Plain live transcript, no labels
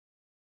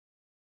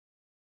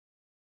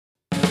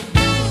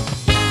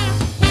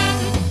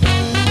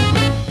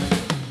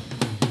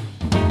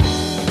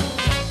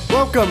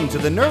Welcome to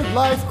the Nerd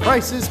Life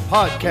Crisis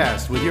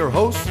Podcast with your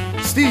hosts,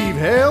 Steve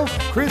Hale,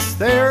 Chris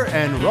Thayer,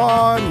 and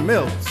Ron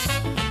Miltz.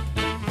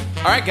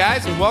 All right,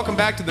 guys, and welcome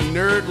back to the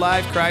Nerd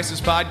Life Crisis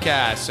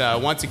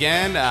Podcast. Once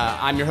again,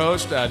 I'm your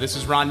host. This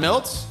is Ron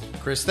Miltz.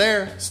 Chris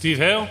Thayer. Steve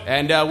Hale.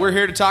 And we're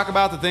here to talk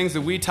about the things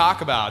that we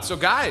talk about. So,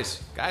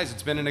 guys,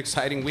 it's been an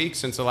exciting week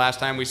since the last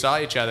time we saw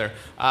each other.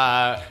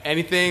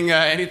 Anything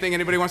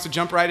anybody wants to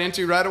jump right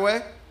into right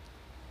away?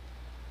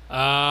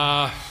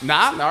 Nah?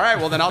 All right,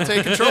 well, then I'll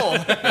take control.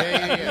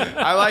 Yeah.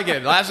 I like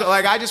it.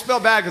 I just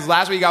felt bad because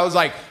last week I was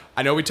like,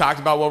 I know we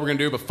talked about what we're going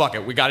to do, but fuck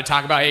it. We got to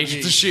talk about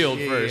Agents of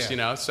S.H.I.E.L.D. first, you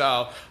know?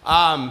 So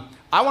I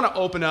want to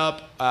open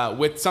up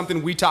with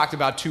something we talked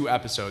about 2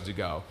 episodes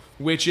ago,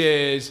 which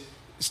is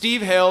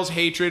Steve Hale's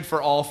hatred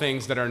for all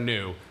things that are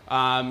new.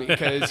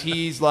 Because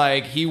he's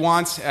like, he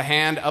wants a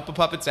hand up a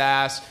puppet's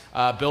ass,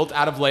 built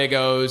out of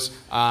Legos,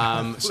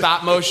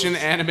 stop motion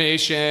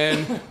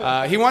animation.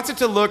 He wants it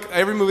to look,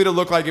 every movie to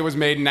look like it was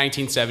made in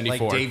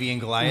 1974. Like Davey and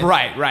Goliath?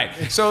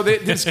 Right. So the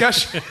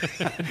discussion,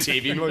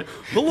 Davey, like,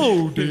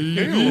 hello,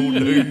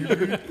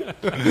 Dave.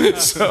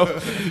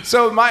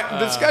 So my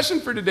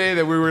discussion for today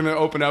that we were going to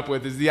open up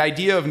with is the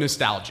idea of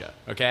nostalgia,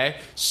 okay?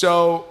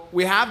 So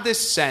we have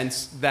this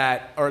sense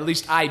that, or at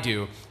least I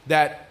do,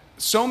 that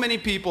so many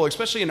people,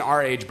 especially in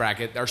our age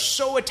bracket, are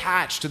so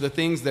attached to the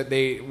things that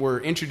they were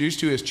introduced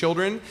to as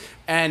children.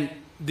 And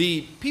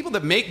the people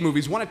that make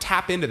movies want to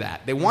tap into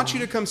that. They want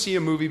you to come see a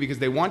movie because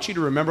they want you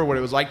to remember what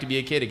it was like to be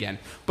a kid again.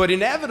 But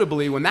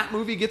inevitably, when that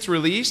movie gets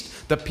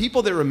released, the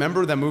people that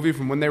remember that movie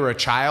from when they were a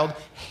child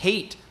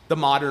hate the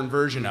modern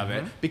version of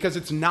it because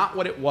it's not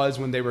what it was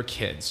when they were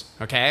kids.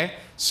 Okay?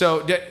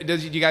 So do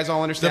you guys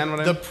all understand what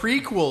I mean? The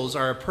prequels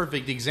are a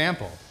perfect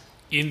example.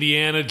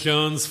 Indiana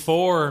Jones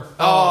 4.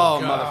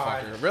 Oh,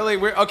 motherfucker. Really?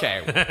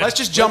 Okay. Let's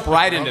just jump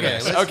right into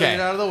this. Let's get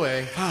it out of the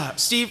way.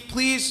 Steve,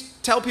 please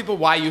tell people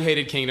why you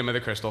hated Kingdom of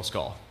the Crystal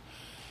Skull.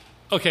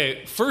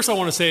 Okay, first I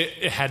want to say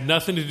it had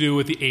nothing to do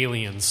with the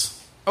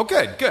aliens. Oh,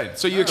 good.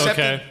 So you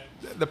accepted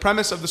the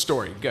premise of the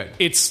story. Good.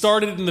 It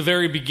started in the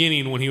very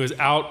beginning when he was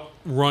out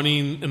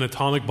running an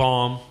atomic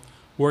bomb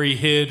where he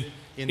hid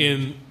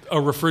in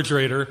a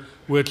refrigerator,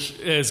 which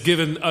has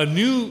given a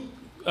new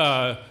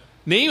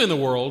name in the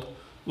world,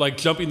 like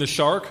Jumping the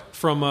Shark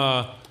from,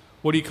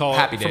 what do you call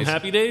Happy it? Days. From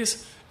Happy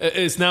Days.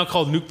 It's now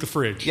called Nuke the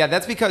Fridge. Yeah,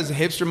 that's because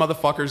hipster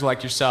motherfuckers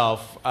like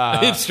yourself.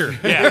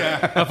 Hipster,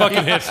 yeah. A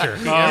fucking hipster.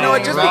 You know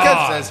what? Just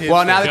because.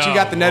 Well, now that you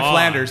got the Ned Come on.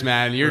 Flanders,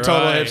 man, you're a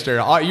total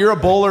hipster. You're a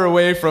bowler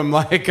away from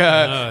like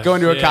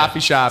going to a coffee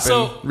shop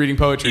and reading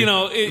poetry. You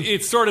know,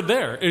 it started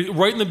there.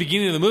 Right in the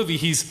beginning of the movie,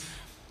 he's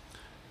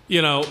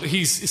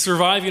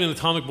surviving an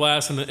atomic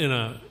blast in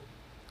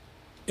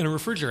a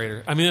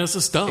refrigerator. I mean, that's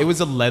just dumb. It was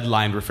a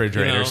lead-lined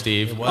refrigerator, You know?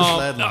 Steve. It was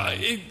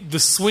lead-lined. The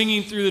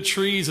swinging through the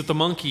trees at the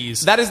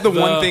monkeys. That is the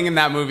one thing in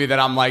that movie that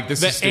I'm like,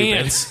 this is stupid.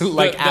 Ants,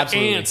 like, the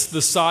absolutely. ants,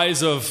 the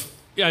size of,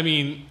 I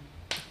mean,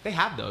 They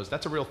have those.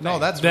 That's a real thing. No,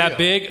 that's that real.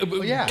 big.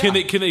 Well, yeah.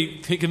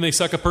 Can they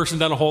suck a person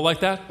down a hole like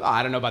that? Oh,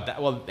 I don't know about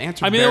that. Well,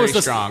 ants are I mean, very it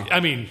was strong. I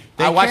mean,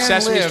 They I watched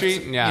can Sesame lift,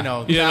 Street. Yeah. You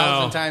know, You know,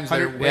 1,000 times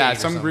their weight. Yeah, or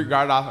some something.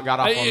 got off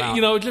amount.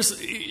 you know,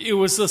 it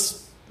was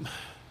this.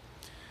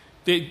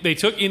 They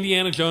took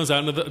Indiana Jones out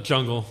into the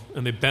jungle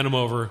and they bent him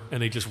over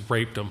and they just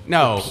raped him.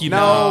 No.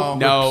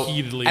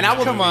 Repeatedly. And I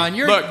will Come on,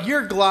 Look.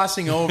 you're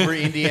glossing over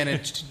Indiana,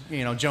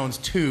 Jones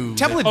 2.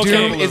 Temple of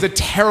Okay. Doom is a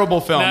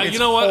terrible film. Now, It's you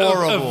know what?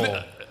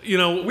 horrible.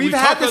 We've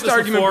had talked this about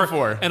argument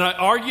before. and I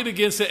argued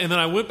against it, and then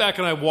I went back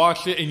and I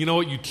watched it, and you know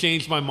what? You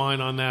changed my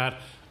mind on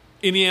that.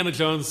 Indiana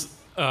Jones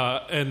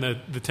and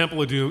the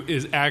Temple of Doom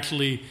is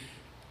actually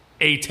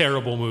a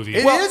terrible movie.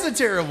 It is a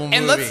terrible movie.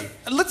 And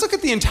let's look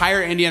at the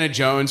entire Indiana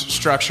Jones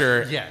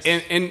structure Yes.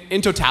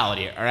 in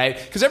totality, all right?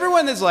 Because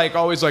everyone is like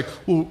always like,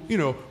 well, you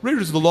know,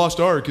 Raiders of the Lost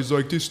Ark is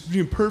like this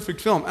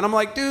perfect film, and I'm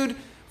like, dude.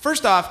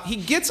 First off, he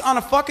gets on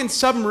a fucking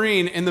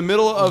submarine in the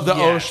middle of the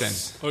ocean.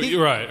 Oh,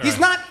 you're right. He's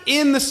not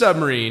in the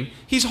submarine.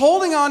 He's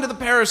holding on to the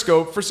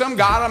periscope for some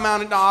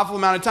awful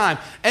amount of time.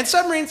 And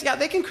submarines, yeah,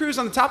 they can cruise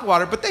on the top of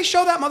water, but they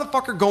show that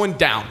motherfucker going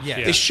down.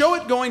 Yeah. They show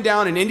it going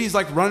down, and Indy's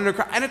like running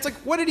across. And it's like,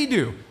 what did he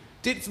do?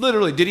 Did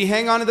he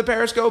hang on to the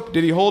periscope?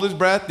 Did he hold his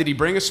breath? Did he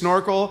bring a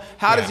snorkel?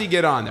 How does he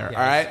get on there? All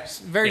right?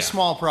 Very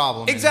small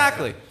problem.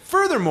 Exactly.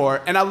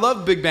 Furthermore, and I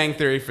love Big Bang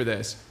Theory for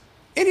this,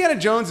 Indiana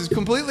Jones is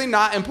completely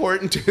not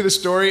important to the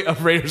story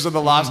of Raiders of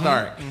the Lost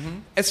Ark.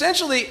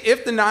 Essentially,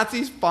 if the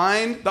Nazis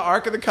find the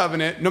Ark of the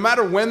Covenant, no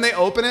matter when they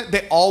open it,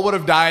 they all would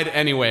have died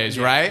anyways,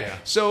 right? Yeah.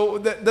 So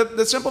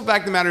the simple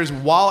fact of the matter is,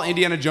 while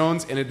Indiana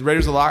Jones and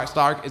Raiders of the Lost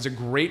Ark is a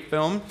great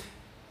film,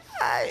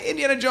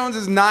 Indiana Jones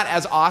is not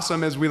as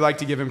awesome as we like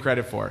to give him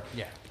credit for.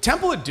 Yeah.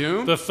 Temple of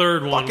Doom. The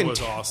third one fucking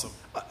was awesome.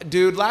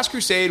 Dude, Last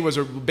Crusade was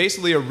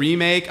basically a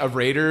remake of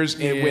Raiders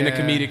in a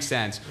comedic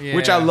sense,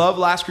 which Yeah. I love.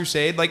 Last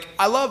Crusade, like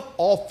I love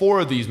all 4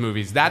 of these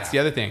movies. That's the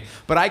other thing.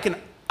 But I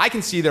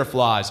can see their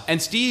flaws.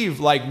 And Steve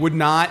would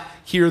not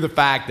hear the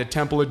fact that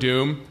Temple of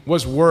Doom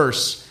was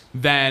worse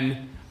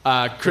than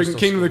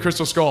Kingdom of the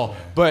Crystal Skull.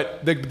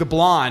 But the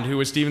blonde who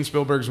was Steven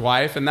Spielberg's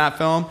wife in that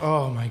film,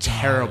 Oh my God.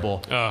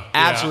 terrible. Yeah.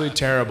 Absolutely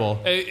terrible.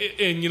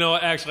 And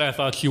actually, I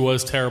thought she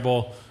was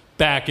terrible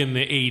back in the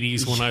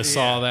 80s when I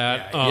saw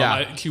that.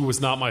 yeah. She was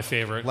not my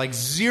favorite. Like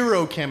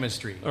zero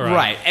chemistry.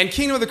 Right. And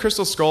Kingdom of the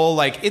Crystal Skull,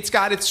 like, it's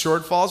got its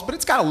shortfalls, but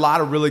it's got a lot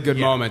of really good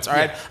moments. All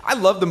right. Yeah. I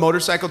love the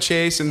motorcycle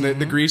chase and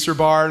the greaser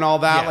bar and all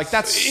that. Yes. Like,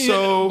 that's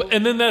so.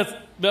 And then that's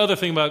the other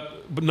thing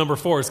about number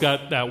 4. It's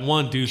got that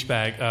one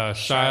douchebag,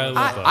 Shia LaBeouf.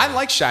 I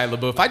like Shia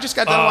LaBeouf. I just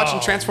got done watching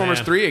Transformers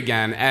man. 3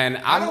 again, and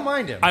I don't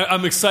mind him.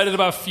 I'm excited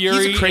about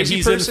Fury. He's a crazy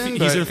and person,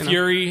 He's in but,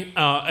 Fury,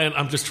 and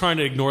I'm just trying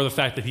to ignore the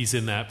fact that he's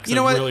in that because you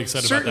know I'm what? really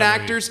excited Certain about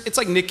that actors, it's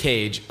like Nick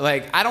Cage.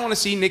 Like, I don't want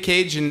to see Nick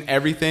Cage in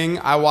everything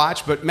I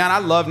watch, but man, I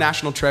love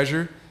National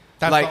Treasure.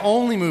 That's like, the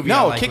only movie No,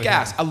 I like Kick with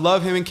Ass. him. I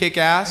love him in Kick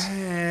Ass.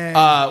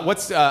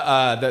 What's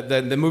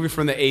the movie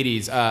from the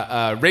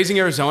 80s? Raising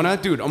Arizona?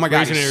 Dude, oh my God.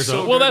 Raising he's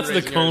Arizona. so well, good that's in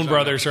the Raising Coen Arizona.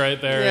 brothers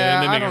right there. Yeah,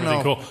 and they I make don't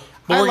everything know. cool.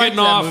 But I we're like getting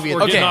that off. movie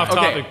We're at the getting end. off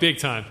Okay. topic big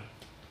time.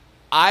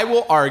 I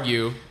will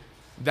argue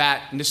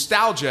that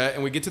nostalgia,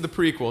 and we get to the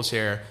prequels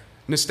here,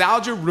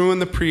 nostalgia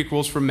ruined the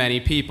prequels for many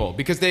people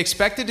because they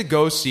expected to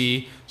go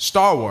see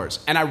Star Wars.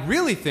 And I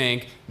really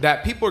think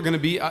that people are going to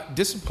be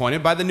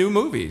disappointed by the new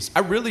movies. I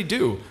really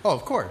do. Oh,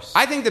 of course.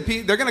 I think that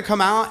they're going to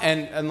come out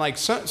and like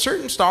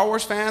certain Star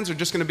Wars fans are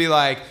just going to be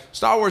like,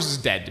 Star Wars is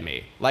dead to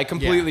me. Like,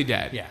 completely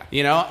dead. Yeah.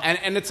 You know?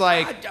 And it's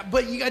like...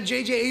 But you got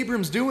J.J.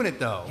 Abrams doing it,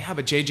 though. Yeah,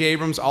 but J.J.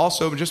 Abrams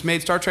also just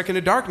made Star Trek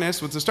Into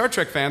Darkness, which the Star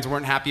Trek fans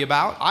weren't happy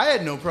about. I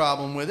had no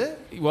problem with it.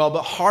 Well,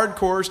 but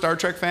hardcore Star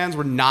Trek fans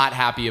were not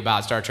happy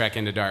about Star Trek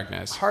Into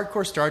Darkness.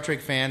 Hardcore Star Trek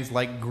fans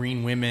like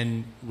green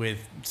women with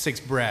 6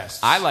 breasts.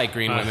 I like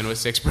green women with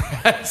 6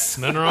 breasts.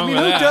 Nothing wrong I mean,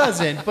 with who that.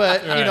 doesn't?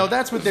 But, Right.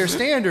 that's what their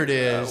standard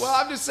is. Well,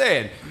 I'm just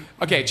saying.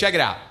 Okay, check it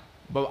out.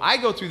 But I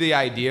go through the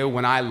idea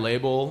when I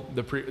label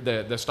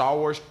the Star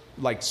Wars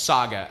like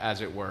saga,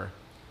 as it were.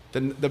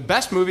 The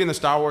best movie in the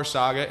Star Wars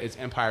saga is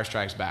Empire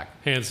Strikes Back.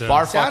 Hands down.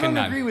 Bar See, I fucking don't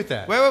none. agree with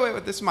that.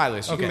 Wait. This is my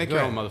list. You Okay, can make go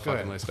your own ahead. Go motherfucking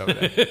ahead. list over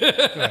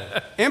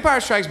there.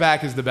 Empire Strikes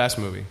Back is the best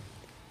movie.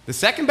 The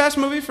second best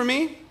movie for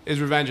me is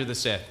Revenge of the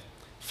Sith,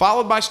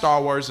 followed by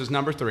Star Wars as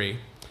number 3,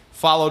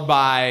 followed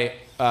by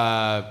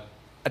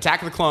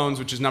Attack of the Clones,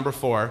 which is number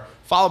 4,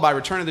 followed by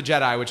Return of the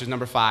Jedi, which is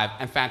number 5,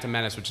 and Phantom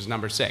Menace, which is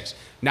number 6.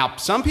 Now,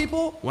 some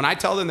people, when I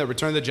tell them that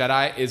Return of the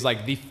Jedi is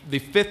like the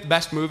 5th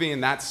best movie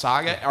in that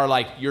saga, are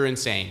like, you're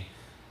insane.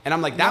 And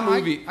I'm like, that No,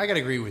 movie... I got to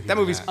agree with you. That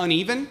on movie's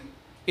uneven.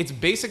 It's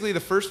basically the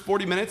first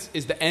 40 minutes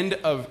is the end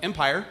of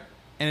Empire.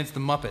 And it's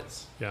the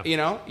Muppets. Yeah. You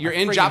know, you're I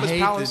in friggin' Jabba's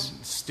hate palace.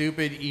 the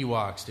stupid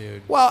Ewoks,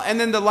 dude. Well, and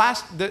then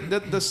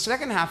the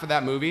second half of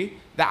that movie,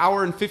 the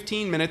hour and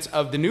 15 minutes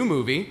of the new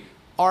movie,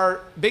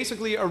 are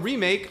basically a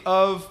remake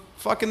of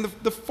fucking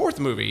the fourth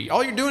movie.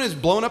 All you're doing is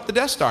blowing up the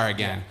Death Star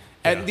again.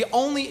 Yeah. And the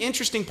only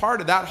interesting part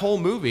of that whole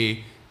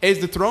movie is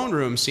the throne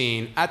room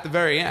scene at the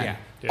very end. Yeah.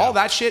 Yeah. All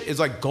that shit is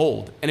like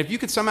gold. And if you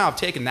could somehow have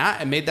taken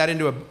that and made that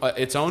into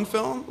its own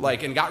film,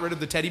 like, and got rid of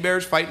the teddy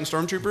bears fighting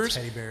stormtroopers,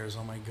 Teddy bears,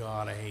 oh my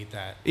God, I hate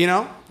that. you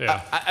know,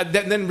 Yeah.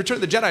 then Return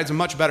of the Jedi is a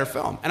much better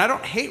film. And I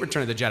don't hate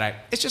Return of the Jedi.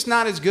 It's just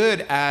not as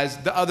good as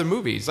the other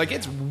movies. Like,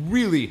 it's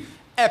really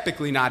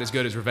epically not as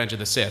good as Revenge of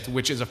the Sith,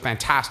 which is a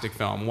fantastic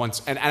film.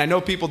 And I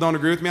know people don't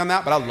agree with me on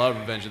that, but I love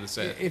Revenge of the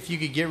Sith. If you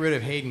could get rid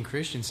of Hayden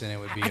Christensen, it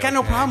would be I got no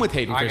okay. problem with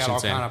Hayden I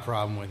Christensen. got all kind of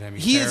problem with him.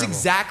 He's He is terrible.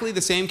 exactly the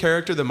same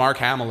character that Mark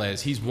Hamill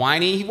is. He's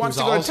whiny. He wants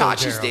Who's to go to also Tachi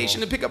terrible.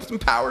 Station to pick up some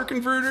power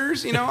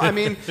converters. You know, I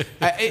mean,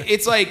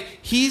 it's like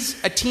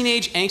he's a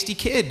teenage angsty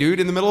kid, dude,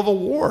 in the middle of a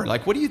war.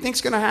 Like, what do you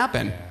think's going to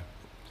happen? Yeah.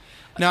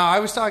 No, I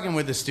was talking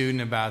with a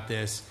student about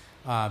this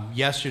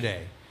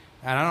yesterday,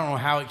 and I don't know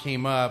how it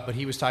came up, but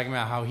he was talking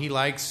about how he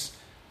likes,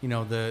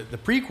 the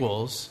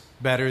prequels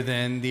better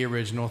than the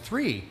original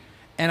 3,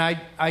 and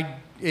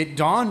it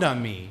dawned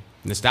on me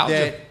Nostalgia.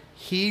 that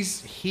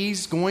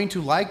he's going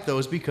to like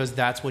those because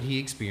that's what he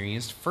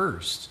experienced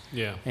first.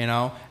 Yeah.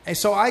 And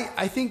so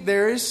I think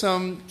there is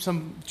some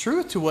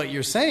truth to what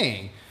you're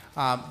saying.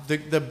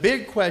 The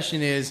big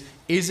question is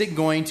it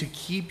going to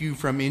keep you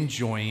from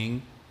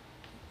enjoying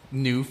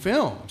new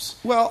films?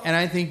 Well- and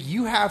I think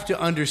you have to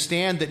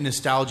understand that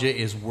nostalgia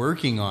is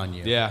working on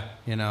you. Yeah.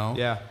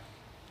 Yeah.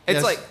 It's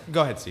Yes. like,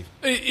 go ahead, Steve.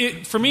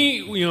 For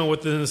me,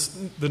 with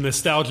the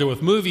nostalgia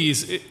with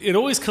movies, it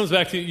always comes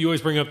back to, you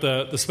always bring up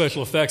the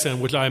special effects end,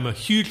 which I'm a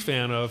huge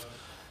fan of.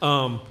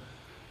 And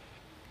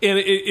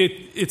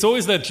it's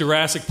always that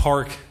Jurassic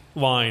Park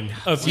line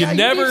of Yeah, you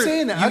never keep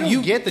saying that. I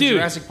don't get the dude,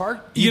 Jurassic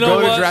Park. You You know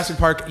go to what? Jurassic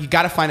Park, you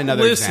got to find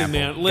another Listen,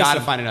 example. man, Got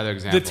to find another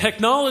example. The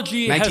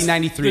technology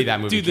 1993 that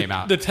movie came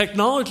out. The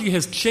technology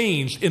has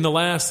changed in the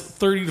last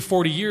 30 to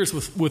 40 years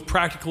with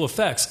practical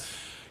effects.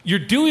 You're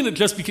doing it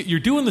just because you're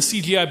doing the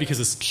CGI because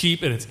it's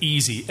cheap and it's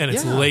easy and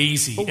it's Yeah.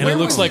 lazy But and where it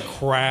looks was like it?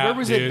 crap. Where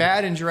was dude. it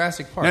bad in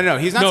Jurassic Park? No,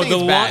 he's not saying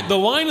it's bad. The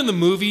line in the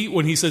movie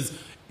when he says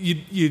you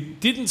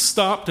didn't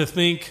stop to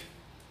think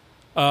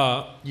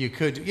You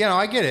could.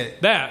 I get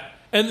it. that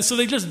And so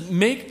they just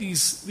make these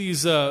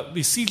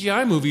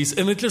CGI movies,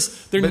 and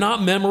they're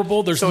not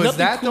memorable. There's So nothing is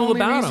that cool the only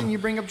about reason them. you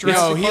bring up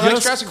Jurassic No, he Park?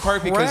 likes Jurassic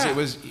Park because it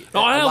was.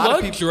 No, I a lot of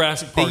like people-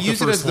 Jurassic Park. They use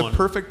the it as first the one.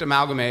 perfect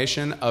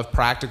amalgamation of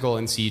practical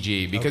and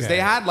CG because Okay.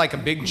 they had like a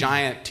big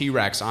giant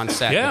T-Rex on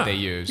set Yeah. that they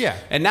used. Yeah.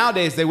 And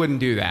nowadays they wouldn't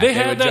do that. They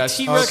had would that just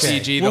T-Rex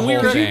CG the when we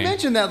whole were- You thing.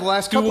 mentioned that the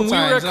last Dude, couple when we were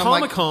times. at and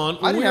I'm like, Comic Con,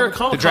 I didn't have a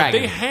problem. The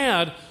dragon. they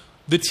had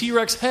the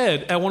T-Rex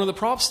head at one of the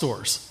prop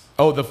stores.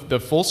 Oh, the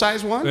full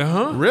size one?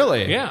 Uh-huh.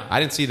 Really? Yeah. I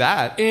didn't see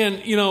that.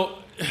 And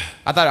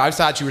I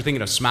thought you were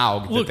thinking of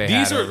Smaug look, that they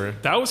these had are over.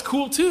 that was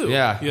cool too.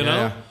 Yeah, you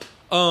yeah,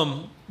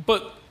 know.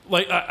 But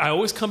like I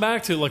always come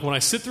back to like when I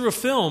sit through a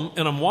film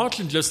and I'm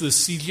watching just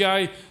this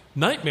CGI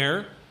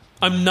nightmare,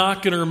 I'm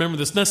not going to remember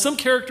this. Now some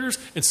characters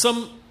and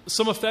some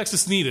effects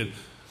it's needed.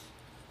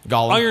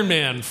 Gollum. Iron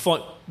Man,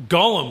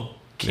 Gollum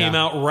came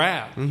Yeah. out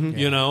rad.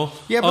 You know.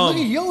 Yeah, but look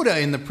at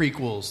Yoda in the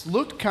prequels.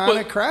 Looked kind of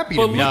but- crappy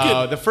but to me. look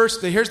No,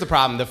 at- here's the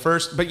problem.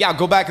 But yeah,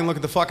 go back and look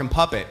at the fucking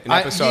puppet in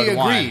episode agreed.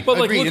 1. But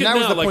like, Agreed, look and at that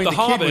was now, the like point the the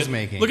kid Hobbit. was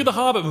making. Look at the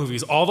Hobbit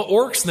movies. All the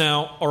orcs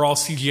now are all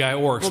CGI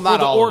orcs. Well, not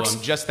the all orcs, of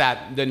them. Just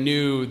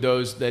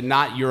the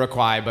not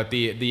Uruguay, but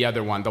the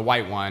other one, the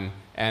white one.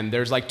 And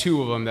there's like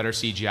 2 of them that are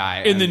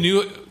CGI.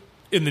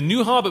 In the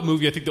new Hobbit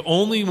movie, I think the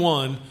only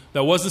one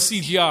that wasn't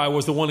CGI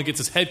was the one that gets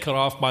his head cut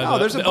off by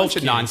there's a the bunch Elf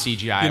of King.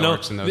 non-CGI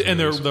orcs in those and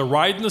movies. they're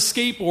riding the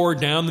skateboard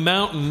down the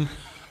mountain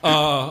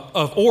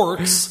of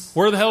orcs.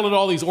 Where the hell did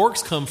all these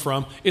orcs come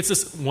from? It's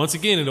just once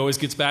again, it always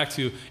gets back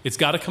to it's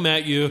got to come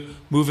at you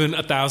moving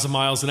 1,000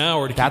 miles an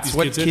hour to That's keep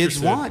what these kids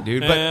interested. want,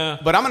 dude. Yeah.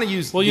 But I'm going to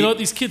use. Well, you know what?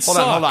 These kids hold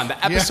suck. on.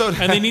 The episode.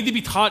 and they need to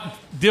be taught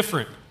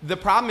different. The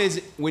problem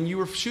is when you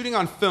were shooting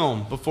on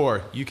film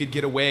before, you could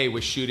get away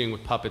with shooting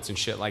with puppets and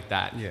shit like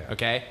that. Yeah.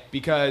 Okay?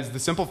 Because the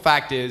simple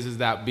fact is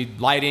that the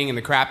lighting and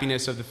the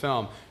crappiness of the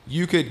film,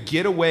 you could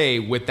get away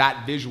with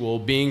that visual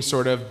being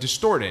sort of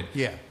distorted.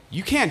 Yeah.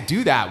 You can't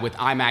do that with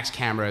IMAX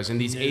cameras and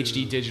these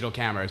HD digital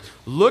cameras.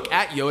 Look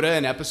at Yoda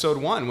in episode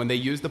 1 when they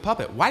used the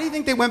puppet. Why do you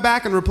think they went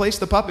back and replaced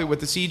the puppet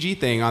with the CG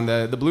thing on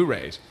the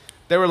Blu-rays?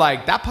 They were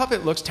like, that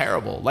puppet looks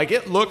terrible. Like,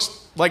 it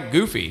looks like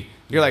Goofy.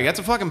 You're like, that's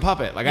a fucking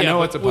puppet. Like, I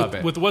know it's a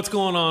puppet. With what's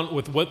going on,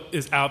 with what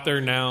is out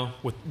there now,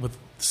 with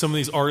some of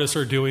these artists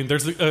are doing,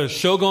 there's a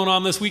show going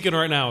on this weekend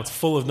right now. It's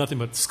full of nothing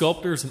but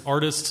sculptors and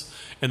artists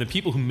and the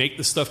people who make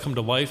this stuff come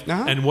to life.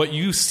 Uh-huh. And what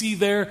you see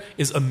there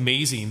is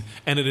amazing,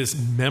 and it is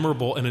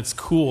memorable, and it's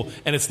cool,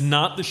 and it's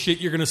not the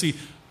shit you're going to see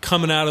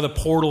coming out of the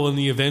portal in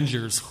the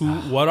Avengers.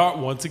 What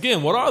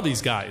are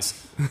these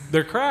guys?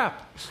 They're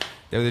crap.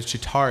 They're the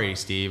Chitauri,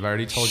 Steve. I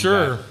already told you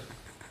Sure. that.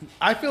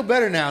 I feel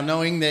better now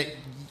knowing that,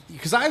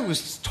 because I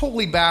was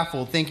totally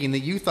baffled thinking that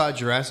you thought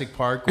Jurassic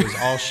Park was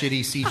all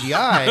shitty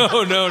CGI.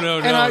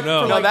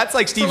 No. No, that's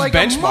like Steve's like a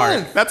benchmark.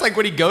 month. That's like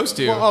what he goes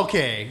to. Well,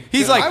 okay.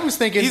 He's like, I was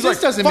thinking he's this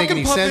like, doesn't make fucking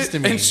any puppet sense to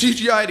me. And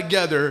CGI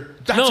together.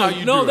 That's no, how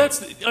you do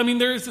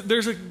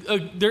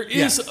it. there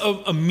is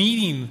a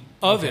meeting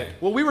of it.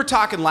 Well, we were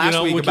talking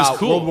last week which is about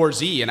cool. World War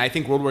Z, and I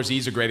think World War Z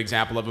is a great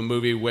example of a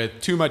movie with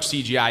too much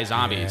CGI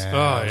zombies.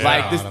 Oh, yeah.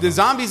 Like the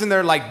zombies in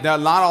there, like not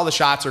all the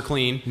shots are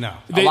clean. No.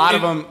 A lot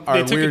of them are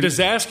They took weird. a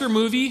disaster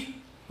movie,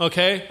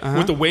 okay,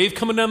 with the wave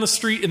coming down the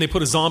street, and they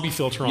put a zombie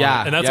filter on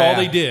Yeah, it, and that's yeah, all yeah.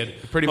 they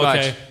did. Pretty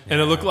okay? much. And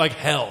it looked like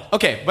hell.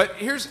 Okay, but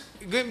here's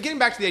getting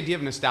back to the idea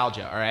of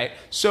nostalgia, all right?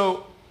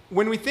 So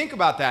when we think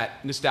about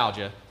that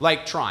nostalgia,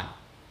 like Tron,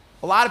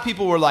 a lot of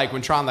people were like,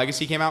 when Tron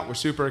Legacy came out, we're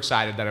super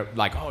excited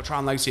that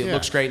Tron Legacy, it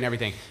looks great and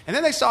everything. And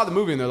then they saw the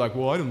movie and they're like,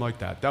 well, I didn't like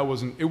that.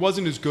 It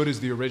wasn't as good as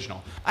the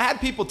original. I had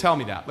people tell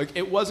me that. Like,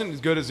 it wasn't as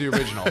good as the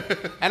original.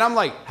 And I'm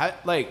like,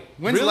 When's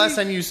really? the last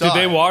time you saw Did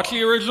they it? watch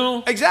the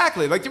original?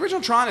 Exactly. Like, the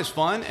original Tron is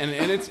fun, and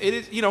it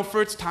is, you know,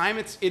 for its time,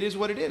 it is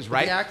what it is,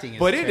 right? The acting is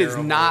but it is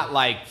terrible. not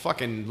like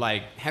fucking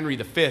like Henry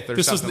V or This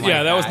was something like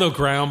that. that was no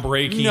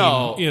groundbreaking.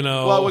 No. you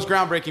know. Well, it was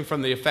groundbreaking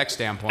from the effects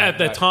standpoint. at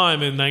that but-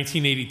 time in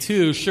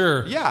 1982,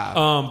 sure. Yeah.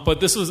 But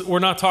this was we're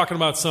not talking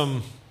about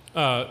some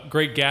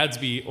Great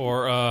Gatsby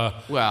or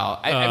Well,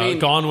 I mean,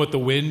 Gone with the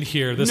Wind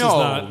here. This no, is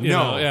not, you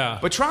no. know, yeah.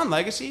 But Tron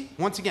Legacy,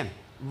 once again,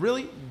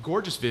 really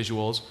gorgeous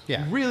visuals.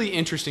 Yeah. Really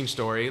interesting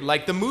story.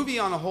 Like, the movie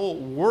on the whole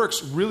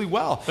works really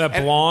well. That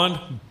And- blonde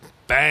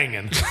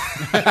banging,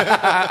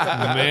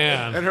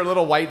 man. and her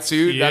little white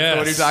suit. That's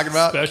what you're talking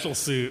about. Special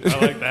suit. I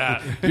like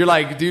that. You're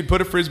like, dude,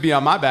 put a Frisbee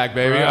on my back,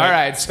 baby. Right. All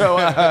right. So,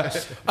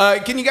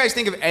 can you guys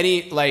think of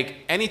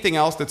anything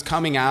else that's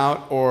coming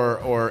out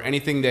or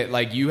anything that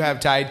like you have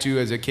tied to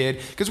as a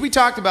kid? Because we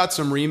talked about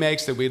some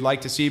remakes that we'd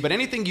like to see, but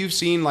anything you've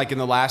seen like in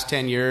the last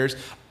 10 years,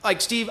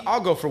 like Steve,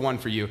 I'll go for one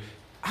for you.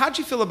 How'd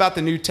you feel about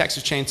the new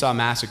Texas Chainsaw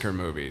Massacre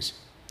movies?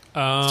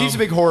 Steve's a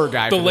big horror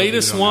guy. The for those of you who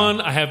latest don't know.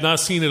 one, I have not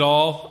seen at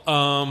all.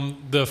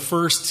 The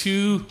first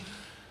two,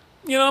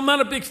 you know, I'm not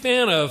a big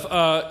fan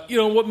of. You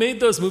know, what made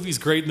those movies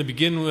great in the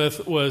beginning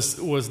with was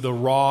the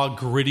raw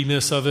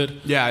grittiness of it.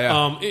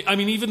 Yeah. I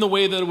mean, even the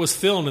way that it was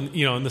filmed, in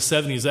the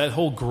 70s, that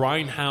whole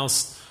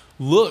grindhouse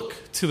look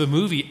to the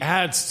movie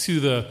adds to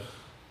the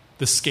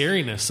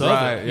scariness of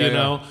Right, it. yeah, You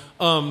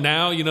know.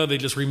 Now, they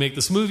just remake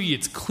this movie.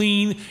 It's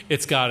clean.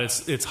 It's got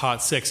its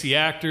hot, sexy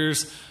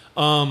actors.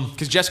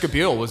 Because Jessica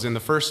Biel was in the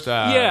first.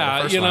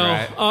 Yeah, the first one,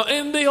 right?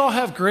 And they all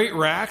have great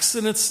racks,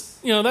 and it's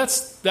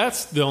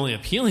that's the only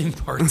appealing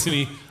part to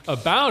me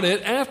about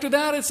it. After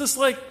that, it's just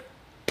like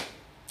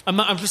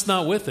I'm just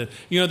not with it.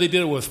 They did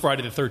it with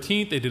Friday the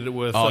 13th. They did it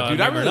with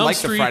dude, I really like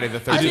the Friday the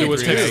 13th. They did it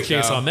with remake,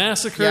 Texas Chainsaw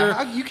Massacre.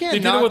 Yeah, you can't they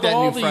did knock it with that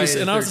all new these, Friday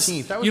the and I was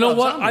 13th. That was you know Rob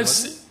what Zombie, I've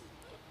wasn't it?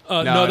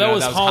 no, that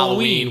was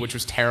Halloween, which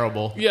was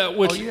terrible. Yeah,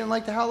 which You didn't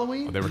like the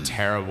Halloween? They were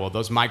terrible.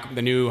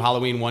 The new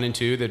Halloween 1 and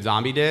 2 that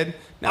Zombie did.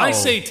 No. I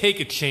say take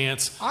a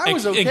chance. I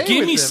was okay and give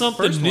with me the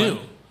something first new.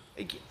 one.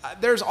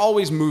 There's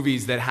always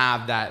movies that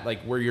have that,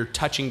 like, where you're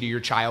touching to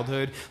your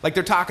childhood. Like,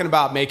 they're talking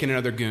about making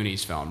another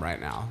Goonies film right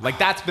now. Like,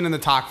 that's been in the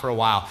talk for a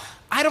while.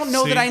 I don't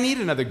know that I need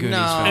another Goonies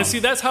film. And see,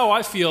 that's how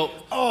I feel.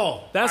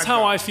 That's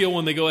how I feel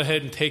when they go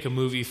ahead and take a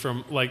movie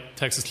from like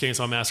Texas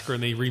Chainsaw Massacre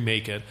and they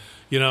remake it.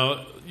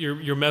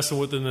 You're messing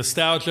with the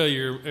nostalgia.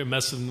 You're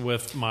messing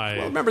with my.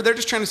 Well, remember, they're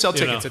just trying to sell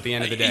tickets at the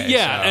end of the day.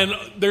 Yeah, so.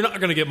 and they're not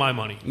going to get my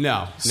money.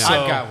 No. So,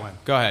 I've got one.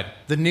 Go ahead.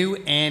 The new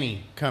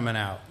Annie coming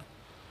out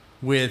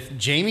with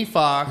Jamie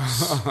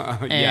Foxx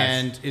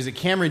and is it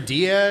Cameron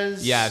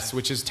Diaz? Yes,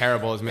 which is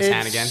terrible as Miss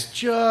Hannigan.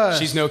 Just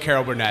She's no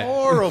Carol Burnett.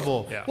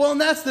 horrible. Yeah. Well, and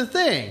that's the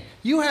thing.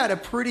 You had a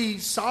pretty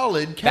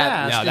solid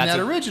cast in that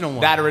original one.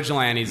 That original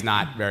Annie's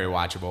not very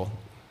watchable.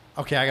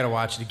 Okay, I got to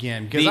watch it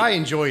again because I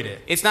enjoyed it.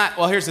 It's not.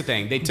 Well, here's the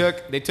thing. They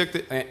took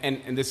the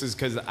and this is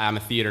because I'm a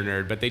theater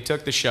nerd, but they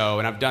took the show,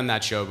 and I've done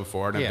that show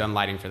before, and I've done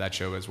lighting for that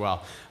show as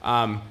well.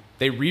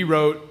 They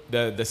rewrote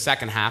the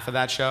second half of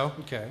that show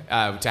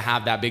to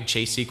have that big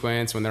chase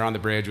sequence when they're on the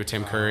bridge with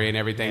Tim Curry and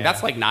everything. Yeah.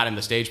 That's like not in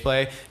the stage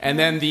play. And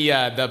then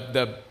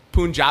the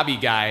Punjabi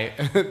guy,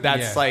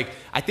 that's like,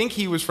 I think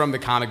he was from the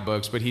comic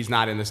books, but he's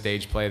not in the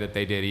stage play that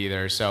they did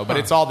either. So, but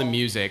it's all the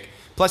music.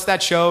 Plus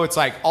that show, it's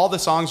like all the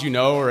songs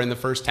are in the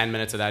first 10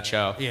 minutes of that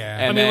show. Yeah.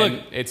 And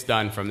then it's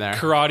done from there.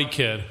 Karate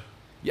Kid.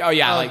 Oh,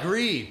 yeah.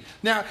 Agreed.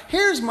 Now,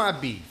 here's my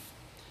beef.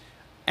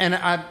 And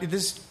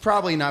this is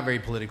probably not very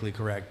politically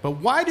correct, but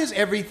why does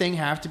everything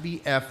have to be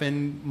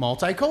effing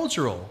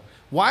multicultural?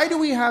 Why do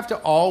we have to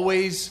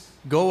always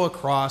go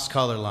across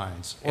color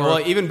lines?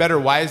 Well, even better,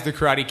 why is the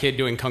Karate Kid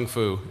doing Kung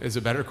Fu is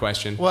a better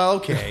question. Well,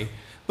 okay.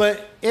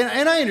 But,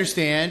 and I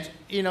understand,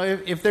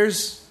 if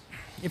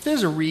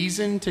there's a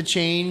reason to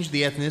change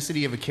the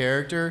ethnicity of a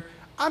character,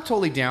 I'm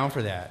totally down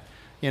for that.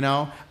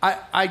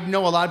 I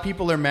know a lot of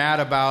people are mad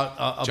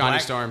about a Johnny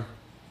black... Storm.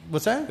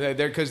 What's that?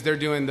 Because they're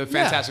doing the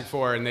Fantastic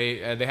Four, and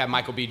they have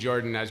Michael B.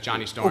 Jordan as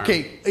Johnny Storm.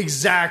 Okay,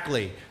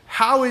 exactly.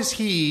 How is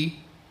he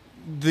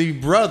the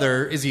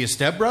brother? Is he a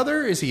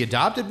stepbrother? Is he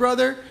adopted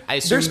brother?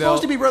 They're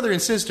supposed to be brother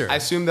and sister. I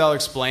assume they'll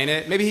explain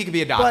it. Maybe he could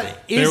be adopted.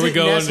 But there we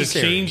go into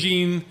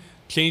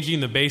changing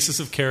the basis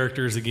of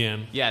characters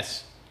again.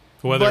 Yes.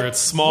 Whether it's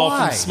small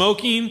from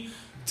smoking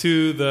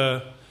to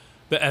the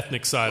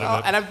ethnic side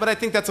of it. But I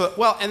think that's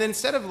and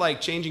instead of like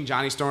changing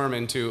Johnny Storm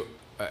into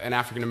an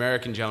African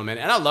American gentleman,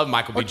 and I love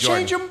Michael B.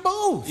 Jordan. Change them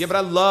both. Yeah, but I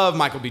love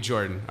Michael B.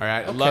 Jordan. All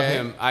right, I love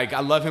him.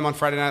 I love him on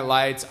Friday Night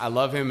Lights. I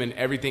love him in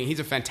everything.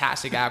 He's a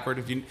fantastic actor.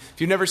 If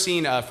you've never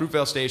seen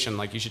Fruitvale Station,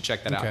 you should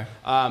check that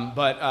out.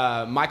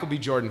 But Michael B.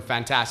 Jordan,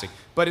 fantastic.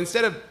 But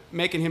instead of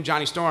making him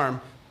Johnny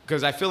Storm,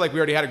 because I feel like we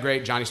already had a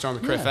great Johnny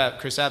Storm with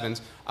Chris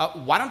Evans,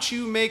 why don't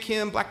you make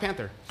him Black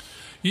Panther?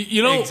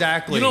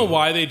 Exactly. You know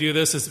why they do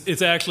this?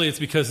 It's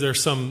because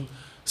there's some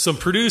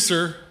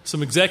producer,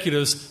 some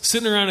executives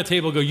sitting around a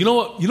table go, you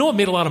know what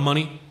made a lot of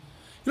money? You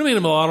know what made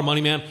a lot of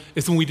money, man?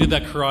 It's when we did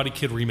that Karate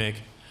Kid remake.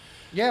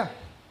 Yeah.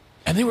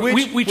 And they were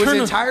we was turned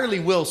entirely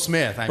Will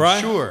Smith,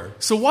 I'm sure.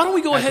 So why don't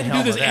we go ahead and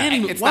do this Annie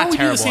movie? Why don't we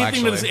do the same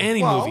thing with this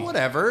Annie movie?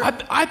 Whatever.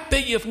 I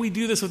bet you if we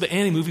do this with the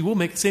Annie movie, we'll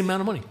make the same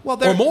amount of money.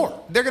 Or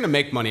more. They're going to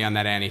make money on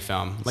that Annie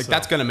film.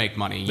 That's going to make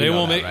money. They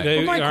won't make.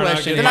 Right? My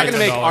question: they're not going to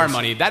make our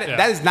money.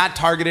 That is not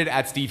targeted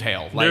at Steve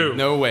Hale.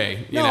 No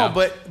way.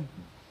 But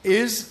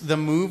is the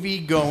movie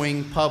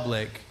going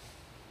public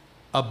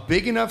a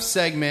big enough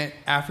segment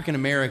African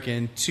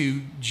American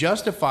to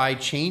justify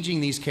changing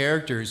these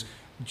characters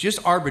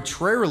just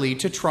arbitrarily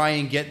to try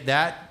and get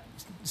that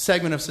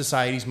segment of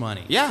society's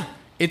money? Yeah.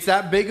 It's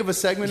that big of a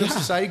segment of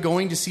society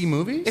going to see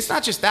movies? It's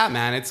not just that,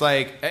 man. It's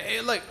like,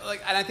 and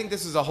I think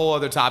this is a whole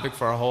other topic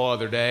for a whole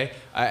other day,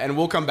 and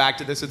we'll come back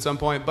to this at some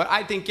point. But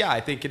I think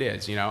it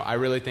is. I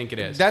really think it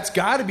is. That's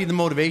got to be the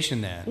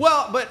motivation then.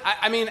 Well, but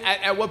I mean,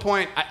 at what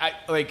point?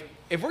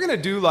 If we're gonna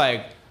do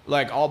like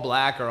all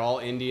black or all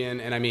Indian,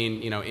 and I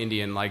mean,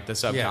 Indian like the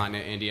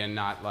subcontinent Indian,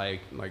 not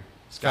like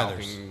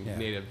scalping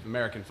Native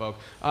American folk.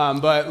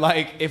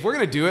 But if we're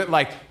gonna do it,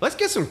 let's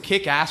get some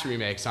kick-ass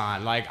remakes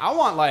on. I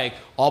want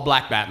all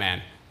black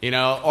Batman,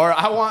 or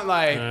I want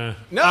I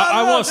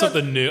want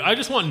something new. I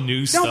just want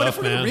new stuff, but if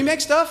we're man. gonna remake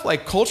stuff,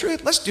 culture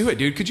it, let's do it,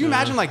 dude. Could you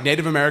imagine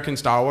Native American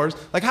Star Wars?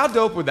 How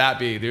dope would that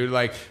be, dude?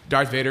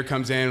 Darth Vader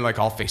comes in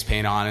all face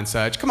paint on and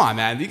such. Come on,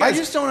 man. You guys, I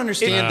just don't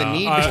understand the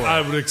need for it. I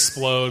would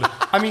explode.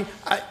 I mean,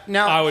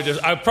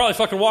 I'd probably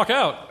fucking walk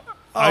out.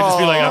 I'd just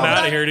be like, I'm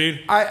out of here,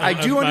 dude. I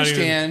do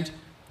understand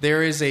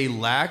there is a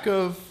lack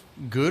of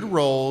good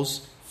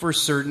roles for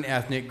certain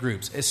ethnic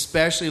groups,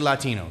 especially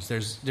Latinos.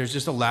 There's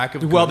just a lack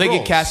of Well, good they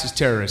roles. get cast as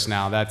terrorists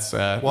now. That's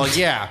Well,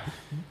 yeah.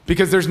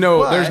 because there's no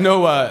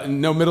But-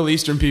 no Middle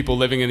Eastern people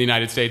living in the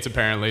United States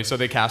apparently, so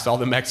they cast all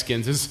the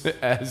Mexicans as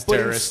But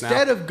terrorists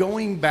instead now. of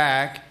going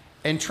back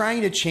and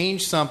trying to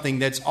change something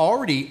that's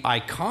already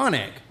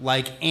iconic,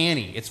 like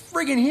Annie, it's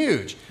friggin'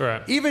 huge.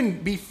 Right.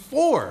 Even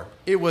before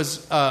it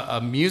was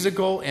a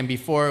musical and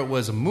before it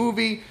was a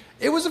movie,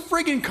 it was a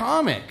friggin'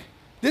 comic.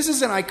 This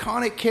is an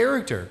iconic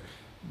character.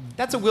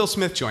 That's a Will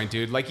Smith joint,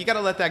 dude. Like you got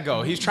to let that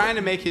go. He's trying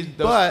to make he's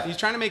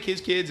trying to make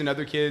his kids and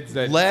other kids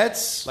that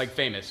Let's like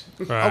famous.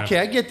 Right. Okay,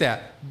 I get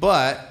that,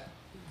 but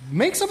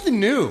make something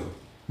new.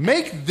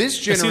 Make this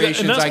See,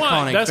 generation's that's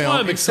iconic that's film why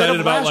I'm instead excited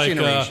of about last like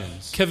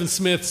generations. Kevin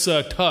Smith's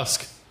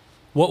Tusk.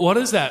 What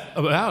is that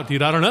about,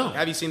 dude? I don't know.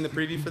 Have you seen the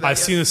preview for that? I've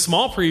yet? seen a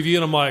small preview,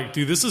 and I'm like,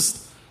 dude, this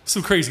is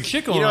some crazy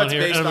shit going on it's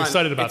here, and based I'm on-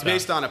 excited about It's that.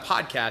 based on a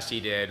podcast he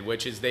did,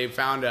 which is they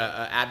found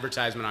a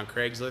advertisement on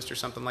Craigslist or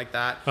something like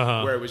that,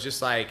 Uh-huh. where it was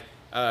just like,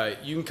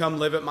 you can come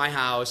live at my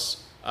house,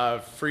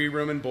 free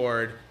room and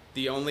board.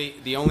 The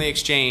only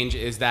exchange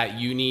is that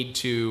you need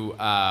to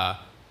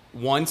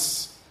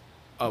once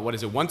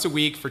a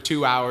week for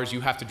 2 hours,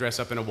 you have to dress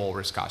up in a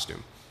walrus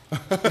costume.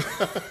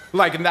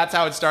 Like, and that's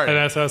how it started. And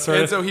that's how it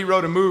started? And so he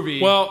wrote a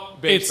movie. Well,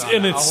 based on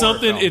a horror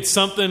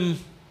film.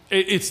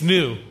 It's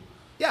new.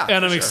 Yeah, and for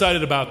I'm sure.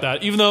 excited about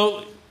that. Even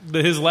though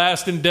his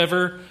last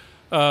endeavor,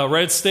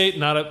 Red State,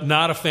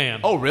 not a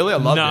fan. Oh, really? I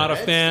loved it. Not a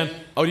Red fan.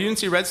 Oh, you didn't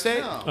see Red State?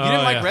 No. You didn't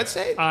Oh, like yeah. Red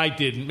State? I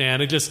didn't,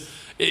 man.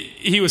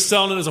 He was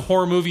selling it as a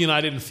horror movie, and I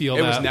didn't feel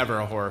It that. was never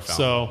a horror film.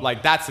 So-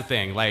 like that's the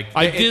thing. Like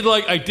I did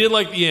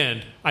like the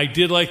end. I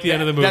did like the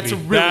end of the movie. That's a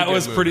really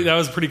good movie. That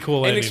was pretty cool.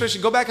 And ending.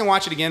 especially go back and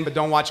watch it again, but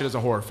don't watch it as a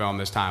horror film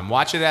this time.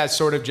 Watch it as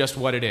sort of just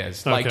what it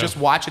is. Like Okay. just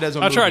watch it as a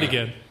I'll movie. try it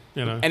again.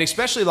 You know. And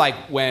especially like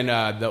when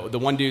the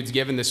one dude's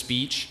giving the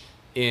speech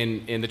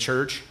in the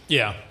church.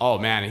 Yeah. Oh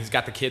man, he's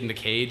got the kid in the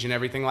cage and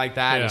everything like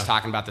that. And Yeah. he's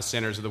talking about the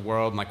sinners of the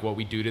world and like what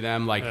we do to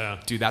them. Like, Yeah.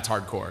 dude, that's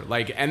hardcore.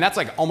 Like, and that's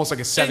like almost like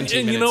a 17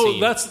 and minute you know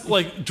scene. that's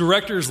like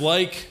directors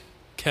like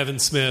Kevin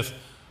Smith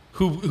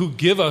who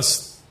give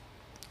us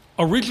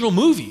original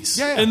movies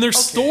Yeah, yeah. and their Okay.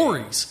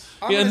 stories.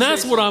 I'm Yeah, and gonna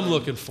that's say what I'm something.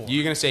 looking for.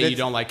 You're gonna say you That's-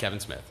 don't like Kevin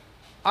Smith.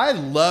 I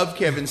love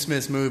Kevin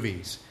Smith's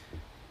movies.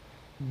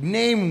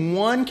 Name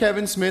one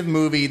Kevin Smith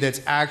movie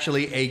that's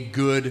actually a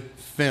good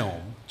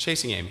film.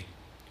 Chasing Amy.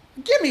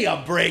 Give me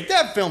a break.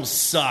 That film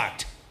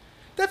sucked.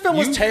 That film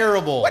was You-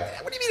 terrible. What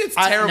do you mean it's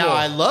terrible?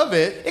 I love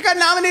it. It got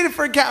nominated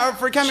for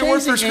Academy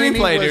Award for Chasing Amy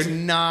screenplay, was dude.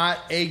 not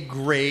a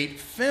great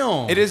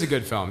film. It is a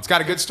good film. It's got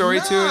a good story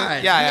to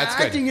it. Yeah, the it's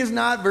good. acting is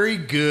not very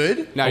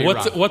good. No, you're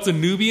wrong. What's a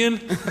Nubian?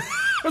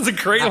 That's a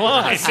great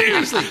line.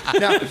 Seriously.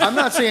 Now, I'm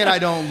not saying I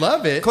don't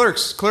love it.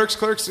 Clerks.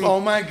 Oh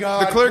my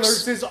God, The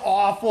Clerks- is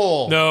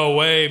awful. No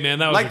way, man.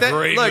 That was Like a that.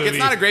 great Look, movie. it's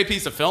not a great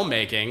piece of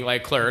filmmaking,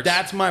 like Clerks.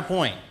 That's my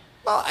point.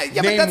 well, yeah,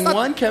 but Name that's not.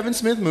 one Kevin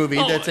Smith movie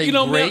Oh, that's a you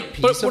know, great man,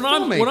 piece but of when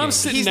I'm- filmmaking. when I'm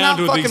sitting He's down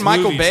not to fucking these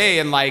Michael movies. Bay,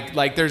 and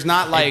like there's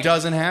not it like.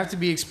 doesn't have to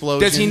be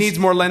explosions. Does he needs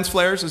more lens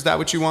flares? Is that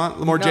what you want?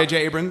 More No. J.J.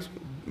 Abrams?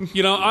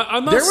 You know,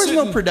 I'm not There was sitting,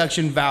 no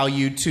production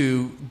value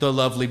to The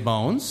Lovely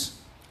Bones.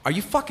 Are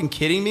you fucking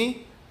kidding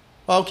me?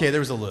 Okay, there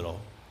was a little.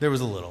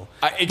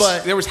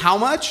 But there was how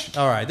much?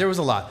 All right, there was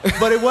a lot,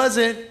 but it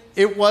wasn't.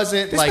 It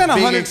wasn't They like spent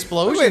big 100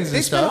 explosions wait, and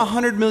They spent stuff.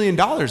 $100 million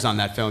on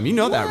that film. You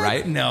know that, What?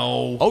 right?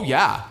 No. Oh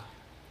yeah.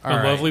 on All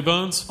right. Lovely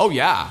Bones. Oh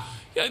yeah.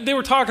 Yeah, they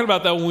were talking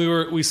about that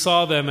when we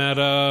saw them at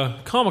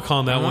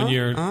Comic-Con that one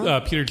year.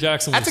 Peter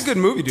Jackson. That's was a good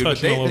movie, dude. But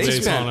touching a they little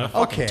base spent on a it.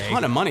 fucking Okay,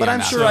 ton of money but on I'm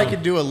that sure film. I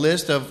could do a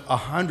list of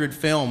 100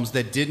 films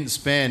that didn't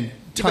spend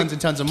tons and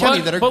tons of But-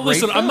 money that are but great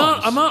listen, films.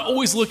 I'm not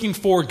always looking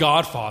for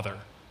Godfather.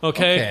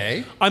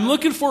 Okay. I'm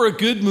looking for a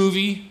good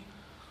movie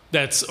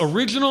that's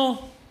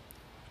original,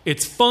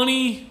 it's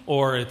funny,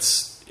 or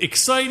it's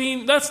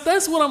exciting.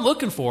 That's what I'm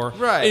looking for.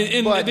 Right.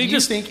 And But they do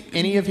just you think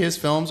any of his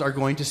films are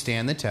going to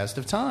stand the test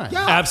of time?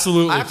 Yeah.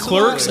 absolutely.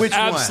 Absolutely. Clerks. Which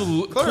one?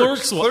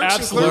 Clerks will Clerks and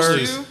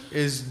absolutely. Clerks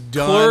Is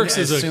done Clerks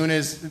as is a- soon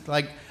as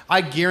like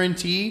I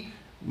guarantee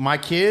my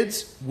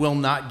kids will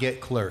not get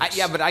Clerks.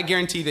 Yeah, but I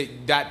guarantee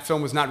that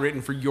film was not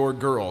written for your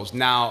girls.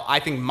 Now, I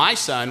think my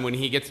son, when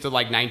he gets to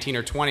like 19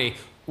 or 20,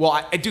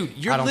 well, dude,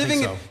 I don't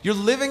think so. you're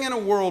living in a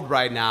world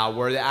right now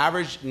where the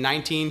average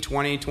 19,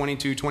 20,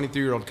 22,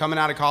 23-year-old coming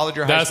out of college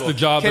or high That's school the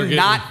job they're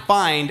cannot getting.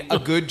 find a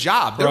good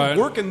job. They're Right.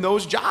 working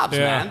those jobs,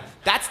 Yeah. man.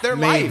 That's their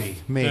maybe,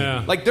 life. maybe.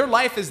 Yeah. Like their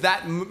life is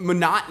that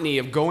monotony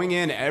of going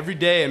in every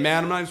day and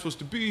man, I'm not even supposed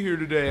to be here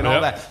today and all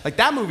Yep. that. Like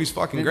that movie's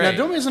fucking great. Now,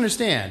 don't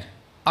misunderstand.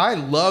 I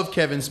love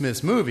Kevin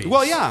Smith's movies.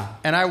 Well, yeah.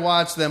 and I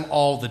watch them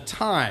all the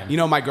time. You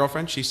know my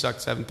girlfriend? She sucked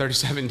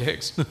 737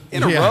 dicks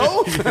in a Yeah.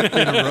 row.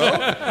 in a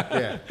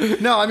row. Yeah.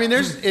 No, I mean,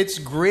 it's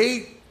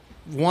great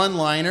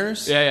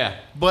one-liners. Yeah.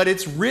 But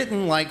it's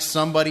written like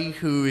somebody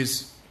who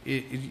is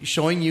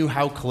showing you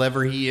how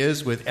clever he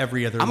is with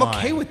every other I'm line.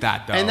 okay with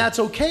that, though. And that's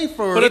okay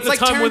for. But at It's the like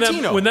time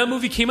Tarantino. when that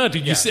movie came out,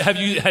 did you see,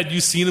 had you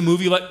seen a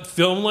movie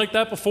film like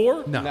that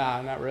before? No.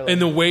 Nah, not really.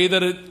 And the way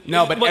that it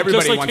No, but like, everybody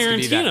just like wants to Tarantino,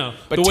 be that.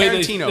 But the way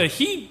Tarantino- that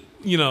he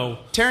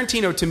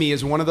Tarantino to me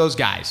is one of those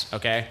guys,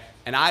 okay,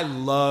 And I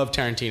love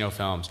Tarantino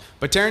films.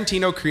 But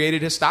Tarantino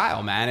created his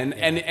style, man.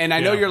 And I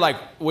know you're like,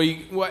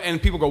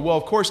 and people go, well,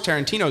 of course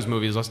Tarantino's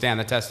movies will stand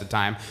the test of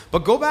time.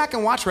 But go back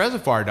and watch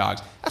Reservoir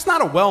Dogs. That's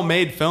not a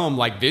well-made film,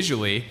 like,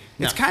 visually.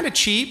 It's kind of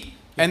cheap.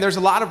 And there's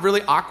a lot of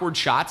really awkward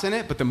shots in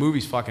it, but the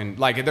movie's fucking,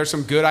 like, there's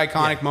some good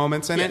iconic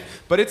moments in it.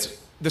 But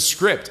the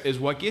script is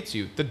what gets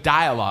you. The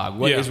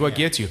dialogue is what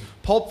gets you.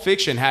 Pulp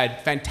Fiction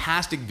had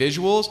fantastic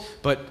visuals,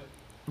 but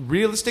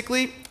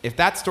realistically, if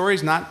that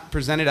story's not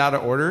presented out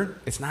of order,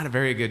 it's not a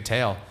very good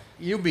tale.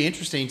 It would be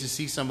interesting to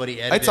see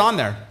somebody edit it. It's on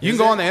there. You can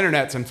go on the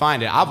internet and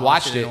find it. I've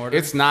watched it.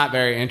 It's not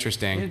very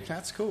interesting. Yeah,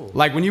 that's cool.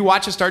 Like, when you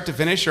watch it start to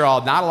finish,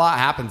 not a lot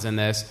happens in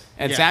this.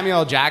 And Samuel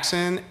L.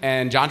 Jackson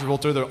and John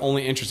Travolta are the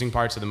only interesting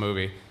parts of the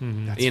movie.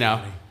 That's you know?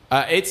 funny.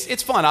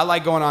 It's fun. I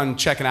like going on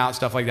checking out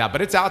stuff like that,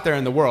 but it's out there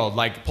in the world,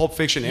 like Pulp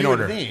Fiction in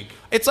order. Think.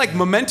 It's like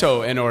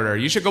Memento in order.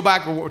 You should go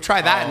back and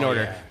try that in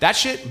order. Yeah. That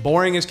shit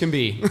boring as can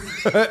be.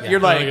 You're I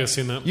don't like, think I've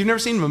seen that. You've never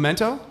seen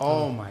Memento?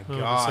 Oh my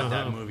God, so,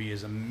 that movie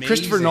is amazing.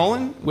 Christopher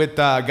Nolan with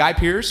Guy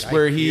Pearce,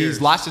 where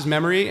he's lost his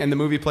memory and the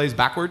movie plays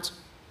backwards.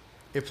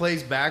 It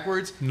plays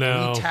backwards. No.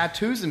 And he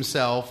tattoos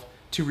himself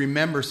to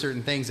remember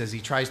certain things as he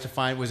tries to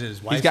find, was it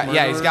his wife's He's got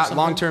murderer or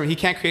long-term. He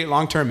can't create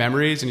long-term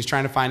memories, and he's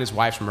trying to find his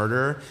wife's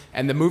murderer.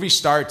 And the movie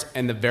starts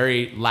in the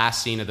very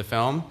last scene of the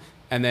film,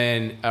 and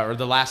then or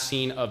the last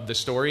scene of the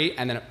story,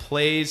 and then it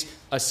plays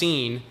a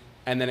scene,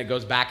 and then it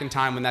goes back in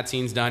time when that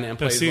scene's done and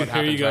plays what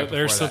happens. Here you go. Right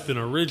There's before that. something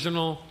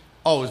original.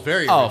 Oh, it's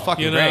very Oh, original.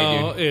 fucking You great,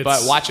 know, dude! it's-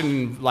 But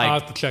watching, like,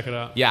 I'll have to check it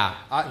out. yeah,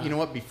 You know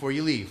what? Before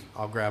you leave,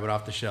 I'll grab it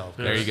off the shelf.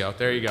 there you go,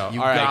 there you go.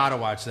 You All right. gotta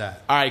watch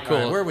that. All right,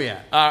 cool. where are we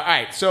at? All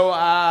right, so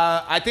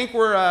I think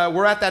we're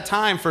at that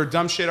time for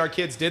dumb shit our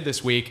kids did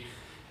this week.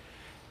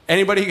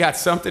 Anybody got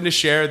something to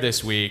share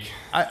this week?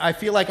 I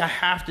feel like I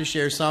have to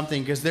share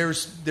something because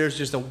there's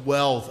just a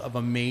wealth of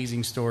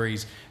amazing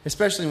stories,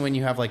 especially when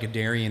you have like a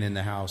Darian in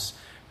the house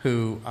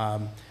who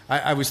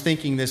I was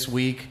thinking this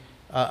week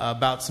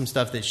about some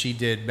stuff that she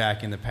did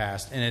back in the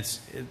past, and it's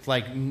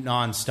like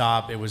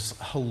nonstop. It was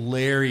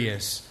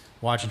hilarious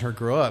watching her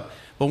grow up.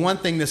 But one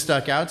thing that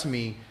stuck out to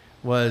me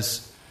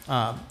was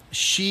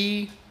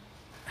she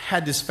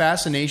had this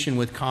fascination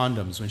with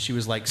condoms when she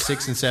was like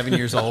 6 and 7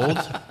 years old.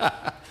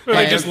 Are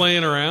they just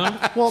laying around?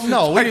 Well,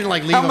 no, we didn't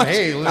like leave them.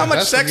 Hey, How much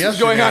that's sex from is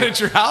going yesterday. on at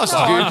your house,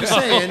 No, dude? I'm just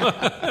saying.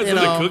 It's You in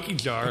know, a cookie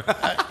jar.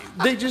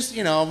 they just,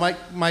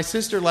 my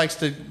sister likes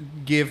to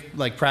give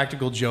like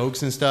practical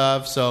jokes and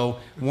stuff. So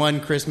one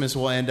Christmas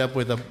we'll end up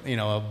with a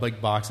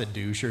big box of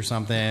douche or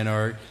something.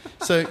 Or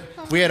so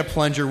we had a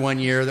plunger one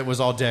year that was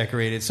all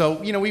decorated. So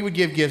we would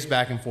give gifts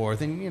back and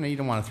forth, and you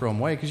don't want to throw them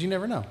away because you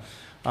never know.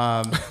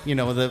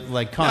 The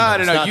like condoms. I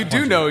don't know. not You the do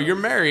plunger. know you're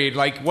married.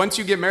 Like, once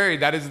you get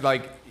married, that is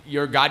like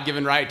your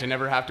God-given right to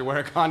never have to wear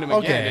a condom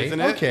again, isn't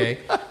it? Okay.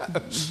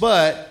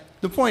 But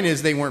the point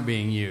is they weren't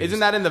being used. Isn't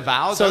that in the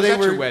vows? So That was they at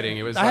were- your wedding.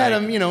 It was I had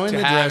like, them, in to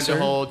the have, dresser. to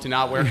hold, to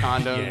not wear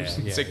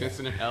condoms, Yeah, sickness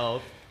and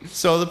health.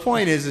 So the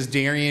point is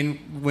Darian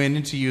went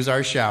in to use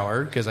our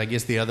shower because I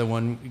guess the other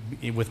one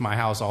with my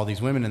house, all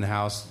these women in the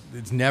house,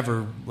 it's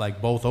never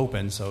like both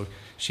open. So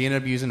she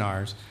ended up using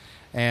ours.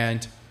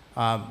 And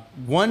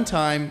one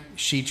time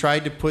she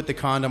tried to put the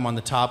condom on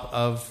the top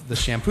of the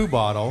shampoo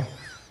bottle.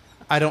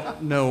 I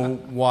don't know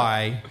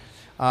why.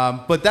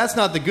 But that's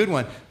not the good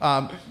one.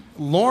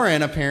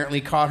 Lauren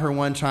apparently caught her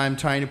one time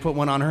trying to put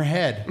one on her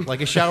head,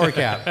 like a shower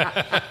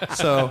cap.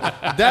 So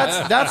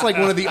that's like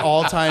one of the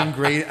all-time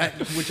great,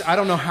 which I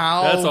don't know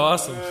how. That's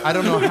awesome. I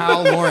don't know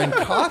how Lauren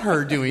caught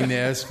her doing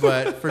this,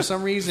 but for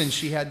some reason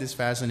she had this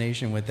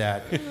fascination with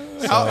that.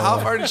 So, How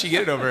far did she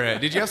get it over her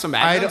head? Did you have some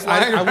magnets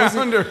lying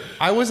around?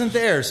 I wasn't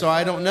there, so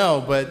I don't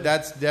know, but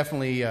that's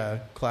definitely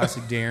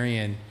classic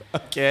Darian.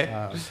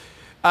 Okay.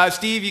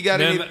 Steve, you got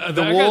Man, any?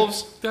 The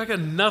Wolves? I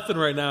got nothing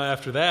right now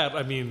after that.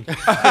 I mean,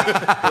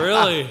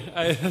 really.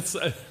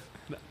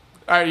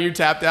 All right, you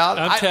tapped out.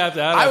 I'm tapped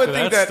out I would after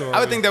think that that. story. I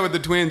would think that with the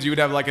Twins, you would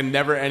have like a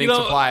never-ending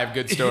supply of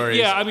good stories.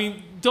 Yeah, I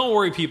mean, don't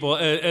worry, people.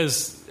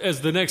 As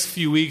the next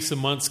few weeks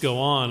and months go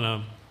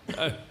on,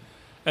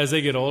 as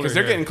they get older, because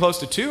they're here. getting close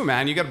to 2,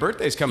 man. You got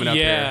birthdays coming up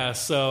here. Yeah,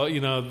 so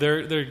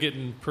they're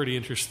getting pretty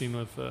interesting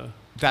with.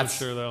 That's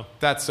for sure, though.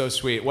 That's so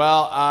sweet.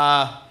 Well,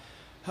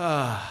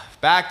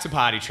 back to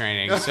potty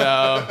training.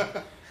 So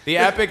the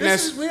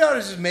epicness. We ought to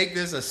just make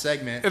this a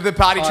segment. The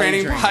potty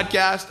training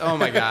podcast. Oh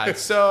my god!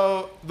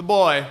 So the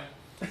boy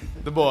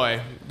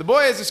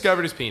has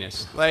discovered his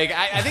penis. Like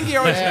I think he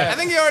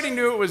already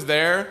knew it was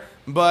there.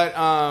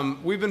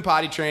 But we've been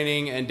potty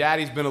training, and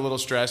Daddy's been a little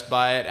stressed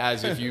by it.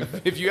 As if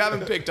you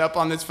haven't picked up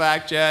on this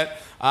fact yet,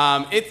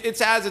 it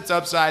has its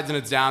upsides and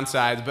its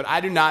downsides. But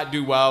I do not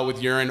do well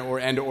with urine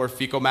or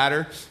fecal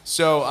matter.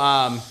 So,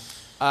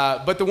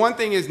 but the one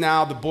thing is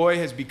now the boy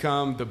has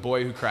become the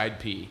boy who cried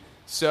pee.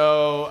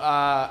 So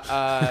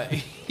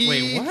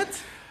Wait,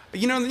 what?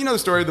 You know the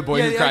story of the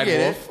boy who I cried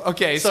get wolf? it.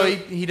 Okay, so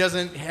he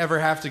doesn't ever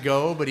have to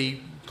go, but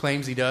he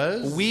claims he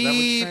does? Is that what we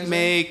you're trying to say?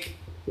 make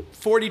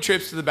 40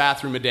 trips to the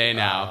bathroom a day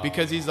now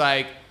because he's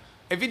like,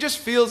 if he just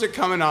feels it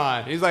coming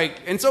on, he's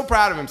like, and so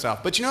proud of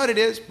himself. But you know what it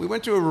is? We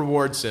went to a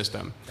reward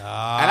system. And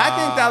I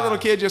think that little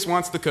kid just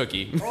wants the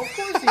cookie. Well, of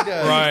course he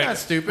does. Right. He's not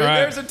stupid. Right.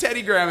 There's a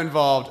Teddy Graham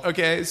involved.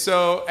 Okay,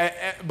 so,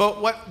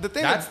 but what the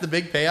thing That's the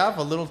big payoff,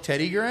 a little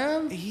Teddy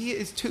Graham? he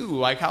is too.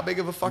 Like, how big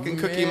of a fucking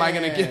cookie am I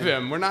going to give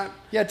him? We're not.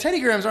 Yeah, Teddy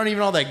Grahams aren't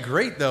even all that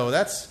great, though.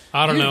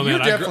 I don't know, man.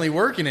 You're definitely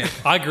working it.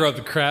 I grew up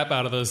the crap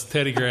out of those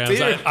Teddy Grahams.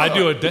 Dude.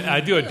 I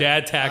do a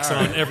dad tax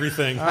on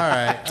everything. All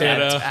right. You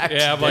know? tax.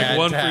 Yeah, I'm like Dad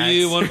one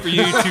tax. for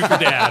you, 2 for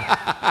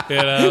dad. You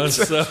know,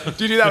 so.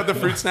 Do you do that with the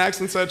fruit snacks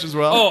and such as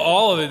well? Oh,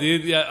 all of it,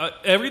 dude. Yeah,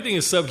 everything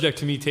is subject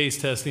to me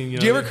taste testing.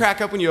 Do you ever crack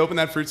up when you open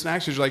that fruit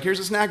snack? Because you're like, here's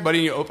a snack, buddy,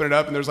 and you open it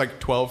up, and there's like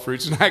 12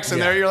 fruit snacks in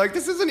Yeah. there. You're like,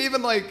 this isn't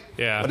even like,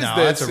 Yeah. what is No,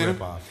 this? that's a You know?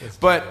 ripoff. That's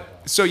But, a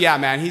ripoff. so yeah,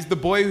 man, he's the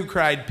boy who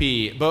cried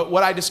pee. But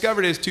what I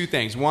discovered is 2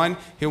 things. 1,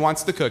 he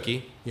wants the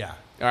cookie. Yeah.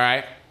 All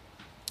right.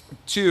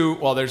 2,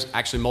 well, there's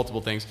actually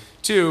multiple things.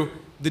 2,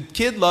 the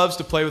kid loves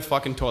to play with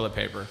fucking toilet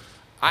paper.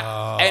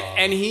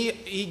 And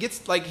he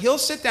gets like, he'll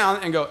sit down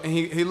and go, and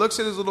he looks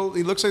at his little,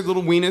 he looks at his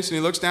little weenus, and he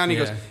looks down and he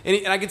Yeah. goes,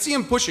 and I can see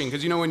him pushing,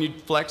 because you know when you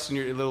flex and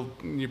your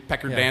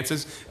pecker Yeah.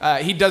 dances,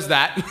 he does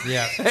that.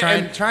 Yeah.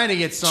 And Trying to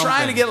get something.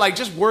 trying to get like,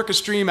 just work a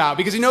stream out,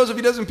 because he knows if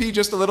he doesn't pee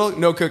just a little,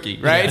 no cookie,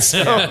 right?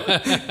 So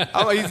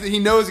he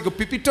knows he go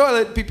pee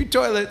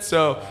toilet.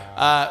 So,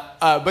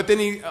 but then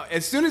he,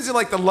 as soon as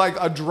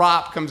a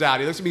drop comes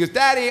out, he looks at me and goes,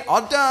 Daddy,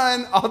 all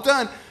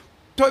done.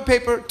 Toilet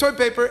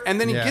paper, and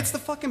then he Yeah. gets the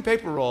fucking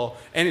paper roll,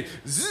 and it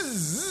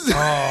zzz.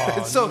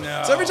 Oh, so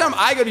no. every time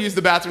I go to use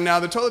the bathroom now,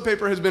 the toilet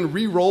paper has been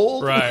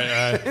re-rolled,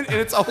 Right. and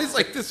it's always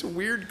like this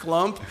weird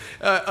clump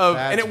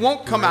and it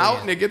won't come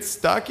out, and it gets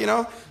stuck, you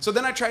know. So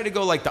then I tried to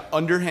go like the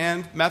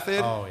underhand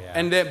method, Oh, yeah.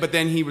 and but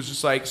then he was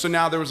just like, so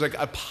now there was like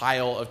a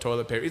pile of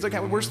toilet paper. He's like,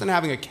 worse than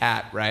having a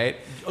cat, right?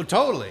 Oh,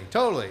 totally.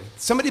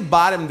 Somebody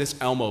bought him this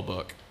Elmo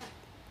book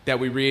that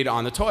we read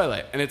on the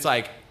toilet, and it's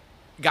like,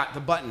 got the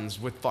buttons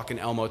with fucking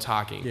Elmo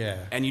talking. Yeah.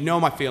 And you know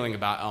my feeling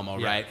about Elmo,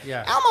 Yeah, right?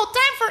 yeah. Elmo,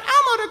 time for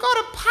Elmo to go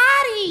to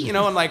potty. You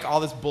know, and like all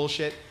this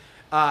bullshit.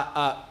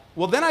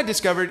 Well, then I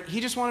discovered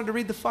he just wanted to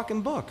read the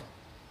fucking book.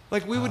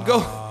 Like we would go,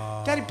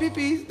 Daddy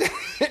pee-pee.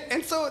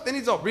 And so then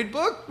he's all, read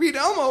book, read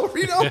Elmo.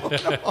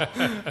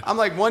 I'm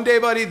like, one day,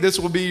 buddy, this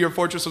will be your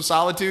fortress of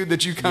solitude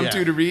that you come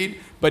Yeah. to read,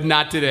 but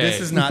not today.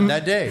 This is not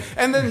that day.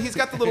 And then he's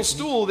got the little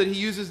stool that he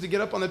uses to get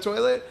up on the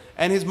toilet,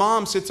 and his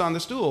mom sits on the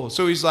stool.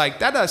 So he's like,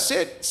 Dada,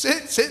 sit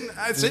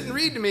and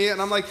read to me.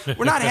 And I'm like,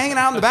 we're not hanging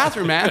out in the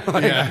bathroom, man.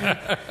 Like,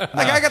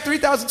 I got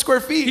 3,000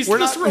 square feet. He's we're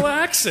just not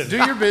relaxing. Do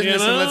your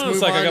business You know? and let's It's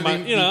move like I on to got my-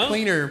 the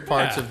cleaner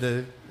parts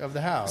Yeah. of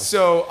the house.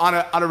 So on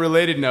a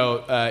related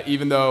note,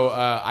 even though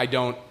I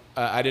didn't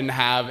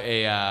have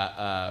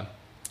I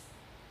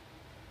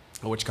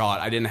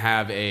didn't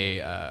have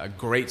a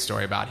great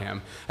story about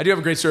him. I do have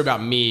a great story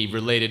about me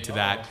related to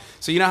that.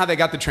 So you know how they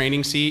got the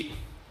training seat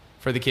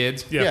for the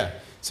kids? Yeah.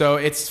 So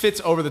it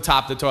fits over the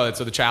top of the toilet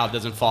so the child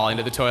doesn't fall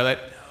into the toilet.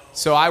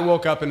 So I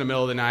woke up in the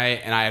middle of the night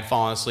and I had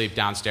fallen asleep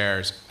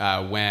downstairs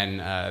when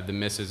the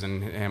missus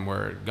and him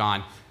were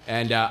gone.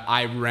 And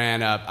I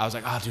ran up. I was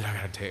like, oh, dude, I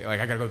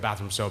gotta go to the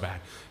bathroom so bad.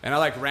 And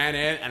I ran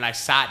in and I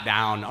sat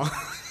down on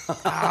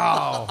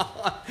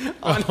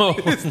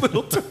his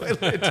little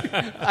toilet.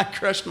 Dude. I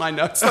crushed my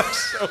nuts like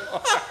so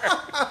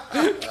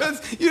hard.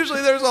 Because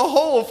usually there's a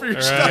hole for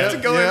your stuff to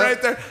go in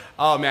right there.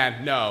 Oh,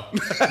 man, no.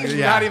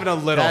 Not even a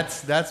little.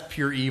 That's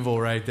pure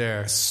evil right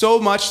there. So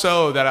much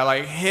so that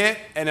I hit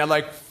and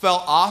I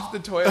fell off the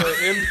toilet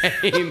in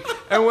pain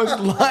and was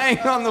lying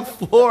on the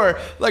floor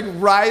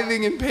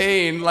writhing in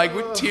pain,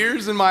 with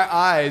tears in my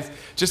eyes,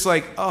 just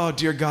oh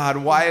dear God,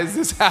 why is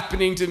this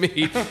happening to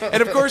me?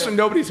 And of course, when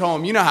nobody's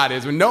home, you know how it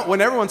is.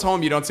 When everyone's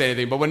home, you don't say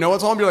anything, but when no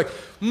one's home, you're like,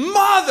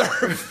 mother,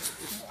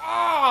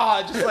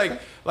 just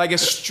like a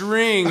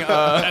string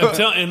of...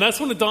 And that's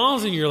when it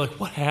dawns and you're like,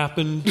 what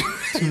happened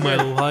to my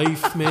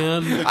life,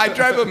 man? I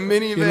drive a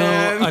minivan. You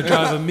know, I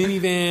drive a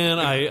minivan.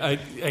 I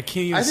can't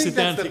even sit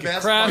down and take a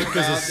crap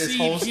because of the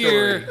seat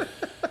here.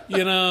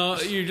 You know,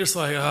 you're just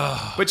like,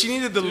 oh. But you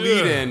needed the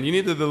lead in. You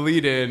needed the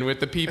lead in with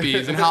the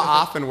pee-pees and how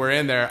often we're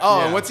in there. Oh,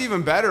 and what's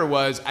even better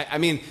was,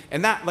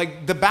 and that,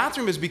 the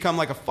bathroom has become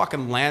like a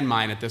fucking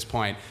landmine at this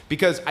point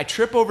because I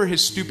trip over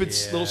his stupid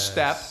little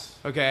step.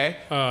 Okay.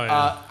 Oh,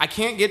 yeah. I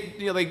can't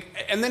get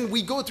and then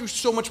we go through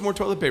so much more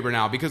toilet paper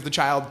now because the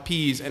child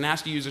pees and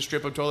has to use a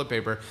strip of toilet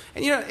paper,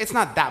 and it's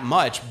not that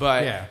much,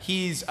 but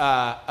he's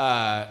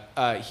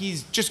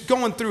just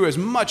going through as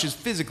much as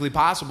physically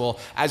possible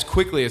as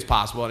quickly as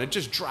possible, and it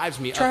just drives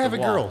me up the wall. Try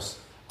having girls.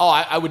 Oh,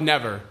 I would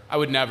never. I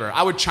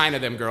would China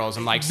them girls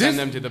and send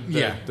them to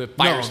the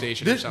fire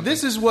station or something.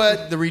 This is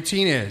what the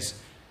routine is.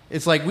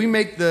 It's like we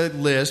make the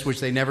list, which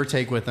they never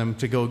take with them,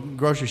 to go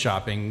grocery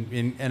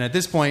shopping. And at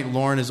this point,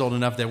 Lauren is old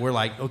enough that we're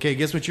like, okay,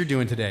 guess what you're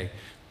doing today?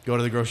 Go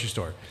to the grocery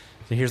store.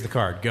 So here's the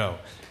card. Go.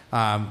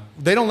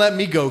 They don't let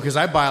me go because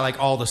I buy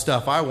all the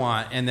stuff I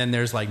want, and then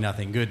there's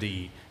nothing good to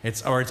eat.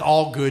 It's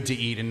all good to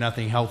eat and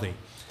nothing healthy.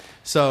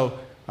 So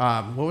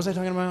what was I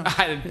talking about?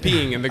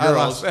 Peeing and the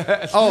girls.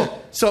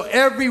 So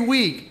every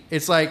week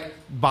it's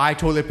buy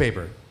toilet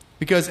paper.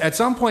 because at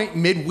some point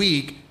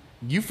midweek,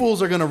 you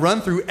fools are going to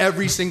run through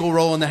every single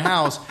roll in the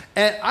house.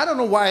 And I don't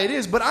know why it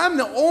is, but I'm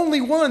the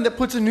only one that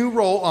puts a new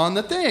roll on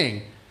the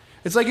thing.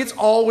 It's like it's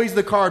always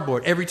the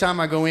cardboard every time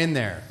I go in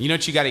there. You know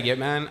what you got to get,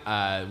 man?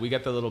 We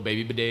got the little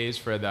baby bidets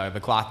for the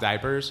cloth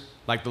diapers,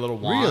 like the little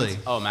wands. Really?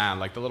 Oh, man,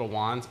 like the little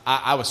wands.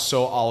 I was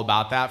so all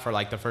about that for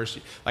like the first,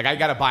 like I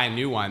got to buy a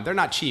new one. They're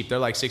not cheap. They're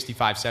like $65,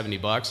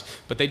 $70,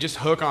 but they just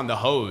hook on the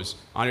hose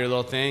on your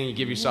little thing. You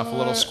give yourself a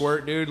little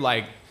squirt, dude.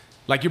 Like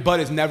your butt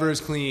is never as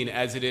clean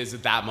as it is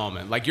at that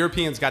moment. Like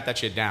Europeans got that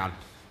shit down.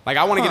 Like,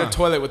 I want to get a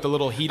toilet with the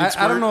little heated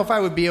squirt. I don't know if I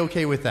would be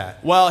okay with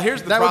that. Well,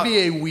 here's the That problem. would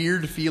be a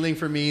weird feeling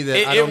for me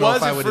that I don't know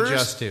if I would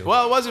adjust to.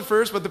 Well, it was at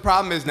first, but the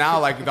problem is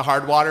now, like, the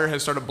hard water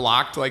has sort of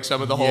blocked, like,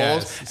 some of the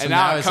holes. So And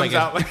now it it's comes like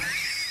out like...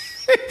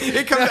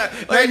 It comes out... Now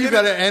Like, you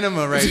got an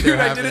enema right dude, there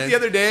I happening. did it the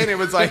other day, and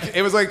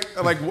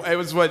it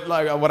was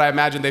what I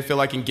imagine they feel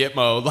like in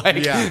Gitmo.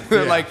 Like, Yeah,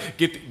 they're yeah. like,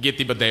 get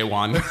the bidet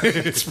one.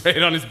 Spray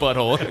it on his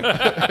butthole.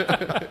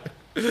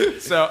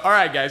 So, all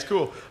right, guys,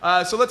 cool.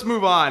 So let's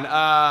move on.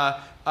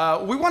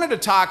 We were going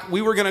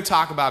to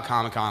talk about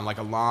Comic-Con like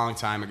a long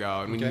time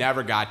ago, and we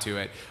never got to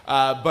it.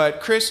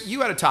 But Chris,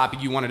 you had a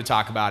topic you wanted to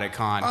talk about at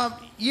Con.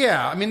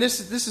 Yeah, I mean, this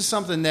is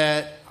something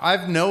that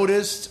I've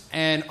noticed,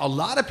 and a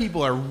lot of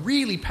people are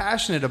really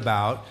passionate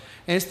about,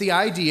 and it's the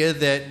idea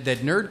that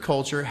nerd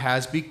culture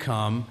has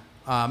become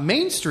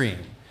mainstream,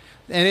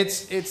 and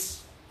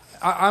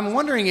I'm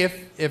wondering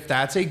if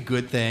that's a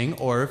good thing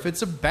or if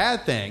it's a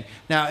bad thing.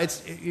 Now,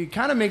 it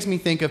kind of makes me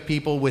think of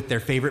people with their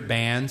favorite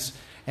bands,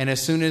 and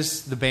as soon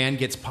as the band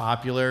gets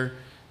popular,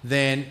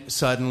 then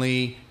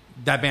suddenly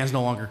that band's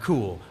no longer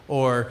cool.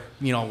 Or,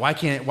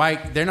 why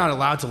they're not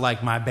allowed to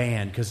like my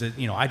band because,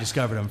 I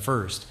discovered them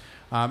first.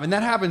 And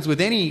that happens with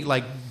any,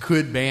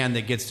 good band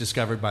that gets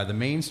discovered by the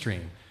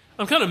mainstream.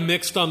 I'm kind of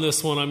mixed on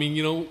this one. I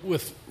mean,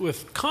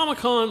 with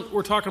Comic-Con,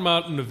 we're talking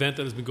about an event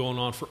that has been going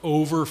on for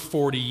over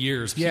 40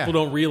 years. Yeah.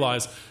 People don't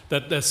realize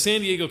that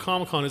San Diego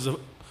Comic-Con is a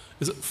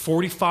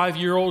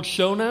 45-year-old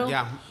show now?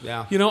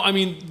 Yeah.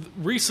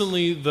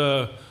 Recently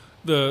the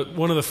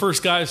one of the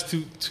first guys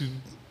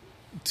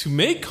to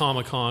make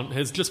Comic-Con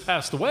has just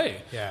passed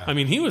away. Yeah. I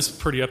mean, he was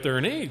pretty up there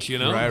in age,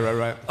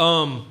 Right.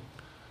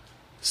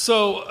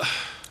 So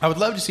I would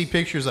love to see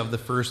pictures of the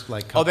first,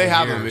 couple Oh, they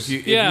have them. years.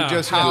 If yeah. you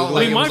just How- Google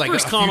like, it. it my was like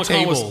first a few Comic-Con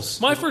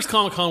tables. my first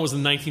Comic-Con was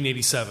in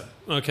 1987,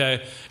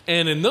 okay?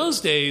 And in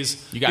those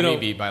days... You got me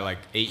beat by like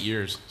 8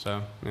 years,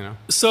 so,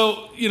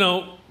 So,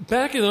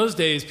 back in those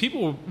days,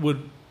 people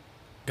would...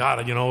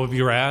 God, it would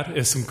be rad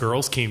if some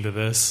girls came to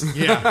this.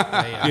 Yeah.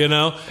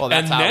 Well,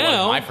 that's and how it was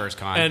now, my first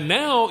con. And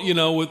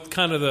now, with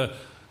kind of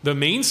the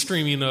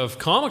mainstreaming of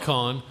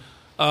Comic-Con,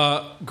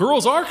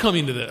 girls are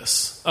coming to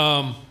this.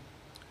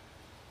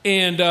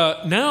 And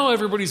now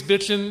everybody's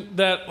bitching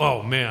that,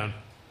 oh, man,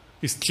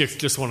 these chicks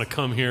just want to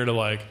come here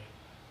to,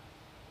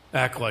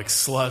 act like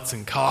sluts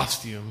in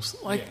costumes.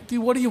 Dude,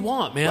 what do you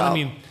want, man?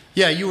 Well,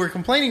 Yeah, you were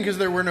complaining because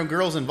there were no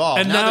girls involved.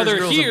 And now there's they're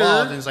girls here.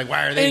 involved, and it's like,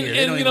 why are they here?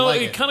 They don't even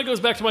like it kind of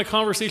goes back to my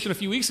conversation a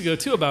few weeks ago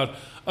too about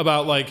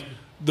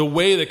the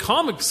way that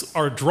comics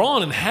are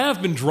drawn and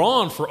have been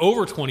drawn for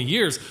over 20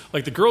 years.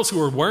 Like the girls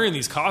who are wearing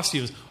these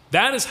costumes,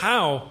 that is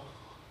how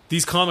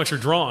these comics are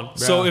drawn. Yeah.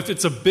 So if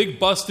it's a big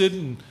busted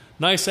and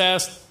nice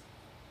ass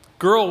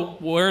girl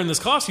wearing this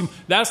costume,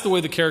 that's the way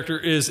the character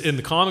is in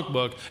the comic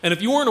book. And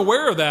if you weren't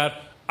aware of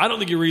that, I don't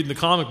think you're reading the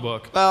comic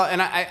book. Well,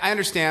 and I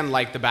understand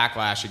the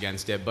backlash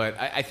against it, but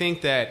I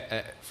think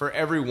that for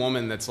every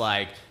woman that's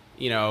comics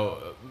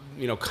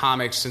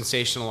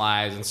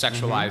sensationalize and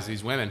sexualize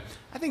these women,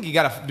 I think you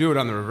got to do it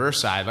on the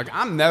reverse side.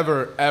 I'm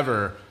never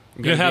ever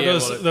gonna have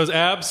those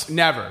abs.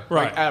 Never,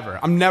 right? Ever.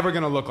 I'm never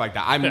gonna look like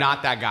that. I'm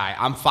not that guy.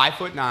 I'm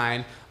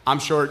 5'9". I'm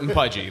short and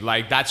pudgy.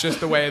 That's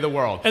just the way of the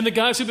world. And the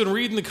guys who've been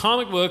reading the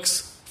comic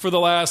books for the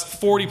last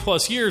 40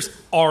 plus years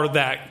are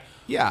that.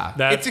 Yeah,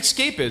 it's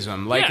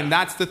escapism. And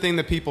that's the thing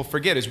that people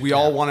forget is we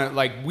all want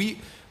to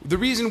the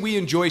reason we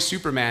enjoy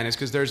Superman is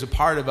because there's a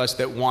part of us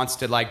that wants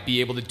to be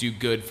able to do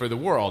good for the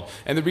world,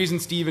 and the reason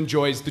Steve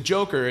enjoys the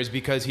Joker is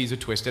because he's a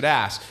twisted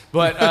ass.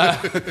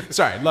 But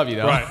sorry, love you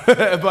though.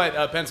 Right.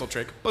 But pencil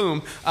trick,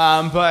 boom.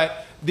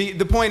 But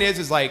the point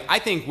is I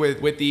think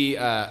with the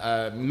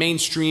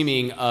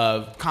mainstreaming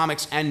of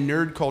comics and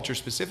nerd culture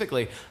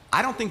specifically,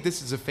 I don't think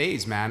this is a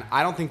phase, man.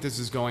 I don't think this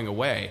is going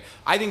away.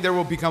 I think there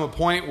will become a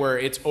point where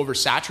it's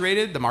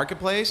oversaturated, the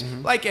marketplace.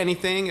 Mm-hmm. Like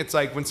anything, it's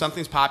like when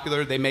something's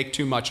popular, they make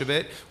too much of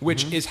it,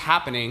 which is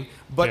happening.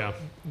 But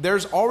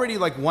there's already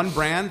one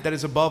brand that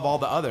is above all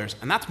the others,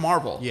 and that's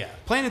Marvel. Yeah.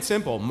 Plain and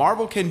simple.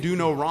 Marvel can do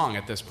no wrong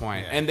at this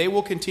point, and they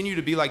will continue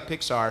to be like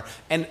Pixar.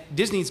 And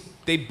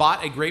they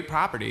bought a great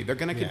property. They're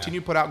going to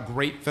continue to put out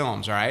great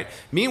films, all right?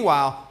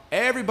 Meanwhile,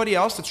 everybody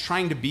else that's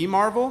trying to be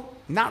Marvel,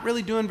 not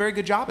really doing a very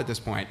good job at this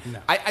point. No.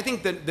 I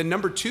think that the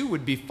number 2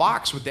 would be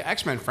Fox with the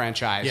X-Men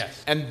franchise.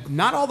 Yes. And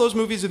not all those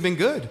movies have been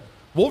good.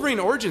 Wolverine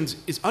Origins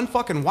is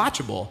unfucking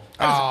watchable.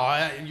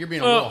 You're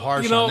being a little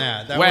harsh on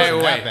that. That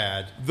wasn't that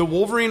bad. The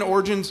Wolverine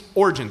Origins,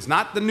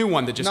 not the new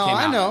one that just came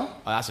out. I know.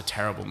 Oh, that's a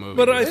terrible movie.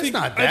 But dude. I think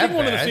not that I think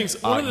one of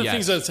the bad.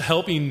 things that's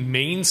helping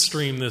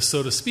mainstream this,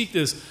 so to speak,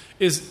 is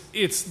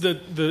it's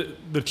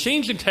the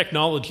change in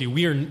technology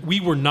we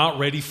were not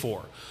ready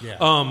for.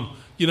 Yeah.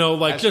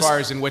 As far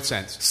as in what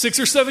sense? 6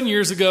 or 7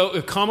 years ago,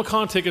 if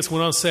Comic-Con tickets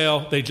went on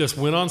sale, they just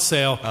went on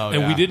sale,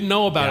 and we didn't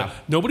know about it.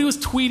 Nobody was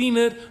tweeting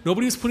it.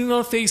 Nobody was putting it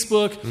on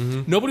Facebook.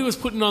 Mm-hmm. Nobody was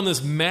putting it on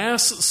this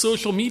mass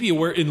social media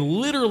where in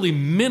literally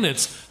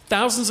minutes,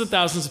 thousands and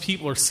thousands of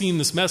people are seeing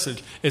this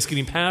message. It's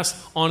getting passed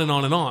on and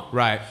on and on.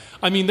 Right.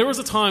 I mean, there was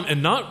a time,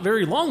 and not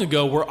very long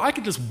ago, where I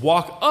could just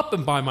walk up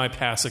and buy my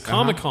pass at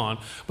Comic-Con.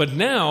 But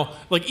now,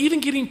 even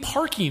getting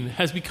parking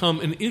has become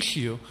an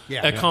issue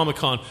at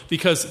Comic-Con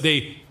because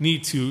they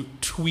need to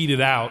tweet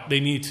it out. They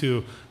need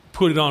to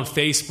put it on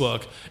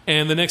Facebook.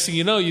 And the next thing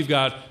you know, you've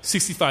got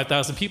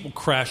 65,000 people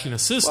crashing a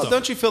system. Well,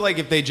 don't you feel like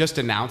if they just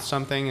announced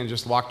something and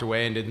just walked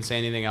away and didn't say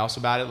anything else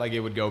about it, it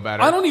would go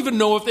better? I don't even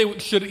know if they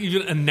should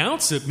even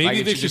announce it.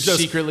 Maybe they should just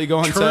secretly go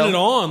on turn sale? it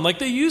on like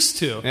they used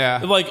to.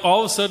 Yeah. All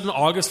of a sudden,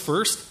 August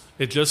 1st,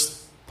 it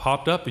just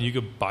popped up and you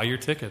could buy your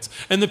tickets.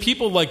 And the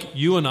people like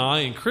you and I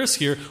and Chris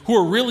here who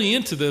are really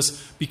into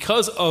this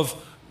because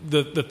of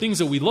the things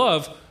that we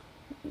love,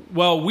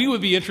 well, we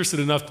would be interested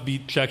enough to be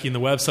checking the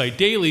website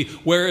daily,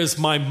 whereas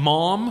my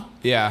mom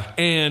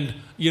and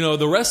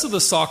the rest of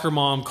the soccer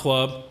mom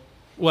club,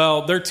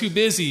 well, they're too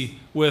busy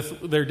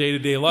with their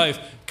day-to-day life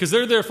because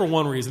they're there for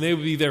one reason. They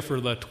would be there for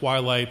the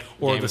Twilight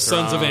or Game the of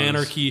Sons of Thrones,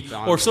 Anarchy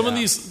or some of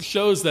these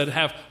shows that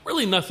have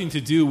really nothing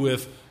to do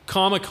with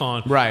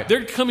Comic-Con. Right.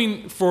 They're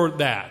coming for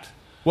that.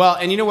 Well,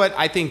 and you know what?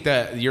 I think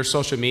that your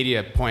social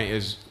media point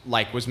is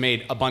was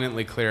made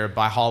abundantly clear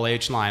by Hall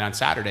H Line on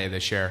Saturday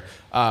this year.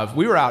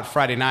 We were out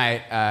Friday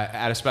night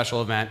at a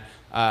special event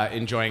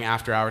enjoying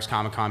after hours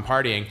Comic-Con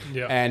partying,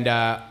 and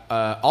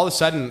all of a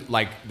sudden,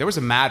 there was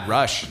a mad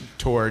rush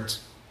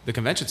towards the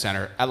convention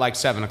center at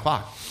 7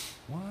 o'clock.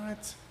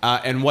 What?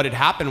 And what had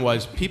happened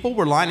was people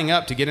were lining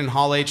up to get in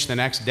Hall H the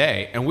next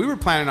day, and we were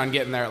planning on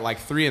getting there at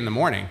 3 in the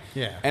morning.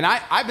 Yeah. And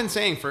I've been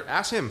saying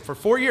ask him for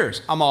 4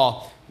 years.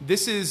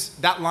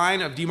 That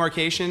line of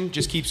demarcation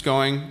just keeps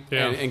going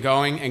and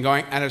going and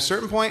going. And at a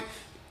certain point,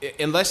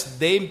 unless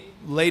they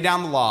lay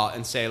down the law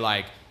and say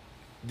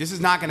this is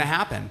not going to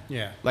happen.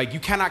 Yeah.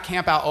 You cannot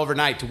camp out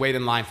overnight to wait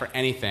in line for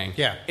anything.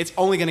 Yeah. It's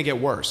only going to get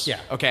worse.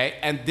 Yeah. Okay.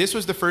 And this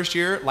was the first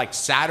year,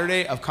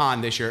 Saturday of con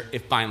this year,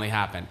 it finally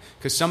happened.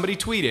 Because somebody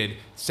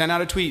sent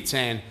out a tweet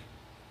saying,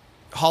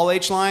 Hall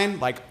H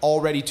line,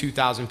 already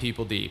 2,000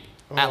 people deep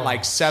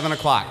at 7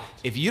 o'clock.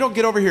 If you don't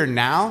get over here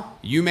now,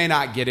 you may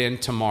not get in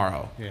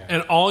tomorrow. Yeah.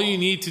 And all you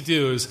need to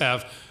do is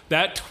have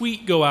that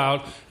tweet go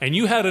out, and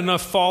you had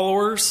enough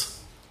followers.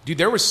 Dude,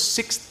 there was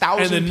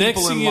 6,000 people in line. And the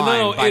next thing you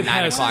know,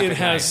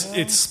 it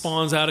it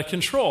spawns out of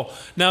control.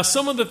 Now,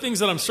 some of the things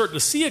that I'm starting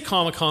to see at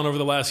Comic-Con over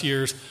the last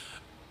years,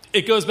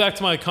 it goes back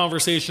to my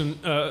conversation,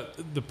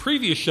 the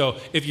previous show.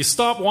 If you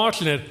stop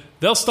watching it,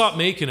 they'll stop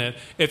making it.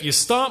 If you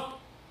stop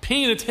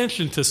paying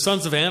attention to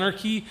Sons of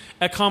Anarchy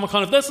at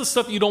Comic-Con, if that's the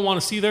stuff you don't want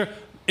to see there,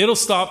 it'll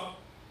stop.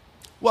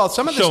 Well,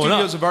 some of the showing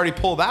studios up. have already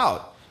pulled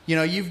out.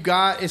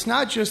 It's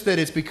not just that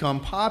it's become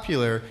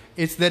popular,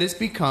 it's that it's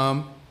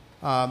become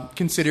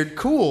considered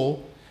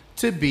cool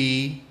to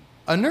be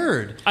a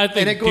nerd. I think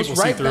and it goes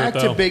people see right through back it,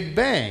 to though. Big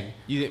Bang.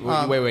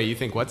 Wait, you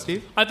think what,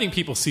 Steve? I think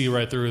people see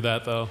right through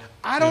that, though.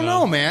 I don't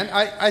know, man.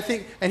 I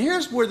think, and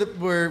here's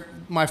where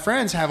my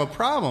friends have a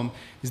problem,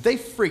 is they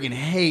friggin'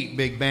 hate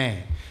Big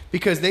Bang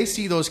because they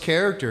see those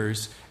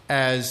characters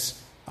as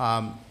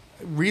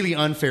really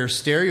unfair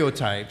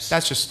stereotypes.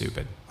 That's just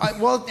stupid. I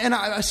don't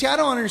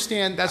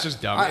understand. That's just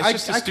dumb.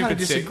 It's just a stupid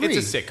disagree.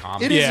 It's a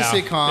sitcom. It is a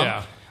sitcom.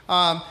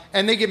 Yeah.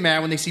 And they get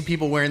mad when they see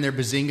people wearing their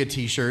Bazinga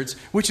T-shirts,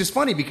 which is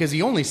funny because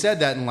he only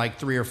said that in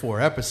 3 or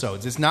 4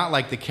 episodes. It's not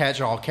like the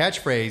catch-all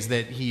catchphrase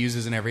that he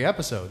uses in every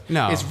episode.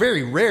 No. It's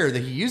very rare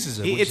that he uses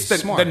it, which It's is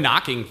smart. the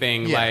knocking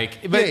thing. Yeah.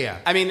 Yeah.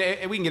 I mean,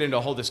 we can get into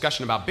a whole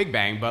discussion about Big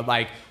Bang, but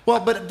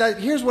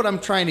here's what I'm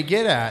trying to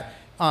get at.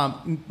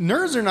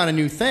 Nerds are not a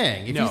new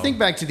thing. If you think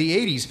back to the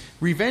 80s,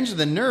 Revenge of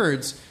the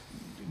Nerds,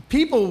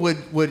 people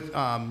would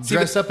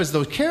dress up as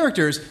those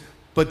characters,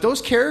 but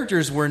those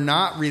characters were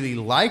not really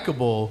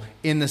likable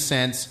in the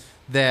sense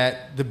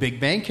that the Big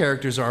Bang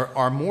characters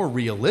are more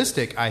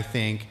realistic, I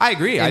think. I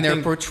agree. In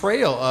their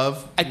portrayal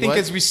of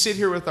as we sit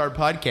here with our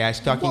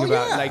podcast talking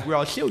about, we're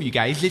all show you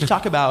guys, let's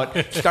talk about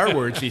Star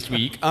Wars this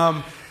week.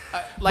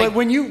 But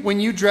when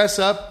you dress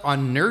up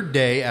on Nerd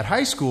Day at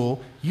high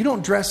school, you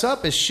don't dress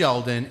up as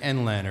Sheldon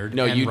and Leonard.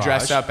 No, and you Raj.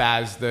 dress up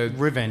as the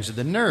Revenge of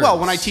the Nerds. Well,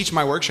 when I teach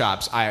my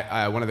workshops,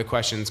 I one of the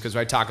questions, because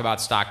I talk about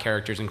stock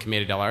characters in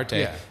Commedia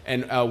dell'arte,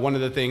 and one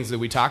of the things that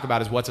we talk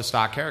about is what's a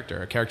stock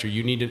character? A character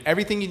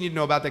everything you need to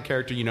know about that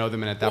character, you know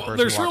them, and at that person.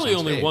 There's walks really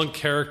on only stage. one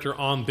character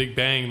on Big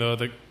Bang though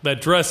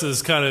that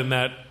dresses kind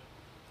of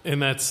in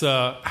that's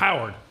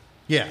Howard.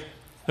 Yeah.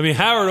 I mean,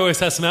 Howard always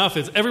has some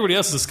outfits. Everybody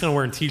else is just kind of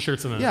wearing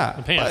T-shirts and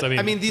pants.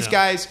 But, these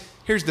guys.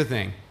 Here's the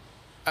thing.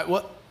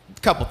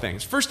 couple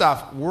things. First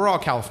off, we're all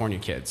California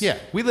kids. Yeah.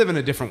 We live in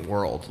a different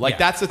world. Like, Yeah.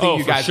 that's the thing Oh,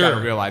 you for guys sure. got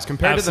to realize.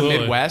 Compared to Absolutely.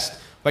 the Midwest,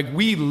 like,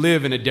 we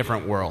live in a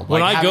different world.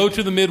 When Like, I go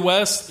to the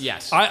Midwest,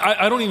 Yes.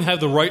 I don't even have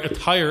the right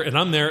attire, and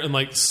I'm there in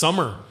like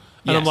summer,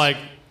 and I'm Yes. like,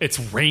 it's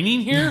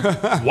raining here.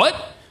 What?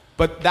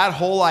 But that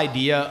whole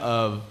idea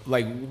of,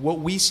 like, what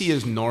we see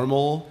as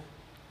normal,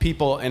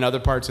 people in other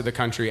parts of the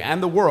country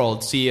and the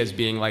world see as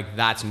being like,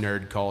 that's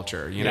nerd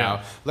culture, you know?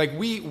 Like,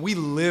 we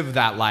live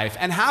that life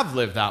and have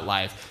lived that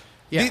life.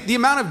 Yeah. The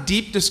amount of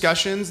deep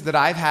discussions that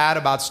I've had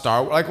about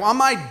Star Wars, like, on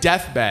my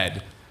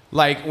deathbed,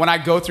 like, when I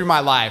go through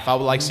my life, I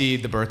will, like, see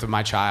the birth of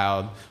my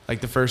child,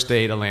 like the first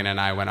date Elena and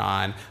I went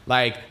on,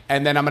 like,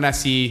 and then I'm going to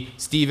see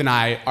Steve and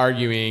I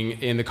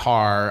arguing in the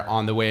car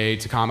on the way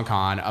to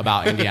Comic-Con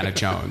about Indiana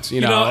Jones. You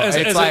know,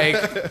 it's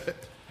like...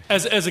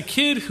 As a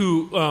kid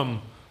who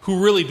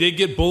really did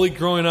get bullied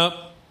growing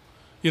up,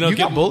 you know, You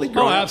got bullied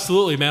growing oh, up?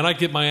 absolutely, man. I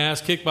get my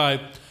ass kicked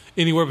by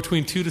anywhere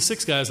between 2 to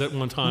 6 guys at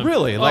one time.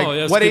 Really? Like, oh,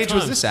 yeah, it's what a good age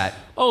was time. this at?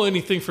 Oh,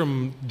 anything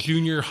from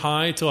junior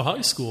high till high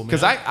school, man.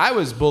 Because I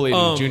was bullied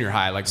in junior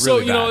high, like, so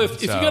really you know, bad.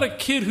 if you got a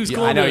kid who's Yeah,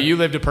 going I know, to, you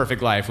lived a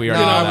perfect life. We No,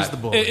 already know I that. was the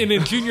bully. and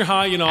in junior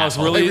high, you know, I was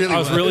Asshole. really, It really I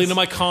was really was. into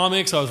my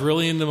comics. I was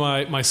really into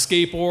my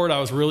skateboard.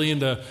 I was really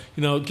into,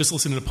 you know, just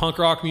listening to punk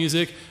rock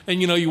music. And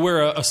you know, you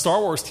wear a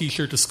Star Wars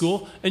T-shirt to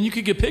school, and you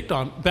could get picked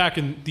on back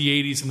in the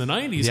 '80s and the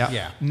 '90s. Yeah.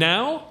 Yeah.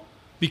 Now,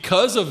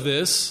 because of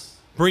this,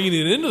 bringing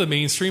it into the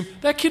mainstream,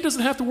 that kid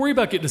doesn't have to worry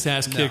about getting his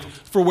ass kicked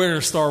for wearing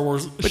a Star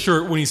Wars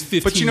shirt when he's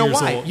 15 But you know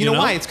years why? old. You know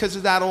why? It's because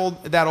of that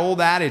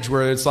old adage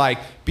where it's like,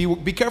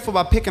 be careful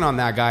about picking on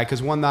that guy,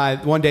 because one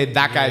day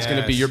that guy's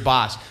going to be Yes. your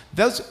boss.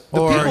 The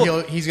Or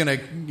people, he's going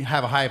to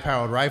have a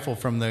high-powered rifle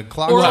from the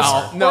clock Or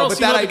tower. else, no, or else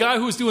but you know, that the guy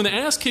who's doing the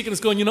ass kicking is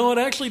going, you know what?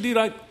 Actually, dude,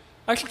 I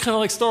actually kind of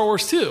like Star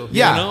Wars too.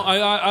 Yeah. You know?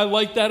 I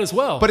like that as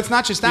well. But it's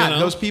not just that. You know?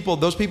 Those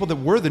people that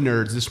were the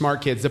nerds, the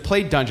smart kids that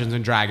played Dungeons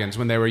and Dragons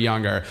when they were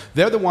younger,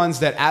 they're the ones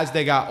that, as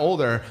they got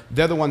older,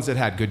 they're the ones that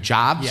had good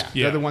jobs. Yeah.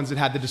 They're Yeah. the ones that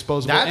had the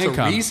disposable That's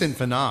income. a recent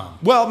phenomenon.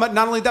 Well, but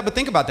not only that, but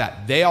think about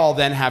that. They all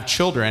then have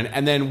children,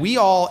 and then we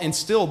all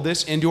instilled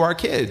this into our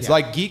kids. Yeah.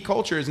 Like, geek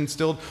culture is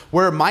instilled,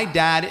 where my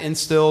dad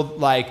instilled,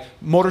 like,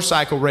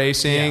 motorcycle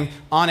racing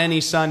on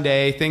any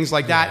Sunday, things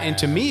like that,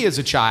 into me as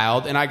a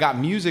child, and I got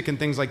music and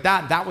things like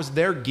that. That was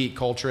their geek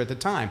culture at the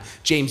time.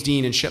 James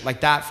Dean and shit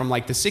like that from,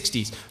 like, the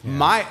 60s.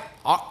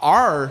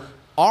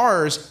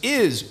 Ours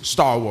is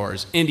Star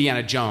Wars,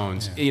 Indiana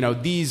Jones. You know,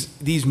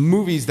 these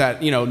movies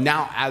that, you know,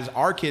 now as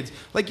our kids,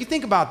 like, you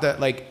think about that,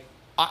 like,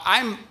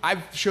 I've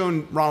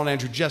shown Ronald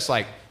Andrew just,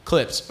 like,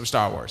 clips of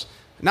Star Wars.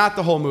 Not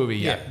the whole movie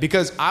yet, Yeah.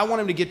 because I want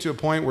him to get to a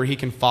point where he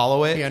can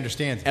follow it. He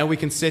understands it. And we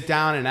can sit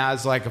down and,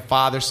 as like a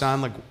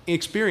father-son, like,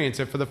 experience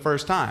it for the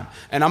first time.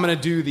 And I'm going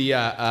to do the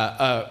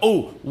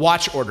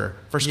watch order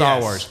for Star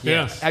Yes. Wars.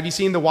 Yes. Have you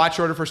seen the watch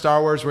order for Star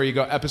Wars where you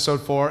go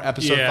episode 4,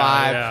 episode Yeah,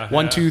 5, yeah,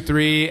 1, yeah. 2,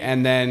 3,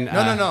 and then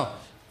No.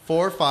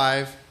 4,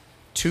 5,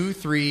 2,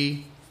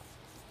 3,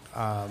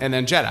 and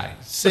then Jedi.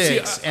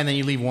 6, see, and then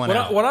you leave one what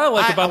out. I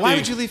like about why the,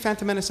 did you leave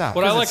Phantom Menace out?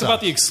 What I 'Cause it like about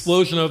sucked. the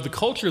explosion of the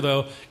culture,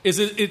 though, is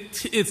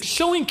it's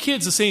showing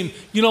kids as saying,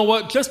 you know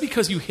what, just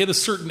because you hit a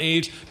certain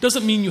age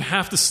doesn't mean you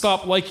have to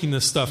stop liking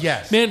this stuff.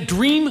 Yes. Man,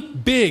 dream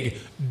big.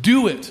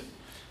 Do it.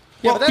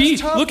 Yeah, but that's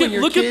tough look when at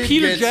your look at kid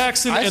Peter gets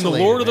Jackson and the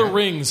isolated, Lord of the man.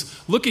 Rings.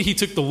 He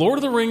took the Lord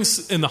of the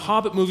Rings and the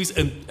Hobbit movies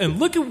and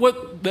look at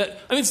what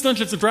that. I mean, it's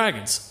Dungeons and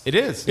Dragons. It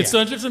is. It's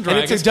Dungeons and And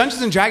Dragons. it's a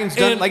Dungeons and Dragons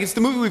done, And- like, it's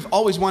the movie we've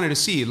always wanted to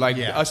see, like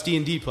Yeah. us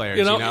D&D players,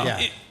 You know, Yeah.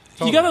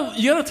 you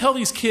gotta tell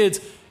these kids,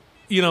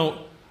 you know,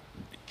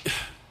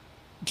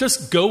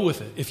 just go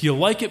with it. If you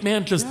like it,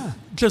 man, just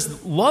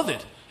love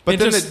it. But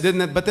And then,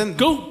 just but then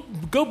go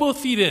both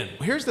feet in.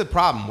 here's the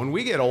problem. When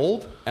we get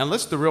old, and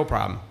this is the real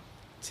problem,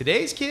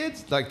 today's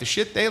kids, like, the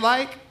shit they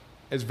like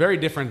is very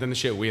different than the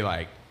shit we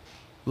like.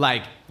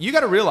 Like, you got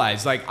to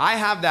realize, like, I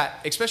have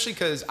that, especially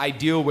because I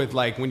deal with,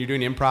 like, when you're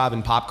doing improv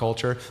and pop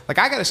culture, like,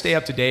 I got to stay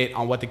up to date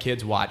on what the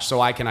kids watch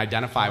so I can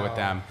identify with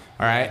them.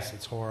 All right? yes,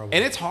 it's horrible.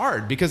 And it's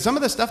hard because some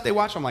of the stuff they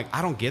watch, I'm like,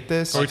 I don't get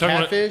this. Are we talking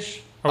about-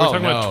 Catfish? Are we Oh,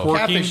 talking about no. twerking?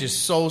 Catfish is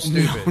so We're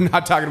stupid.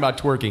 not talking about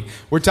twerking.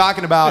 We're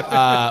talking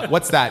about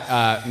what's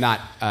that? Not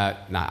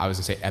I was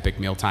gonna say Epic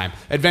Meal Time,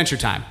 Adventure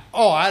Time,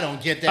 Oh, I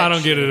don't get that. I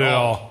don't get shit it at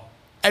all.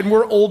 and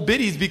we're old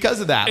biddies because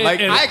of that. And- Like,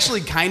 and- I actually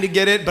kind of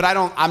get it, but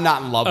I'm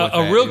not in love with it.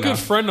 A real you good know?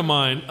 friend of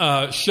mine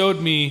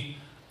showed me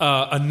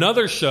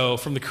another show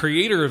from the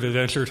creator of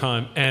Adventure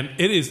Time, and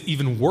it is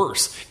even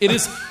worse. It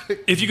is,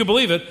 if you can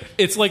believe it,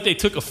 it's like they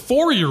took a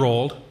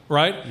 4-year-old,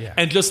 right, Yeah.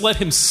 and just let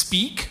him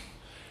speak.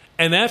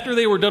 And after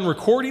they were done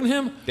recording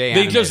him, They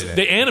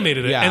they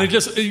animated it, Yeah. and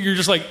you're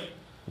just like,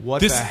 What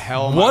this, the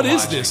hell am I What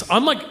is watching? this?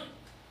 I'm like,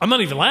 I'm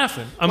not even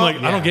laughing. I'm like,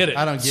 I don't get it.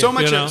 I don't get So it.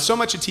 much, You know? so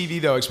much of TV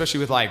though,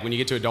 especially with, like, when you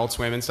get to Adult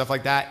Swim and stuff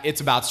like that, it's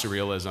about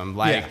surrealism.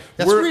 Like, Yeah,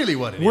 that's we're- really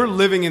what it We're is.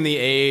 living in the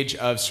age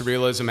of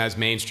surrealism as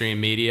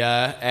mainstream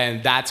media,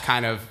 and that's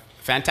kind of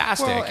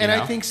fantastic. Well, and you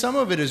know? I think some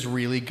of it is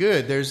really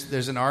good.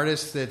 There's an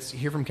artist that's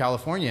here from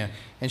California,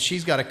 and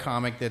she's got a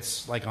comic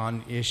that's like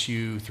on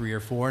issue 3 or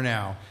 4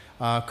 now.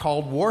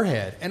 called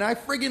Warhead. And I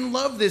friggin'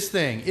 love this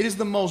thing. It is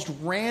the most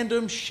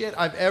random shit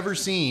I've ever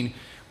seen,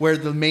 where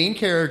the main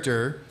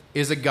character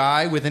is a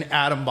guy with an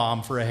atom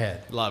bomb for a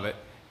head. Love it.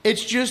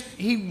 It's just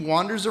he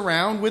wanders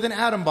around with an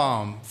atom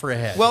bomb for a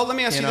head. Well, let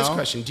me ask you this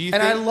question. Do you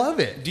and think, I love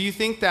it. Do you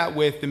think that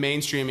with the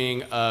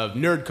mainstreaming of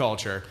nerd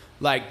culture,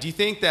 like, do you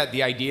think that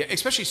the idea,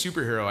 especially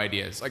superhero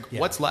ideas, like,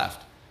 what's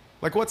left?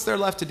 Like, what's there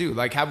left to do?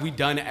 Like, have we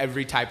done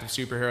every type of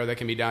superhero that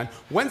can be done?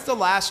 When's the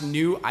last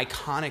new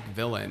iconic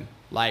villain,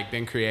 like,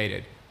 been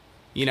created?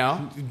 You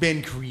know?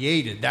 Been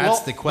created.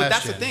 That's the question.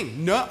 But that's the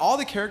thing. No, all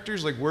the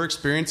characters like we're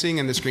experiencing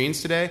in the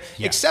screens today,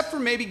 except for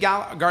maybe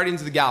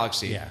Guardians of the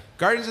Galaxy. Yeah.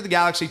 Guardians of the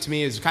Galaxy to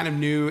me is kind of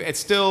new. It's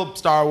still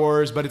Star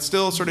Wars, but it's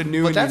still sort of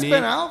new and that's unique.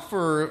 been out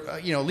for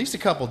at least a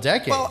couple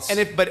decades. Well, and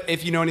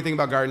if you know anything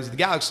about Guardians of the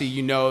Galaxy,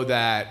 you know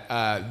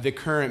that the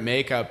current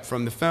makeup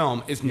from the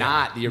film is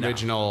not the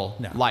original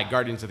like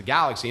Guardians of the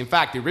Galaxy. In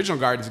fact, the original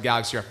Guardians of the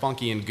Galaxy are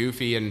funky and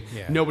goofy, and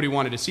nobody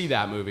wanted to see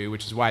that movie,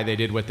 which is why they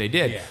did what they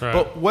did. Yeah.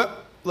 Right.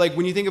 But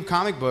when you think of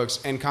comic books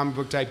and comic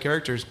book type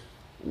characters,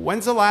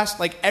 when's the last,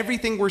 like,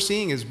 everything we're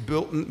seeing is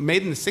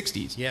made in the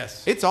 60s.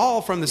 Yes. It's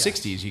all from the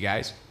 60s, you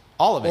guys.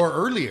 All of it. or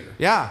earlier.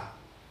 Yeah.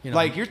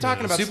 Like, you're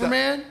talking about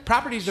Superman?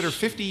 properties that are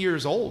 50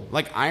 years old,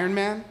 like Iron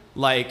Man,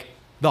 like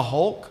the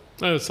Hulk.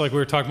 It's like we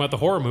were talking about the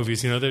horror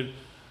movies. The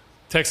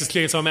Texas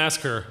Chainsaw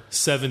Massacre,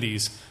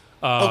 70s.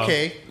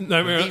 Okay.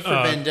 Nightmare- V for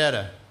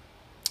Vendetta.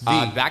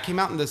 That came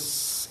out in the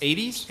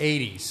 80s.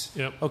 80s.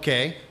 Yep.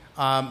 Okay.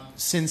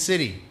 Sin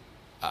City.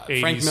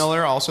 Frank 80s.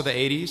 Miller, also the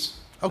 80s.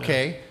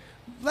 Okay.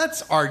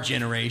 That's our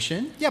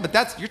generation. Yeah, but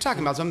you're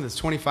talking about something that's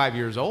 25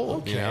 years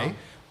old. Okay. You know?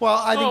 Well,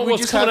 I think we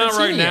what's just coming haven't out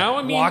right seen it. now?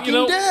 I mean,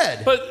 Walking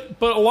Dead. But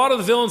a lot of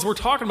the villains we're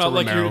talking about, a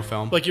like Romero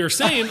film. you're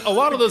saying, a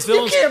lot of those you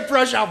villains. can't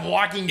brush off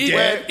Walking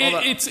Dead.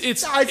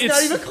 It's not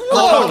even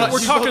close.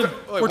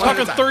 We're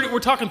talking 30. We're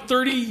talking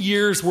 30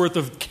 years worth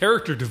of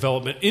character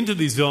development into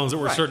these villains that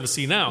we're starting to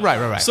see now.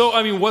 Right. So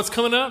I mean, what's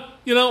coming up?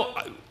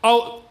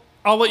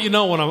 I'll let you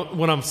know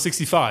when I'm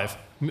 65.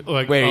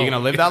 Like, Wait, are you going to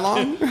live that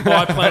long? Well,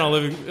 I plan on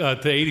living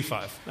to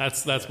 85.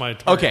 That's my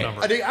target Okay.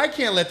 number. I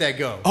can't let that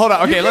go. Hold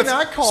on, okay, you let's-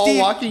 cannot call Steve-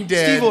 Walking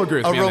Dead Steve will agree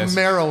with a me on this.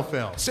 Romero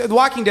film. So The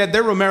Walking Dead,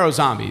 they're Romero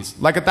zombies.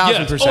 Like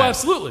 1,000%. Oh,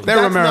 absolutely. They're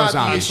That's Romero not the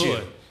zombies. issue.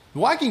 Absolutely.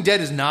 Walking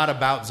Dead is not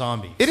about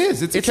zombies. It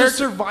is. It's a a character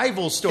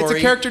survival story. It's a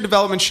character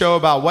development show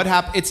about what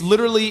happened. It's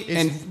literally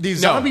These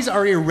zombies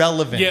are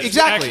irrelevant. Yeah,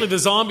 Exactly. Actually, the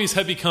zombies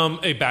have become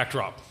a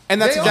backdrop.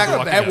 And that's They exactly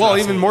are and, well,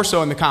 even more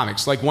so in the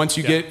comics. Like once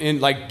you get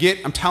in,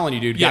 I'm telling you,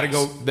 dude, Yes. gotta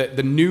go.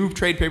 The new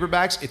trade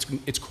paperbacks,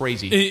 it's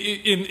crazy.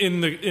 In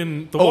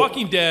the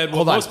Walking Dead, what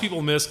hold on. most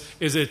people miss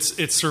is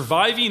it's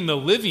surviving the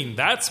living.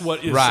 That's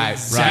what is Right,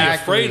 to be right.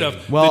 afraid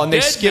of. Well, The and they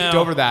dead skipped now-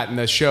 over that in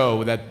the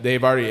show that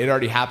it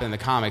already happened in the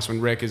comics when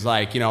Rick is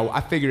like,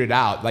 I figured it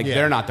out. Like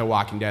they're not the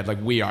Walking Dead. Like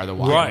we are the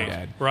Walking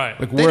Dead. Right.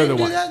 Like They we're didn't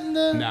the do that in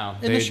the no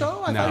in the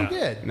show. I thought they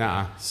did.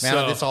 Nah. Man,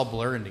 So- it's all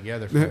blurring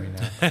together for me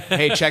now.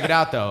 Hey, check it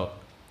out though.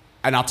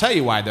 And I'll tell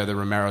you why they're the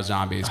Romero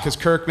zombies. Because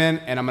Kirkman,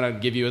 and I'm going to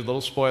give you a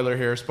little spoiler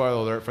here, spoiler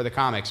alert for the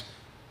comics.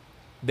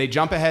 They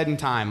jump ahead in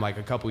time like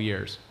a couple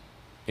years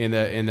in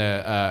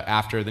the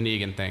after the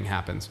Negan thing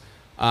happens.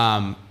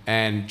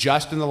 And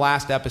just in the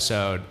last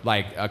episode,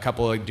 like a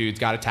couple of dudes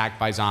got attacked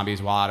by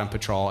zombies while out on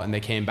patrol, and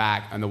they came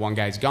back, and the one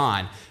guy's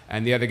gone,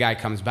 and the other guy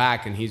comes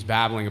back, and he's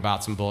babbling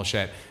about some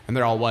bullshit, and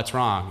they're all, "What's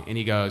wrong?" And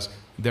he goes,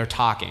 "They're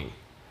talking.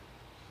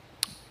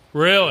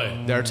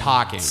 Really? They're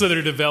talking." So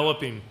they're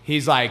developing.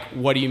 He's like,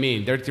 "What do you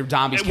mean? They're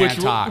zombies can't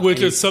talk." Which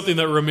And is something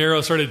that Romero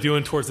started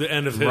doing towards the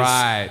end of his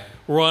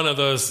run of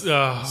those.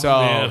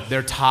 So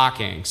they're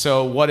talking.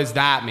 So what does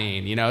that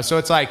mean? So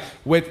it's like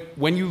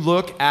when you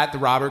look at the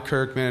Robert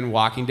Kirkman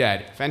Walking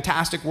Dead,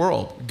 fantastic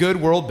world,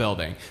 good world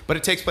building, but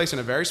it takes place in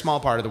a very small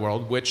part of the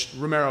world, which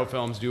Romero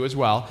films do as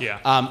well. Yeah.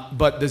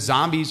 But the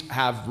zombies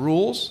have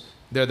rules.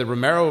 They're the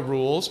Romero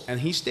rules, and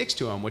he sticks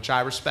to them, which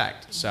I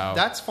respect. So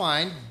That's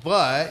fine,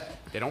 but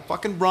they don't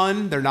fucking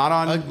run. They're not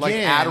on like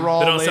Again,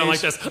 Adderall. They don't sound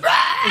like lays. this.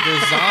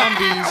 the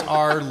zombies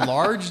are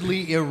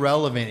largely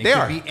irrelevant. It They could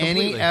are, be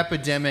completely. any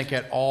epidemic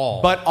at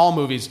all. But all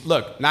movies,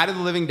 look, Night of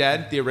the Living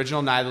Dead, the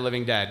original Night of the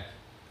Living Dead,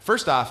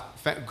 first off,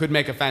 could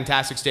make a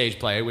fantastic stage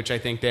play, which I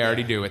think they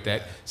already do with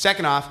it.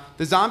 Second off,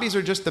 the zombies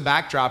are just the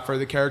backdrop for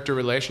the character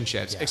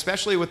relationships,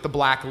 especially with the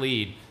black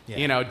lead.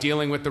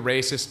 Dealing with the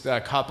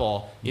racist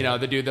couple,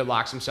 the dude that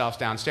locks himself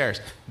downstairs.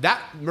 That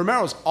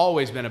Romero's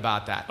always been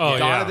about that. Oh,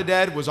 Dawn yeah. of the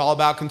Dead was all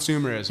about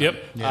consumerism.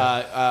 Yep.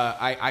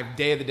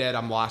 Day of the Dead,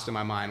 I'm lost in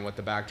my mind what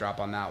the backdrop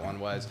on that one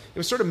was. It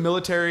was sort of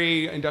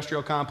military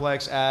industrial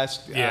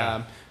complex-esque.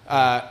 Yeah.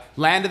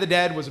 Land of the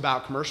Dead was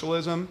about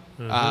commercialism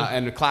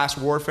and class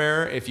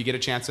warfare. If you get a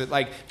chance to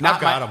I've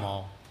got them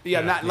all.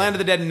 Yeah, Land of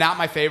the Dead, not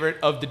my favorite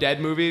of the Dead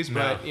movies,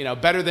 but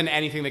better than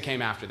anything that came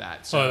after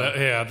that.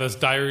 So. Those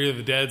Diary of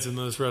the Deads and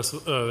those rest.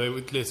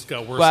 They just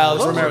got worse. Well, and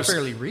Those worse. were Romero's-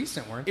 fairly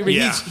recent, weren't they?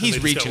 Yeah, he's and they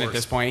just reaching got at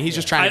this worse. point. He's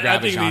just trying to grab I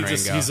a think genre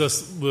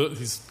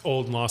he's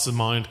old and lost his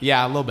mind.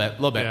 Yeah, a little bit.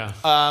 Yeah.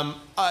 All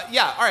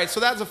right. So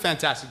that's a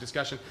fantastic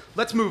discussion.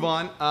 Let's move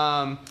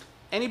on.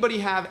 Anybody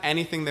have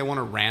anything they want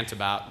to rant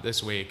about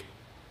this week?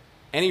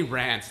 any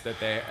rants that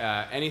they,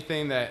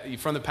 anything that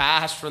from the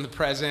past, from the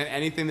present,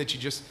 anything that you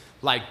just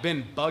like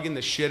been bugging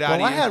the shit out of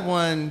you? Well, I had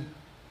one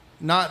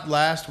not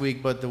last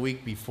week, but the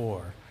week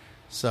before.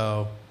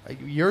 So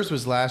yours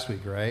was last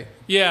week, right?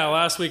 Yeah,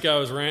 last week I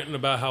was ranting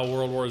about how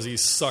World War Z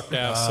sucked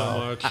ass so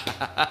much.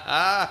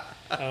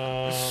 I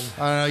don't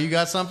know. You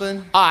got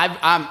something?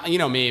 I'm, you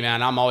know me,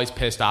 man. I'm always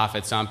pissed off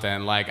at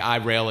something. Like I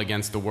rail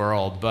against the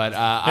world, but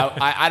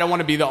I don't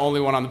want to be the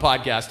only one on the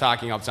podcast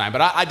talking all the time.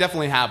 But I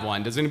definitely have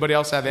one. Does anybody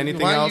else have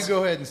anything Why don't else? you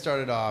go ahead and start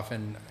it off?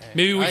 And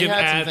Maybe we I can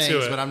had add some to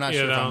things, it, but I'm not you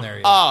sure if know? I'm there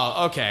yet.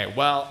 Oh, okay.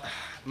 Well,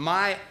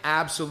 my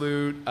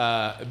absolute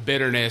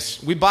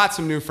bitterness. We bought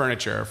some new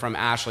furniture from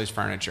Ashley's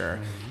Furniture,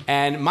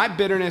 and my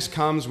bitterness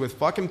comes with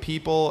fucking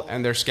people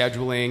and their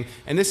scheduling.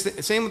 And this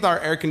same with our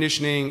air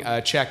conditioning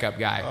checkup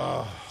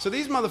guy. So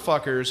these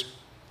motherfuckers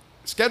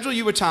schedule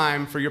you a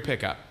time for your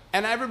pickup,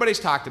 and everybody's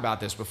talked about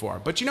this before.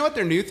 But you know what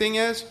their new thing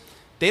is?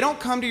 They don't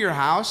come to your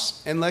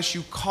house unless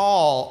you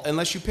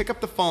pick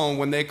up the phone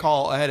when they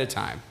call ahead of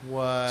time.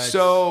 What?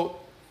 So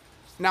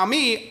now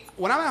me,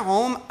 when I'm at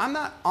home, I'm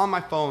not on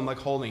my phone like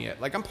holding it.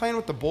 Like I'm playing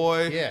with the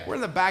boy. Yeah. We're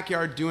in the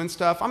backyard doing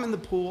stuff. I'm in the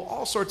pool,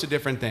 all sorts of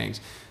different things.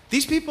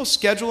 These people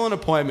schedule an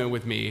appointment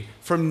with me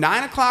from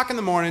 9 o'clock in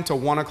the morning to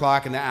 1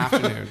 o'clock in the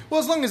afternoon. Well,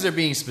 as long as they're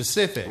being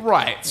specific.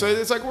 Right. So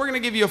it's like, we're going to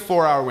give you a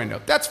 4-hour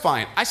window. That's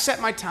fine. I set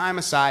my time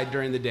aside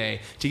during the day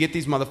to get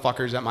these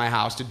motherfuckers at my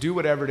house to do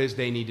whatever it is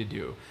they need to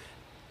do.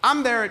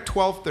 I'm there at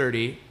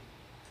 12:30.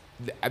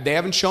 They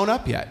haven't shown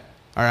up yet.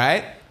 All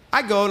right?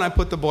 I go and I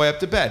put the boy up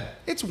to bed.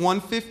 It's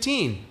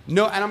 1:15.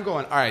 No, and I'm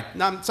going, all right,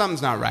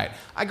 something's not right.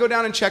 I go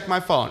down and check my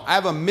phone. I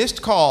have a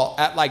missed call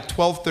at like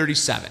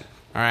 12:37.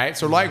 All right?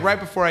 So like right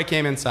before I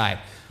came inside.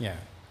 Yeah.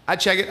 I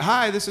check it.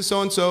 Hi, this is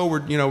so and so. We're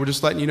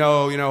just letting you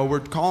know,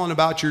 we're calling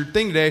about your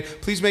thing today.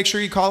 Please make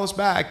sure you call us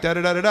back. Da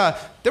da da da da.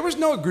 There was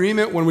no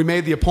agreement when we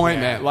made the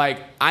appointment. Yeah.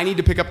 Like I need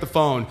to pick up the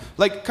phone.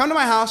 Like come to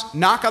my house,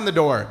 knock on the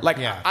door. Like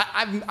Yeah.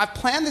 I've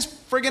planned this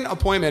friggin'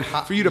 appointment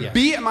for you to Yeah.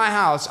 be at my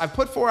house. I've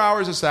put 4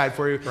 hours aside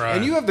for you, Right.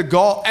 and you have the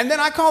gall. And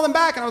then I call them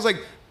back, and I was like,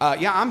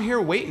 yeah, I'm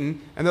here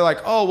waiting. And they're like,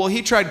 oh, well,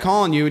 he tried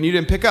calling you and you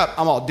didn't pick up.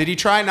 I'm all, did he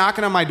try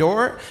knocking on my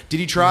door? Did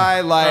he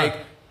try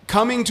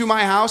coming to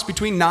my house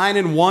between 9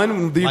 and 1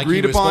 when the Like he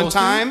agreed was upon supposed to?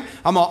 time?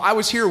 I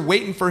was here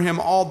waiting for him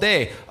all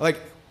day. Like,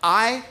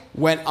 I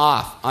went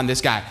off on this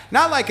guy.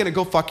 Not like in a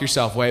go fuck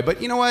yourself way,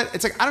 but you know what?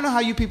 It's like, I don't know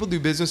how you people do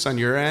business on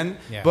your end,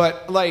 Yeah.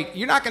 but like,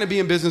 you're not going to be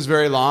in business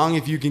very long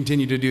if you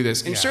continue to do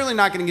this. And Yeah. certainly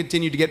not going to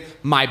continue to get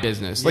my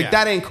business. Like, Yeah.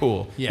 that ain't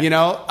cool. Yeah. You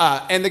know?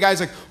 And the guy's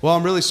like, well,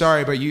 I'm really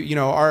sorry, but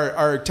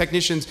our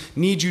technicians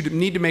need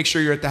to make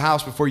sure you're at the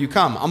house before you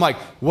come. I'm like,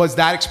 was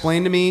that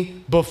explained to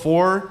me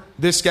before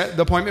the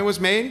appointment was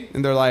made?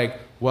 And they're like,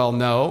 well,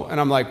 no.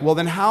 And I'm like, well,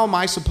 then how am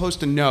I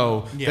supposed to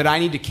know Yeah. that I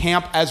need to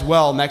camp as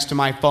well next to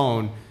my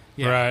phone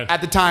Right. at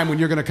the time when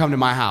you're going to come to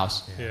my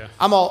house? Yeah.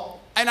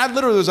 And I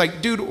literally was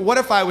like, dude, what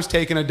if I was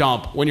taking a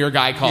dump when your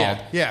guy called?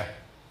 Yeah.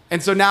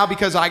 And so now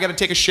because I got to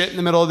take a shit in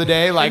the middle of the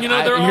day, like, And,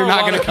 there are you're a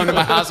not lot going to of come to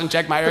my people- house and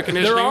check my air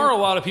conditioning? There are a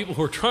lot of people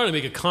who are trying to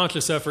make a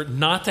conscious effort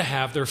not to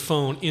have their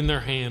phone in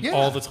their hand Yeah.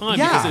 all the time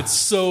Yeah. because it's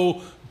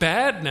so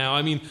bad now.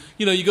 I mean,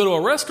 you go to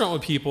a restaurant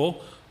with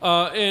people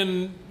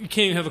and you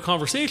can't even have a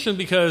conversation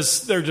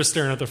because they're just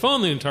staring at their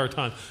phone the entire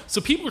time.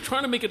 So people are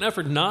trying to make an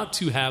effort not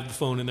to have the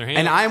phone in their hand.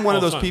 And I'm one of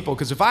all the those time. people,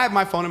 because if I have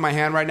my phone in my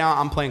hand right now,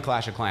 I'm playing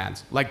Clash of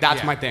Clans. Like, that's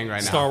Yeah. my thing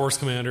right now. Star Wars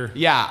Commander.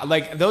 Yeah,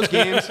 like those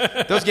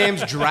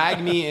games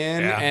drag me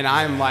in, Yeah. and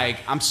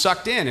I'm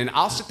sucked in, and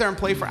I'll sit there and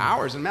play for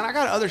hours. And man, I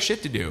got other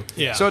shit to do.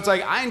 Yeah. So it's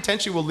like I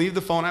intentionally will leave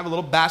the phone. I have a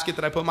little basket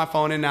that I put my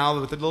phone in now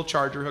with a little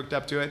charger hooked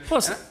up to it.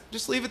 Plus, and I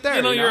just leave it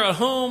there. You're at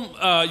home.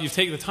 You've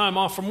taken the time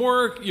off from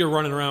work. You're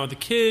running around with the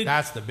kid.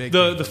 That's the big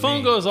thing The for phone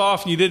me. goes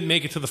off and you didn't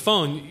make it to the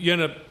phone. You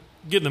end up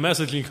getting the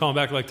message and you call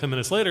back like 10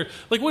 minutes later.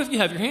 Like, what if you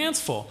have your hands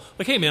full?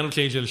 Like, hey, man, I'm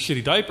changing a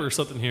shitty diaper or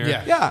something here.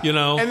 Yeah. Yeah.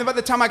 And then by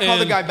the time I call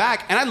the And- guy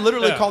back, and I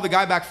literally Yeah. called the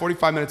guy back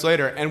 45 minutes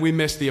later, and we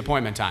missed the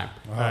appointment time.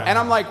 And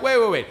I'm like,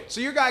 wait.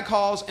 So your guy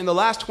calls in the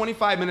last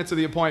 25 minutes of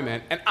the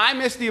appointment, and I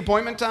missed the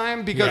appointment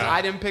time because Yeah.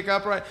 I didn't pick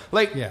up right?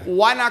 Like, Yeah.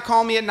 why not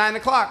call me at 9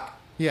 o'clock?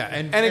 Yeah.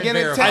 And again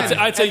at verify. 10.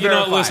 I'd say, And you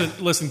know, verify.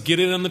 listen, get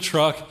it in the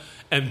truck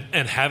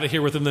and have it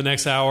here within the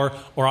next hour,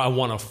 or I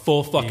want a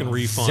full fucking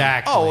refund.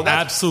 Exactly. Oh,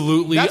 that's-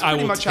 Absolutely, that's I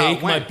pretty will much how it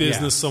take my went.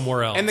 business Yeah.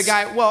 somewhere else. And the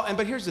guy,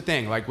 but here's the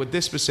thing, like with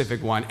this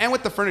specific one, and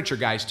with the furniture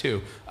guys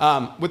too.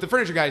 With the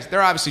furniture guys,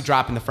 they're obviously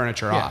dropping the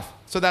furniture Yeah. off.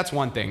 So that's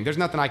one thing. There's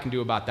nothing I can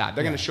do about that.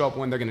 They're going to show up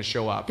when they're going to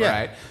show up, Yeah.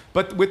 right?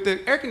 But with the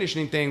air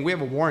conditioning thing, we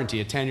have a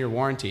warranty, a 10-year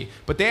warranty.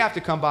 But they have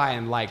to come by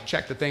and like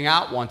check the thing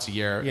out once a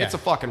year. Yeah. It's a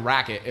fucking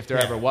racket if there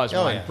Yeah. ever was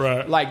Oh, one. yeah.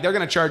 Right. Like they're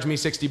going to charge me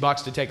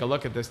 $60 to take a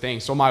look at this thing,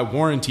 so my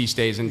warranty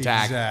stays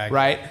intact, Exactly.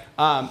 right?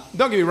 Don't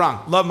get me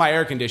wrong. Love my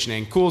air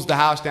conditioning. Cools the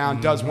house down.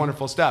 Mm-hmm. Does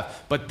wonderful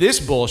stuff. But this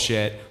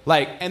bullshit,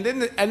 like, and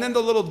then the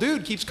little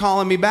dude keeps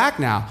calling me back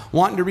now,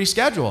 wanting to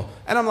reschedule,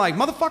 and I'm like,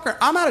 motherfucker,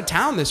 I'm out of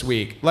town this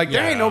week. Like,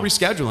 there Yeah. ain't no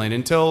rescheduling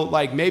until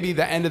like maybe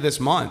the end of this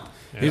month.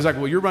 He's like,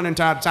 well, you're running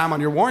out of time on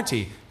your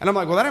warranty. And I'm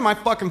like, well, that ain't my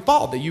fucking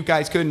fault that you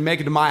guys couldn't make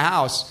it to my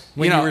house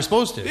When you were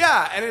supposed to.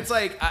 Yeah, and it's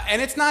like,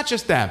 and it's not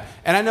just them.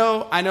 And I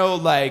know,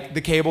 like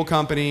the cable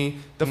company,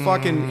 the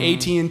fucking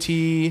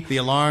AT&T, The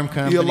alarm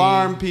company. the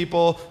alarm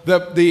people,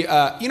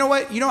 the you know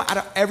what? Out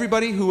of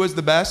everybody, who was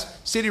the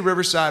best? City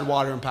Riverside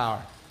Water and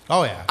Power.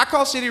 Oh, yeah. I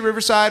called City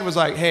Riverside, was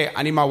like, hey,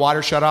 I need my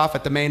water shut off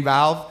at the main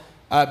valve.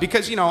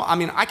 Because,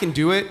 I can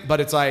do it, but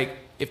it's like,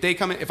 if they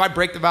come in, if I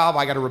break the valve,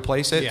 I got to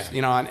replace it.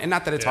 Yeah. And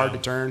not that it's hard to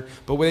turn,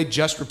 but they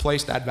just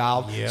replaced that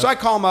valve. Yep. So I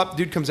call him up,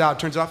 dude comes out,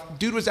 turns it off.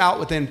 Dude was out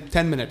within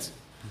 10 minutes.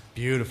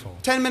 Beautiful.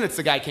 10 minutes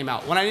the guy came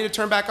out. When I need to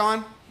turn back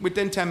on,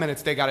 within 10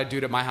 minutes they got a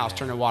dude at my house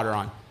turning water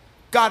on.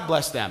 God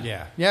bless them.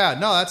 Yeah. Yeah,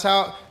 no,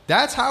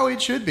 that's how it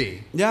should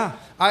be. Yeah.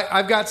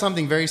 I've got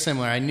something very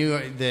similar. I knew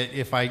that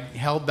if I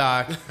held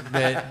back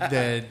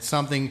that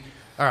something.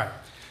 All right.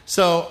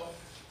 So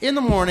in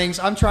the mornings,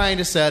 I'm trying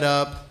to set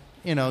up,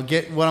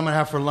 get what I'm going to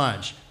have for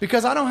lunch.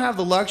 Because I don't have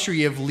the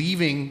luxury of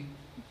leaving,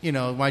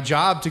 my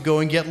job to go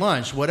and get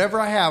lunch. Whatever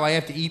I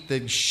have to eat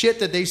the shit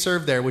that they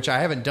serve there, which I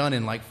haven't done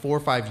in like 4 or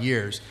 5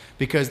 years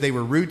because they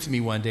were rude to me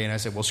one day. And I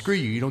said, well, screw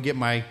you. You don't get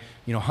my,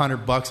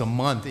 $100 a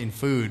month in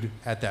food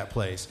at that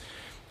place.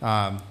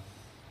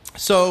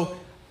 So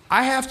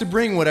I have to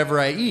bring whatever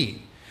I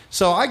eat.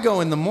 So I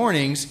go in the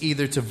mornings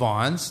either to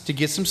Vaughn's to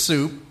get some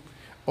soup,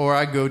 or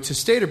I go to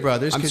Stater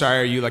Brothers. I'm sorry,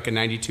 are you like a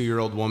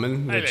 92-year-old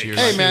woman?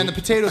 Hey, man, the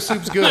potato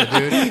soup's good,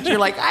 dude. You're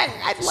like,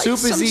 I'd like soup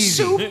some is easy.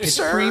 soup, It's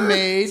sir.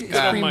 pre-made. It's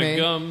My pre-made.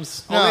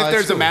 gums. Only if it's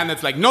there's a cool. man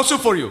that's like, no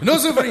soup for you. No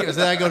soup for you. So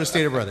then I go to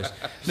Stater Brothers.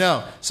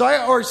 No.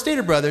 So or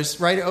Stater Brothers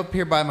right up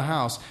here by my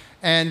house.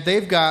 And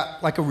they've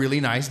got like a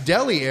really nice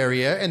deli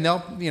area, and they'll,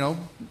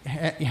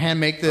 hand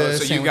make the So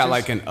sandwiches. you've got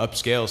like an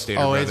upscale Stater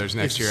Brothers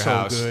next to your so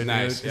house. Good,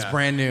 nice. dude. It's yeah.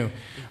 brand new.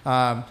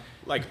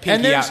 Like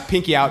And there's-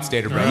 pinky out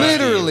Stater Brothers.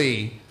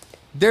 Literally,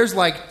 there's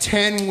like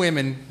 10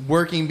 women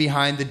working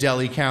behind the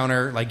deli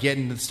counter, like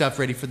getting the stuff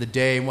ready for the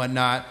day and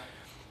whatnot.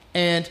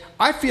 And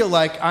I feel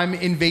like I'm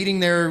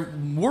invading their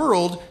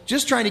world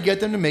just trying to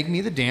get them to make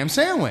me the damn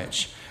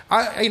sandwich.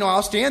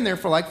 I'll stand there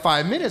for like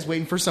 5 minutes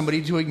waiting for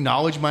somebody to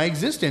acknowledge my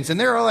existence. And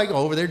they're all like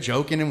over there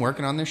joking and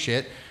working on their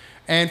shit.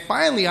 And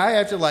finally, I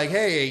have to like,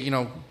 hey,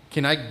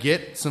 can I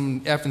get some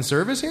effing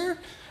service here?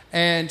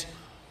 And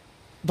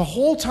the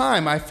whole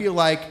time I feel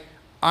like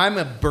I'm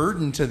a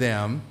burden to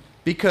them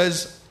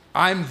because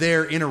I'm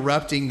there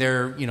interrupting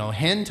their,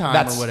 hen time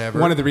That's or whatever.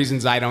 one of the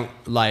reasons I don't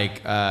like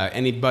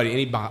any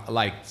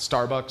like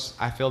Starbucks.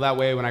 I feel that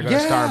way when I go to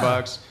Yeah.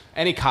 Starbucks.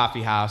 Any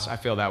coffee house, I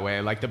feel that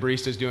way. Like the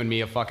barista's doing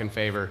me a fucking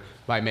favor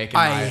by making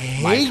I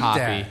my hate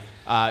coffee.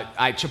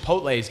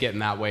 Chipotle's getting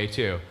that way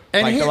too.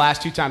 And like here- the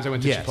last 2 times I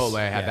went to Yes, Chipotle,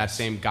 I had that yes.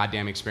 same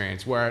goddamn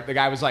experience where the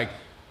guy was like,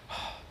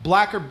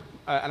 black or,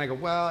 and I go,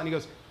 well, and he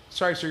goes,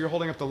 sorry, sir, you're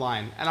holding up the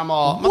line. And I'm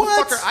all,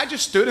 What? motherfucker, I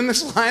just stood in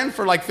this line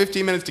for like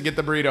 15 minutes to get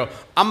the burrito.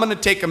 I'm going to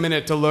take a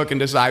minute to look and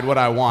decide what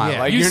I want. Yeah.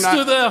 Like, You you're stood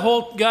not. that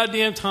whole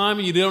goddamn time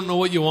and you don't know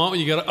what you want when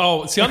you got.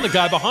 Oh, see, I'm the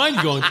guy behind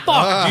you going,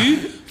 "Fuck, dude,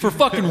 for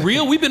fucking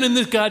real. We've been in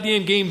this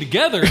goddamn game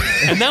together,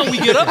 and now we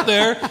get up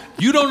there.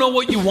 You don't know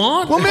what you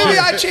want. Well, maybe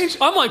I changed.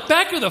 I'm like,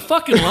 back to the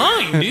fucking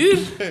line,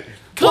 dude.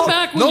 Come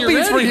back when no you're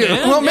beans ready, for you.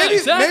 man. Well, Yeah, maybe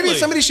exactly.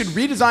 somebody should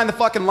redesign the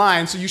fucking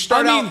line so you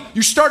start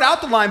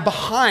out the line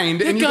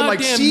behind and you can like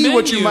goddamn see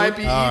what you menu. might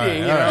be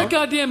eating. You know? That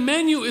goddamn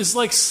menu is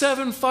like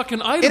 7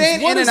 fucking items. It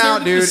ain't What In is and there Out,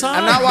 to dude. decide,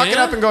 I'm not walking man?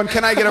 up and going,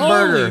 "Can I get a Holy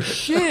burger?"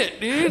 shit,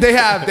 dude. They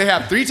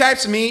have 3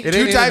 types of meat, It 2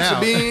 ain't types In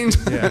of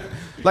and beans.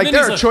 Like And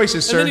then there he's are like-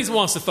 choices, sir. And then he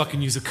wants to fucking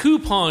use a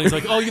coupon. He's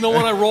like, "Oh, you know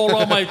what? I rolled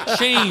all my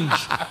change.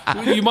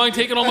 You mind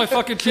taking all my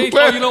fucking change?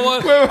 Oh, you know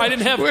what? I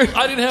didn't have.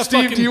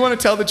 Steve, fucking. do you want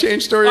to tell the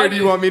change story, or I do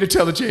you did- want me to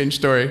tell the change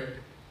story?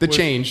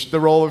 The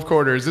roll of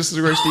quarters. This is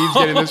where Steve's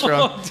getting this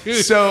from.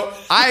 Dude. So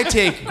I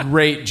take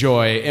great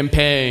joy in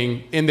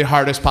paying in the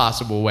hardest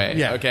possible way.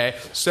 Yeah. Okay.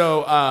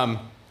 So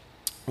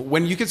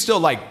when you could still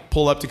like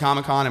pull up to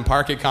Comic-Con and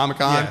park at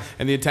Comic-Con, Yeah.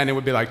 and the attendant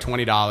would be like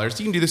 $20.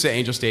 You can do this at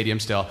Angel Stadium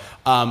still.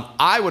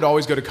 I would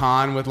always go to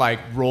con with like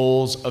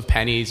rolls of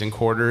pennies and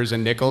quarters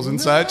and nickels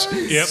and such.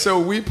 Yep. So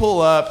we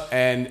pull up,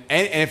 and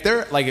if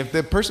they're like, if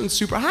the person's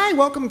super, hi,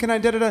 welcome, can I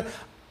da-da-da?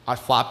 I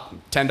flop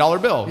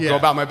 $10 bill, Yeah. go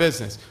about my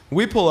business.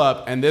 We pull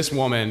up, and this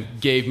woman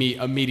gave me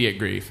immediate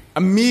grief.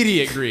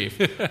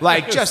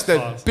 Like just the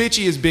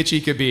bitchiest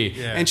bitchy could be.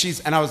 Yeah.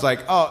 And I was like,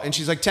 oh, and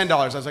she's like $10.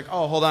 I was like,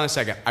 oh, hold on a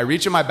second. I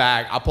reach in my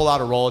bag, I pull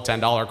out a roll of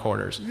 $10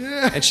 quarters.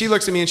 And she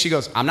looks at me and she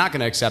goes, I'm not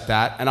going to accept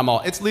that. And I'm all,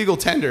 it's legal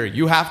tender.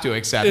 You have to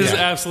accept This is it.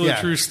 an absolute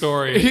Yeah. true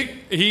story.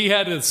 He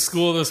had to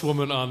school this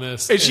woman on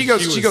this. And she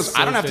goes, was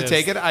I don't so have to pissed.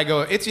 take it. I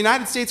go, it's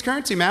United States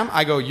currency, ma'am.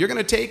 I go, you're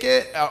going to take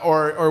it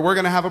or we're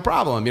going to have a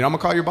problem. I'm going to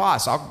call your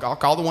boss. I'll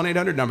call the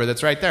 1-800 number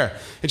that's right there.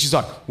 And she's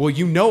like,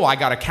 well, I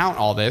got to count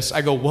all this.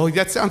 I go, well,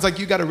 that sounds like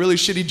you got a really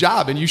shitty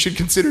job and you should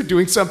consider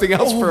doing something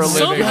else for a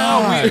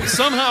living.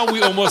 Somehow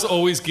we almost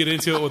always get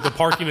into it with the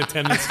parking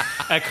attendants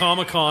at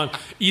Comic-Con.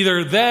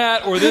 Either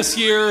that or this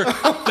year,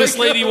 this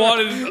lady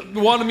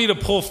wanted me to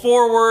pull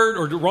forward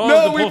or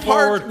Ron to pull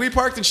forward. We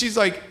parked and she's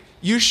like,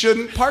 you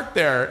shouldn't park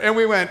there. And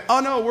we went, oh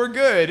no, we're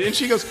good. And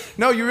she goes,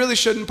 no, you really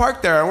shouldn't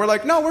park there. And we're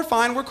like, no, we're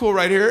fine. We're cool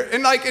right here.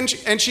 And like,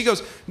 and she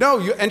goes, no,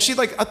 and she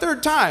like a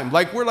third time,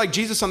 like we're like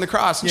Jesus on the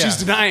cross. And she's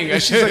denying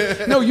us. She's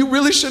like, no, you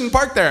really shouldn't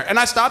park there. And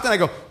I stopped and I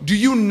go, do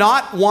you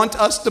not want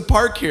us to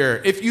park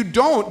here? If you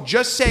don't,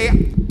 just say,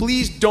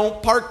 please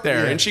don't park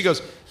there. And she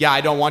goes, yeah, I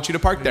don't want you to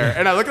park there.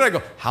 And I look at her and I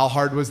go, how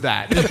hard was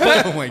that?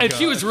 Oh my God. And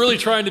she was really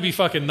trying to be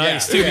fucking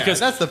nice too, because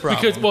that's the problem.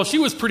 Because, well, she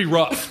was pretty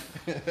rough.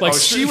 Like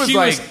she was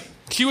like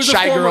she was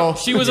shy a former, girl.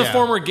 She was a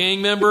former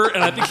gang member,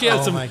 and I think she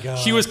had my God.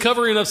 She was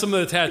covering up some of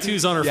the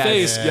tattoos on her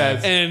face,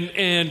 yes.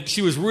 and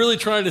she was really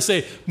trying to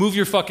say, "Move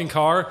your fucking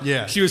car."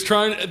 Yeah. She was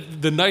trying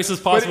the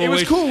nicest possible it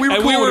was way. cool. We were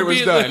and cool when it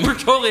was done. We were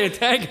totally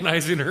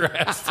antagonizing her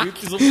ass, dude.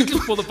 She's like,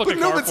 just pull the fucking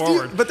car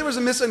forward. But there was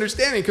a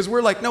misunderstanding because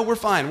we're like, no, we're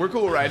fine. We're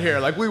cool right here.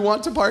 Like, we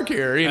want to park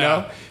here, you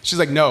know? She's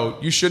like, no,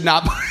 you should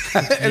not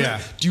park. And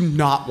do you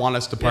not want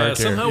us to park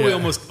here? Somehow we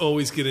almost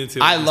always get into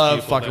it. I with love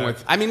people fucking there.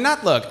 with. I mean,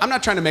 look, I'm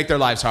not trying to make their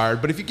lives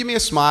hard, but if you give me a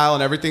smile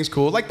and everything's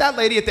cool, like that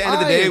lady at the end of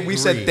the I day, agree. we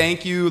said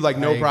thank you, like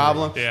no agree.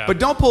 problem. Yeah. But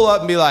don't pull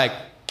up and be like,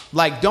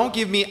 don't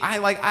give me.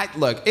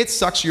 Look, it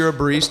sucks. You're a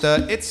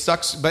barista. It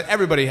sucks, but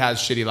everybody has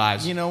shitty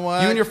lives. You know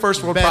what? You and your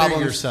first world Better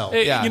problems. yourself.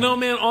 Hey, Yeah. you know,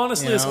 man,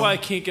 honestly, You that's know? why I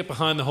can't get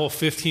behind the whole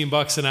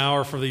 $15 an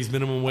hour for these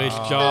minimum wage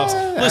jobs.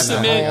 Listen,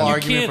 Whole man, you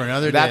argument can't. for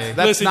another That's day.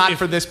 that's not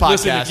for this podcast.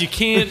 Listen,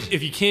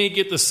 if you can't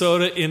get the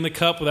soda in the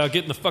cup without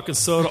getting the fucking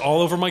soda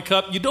all over my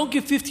cup, you don't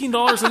get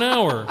 $15 an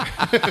hour.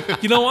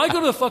 You know, I go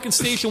to the fucking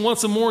station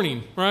once a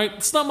morning, right?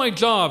 It's not my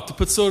job to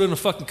put soda in a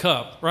fucking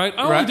cup, right?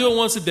 I only Right. do it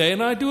once a day,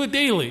 and I do it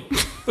daily.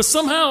 But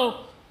somehow,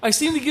 I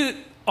seem to get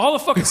all the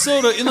fucking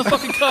soda in the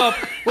fucking cup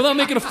without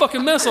making a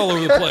fucking mess all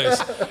over the place.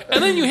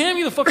 And then you hand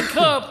me the fucking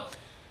cup,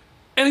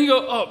 and you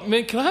go, oh,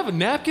 man, can I have a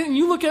napkin? And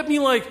you look at me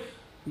like,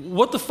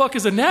 what the fuck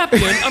is a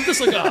napkin? I'm just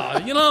like,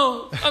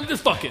 I'm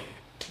just fucking.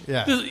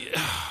 Yeah.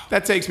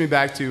 That takes me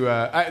back to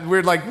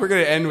we're going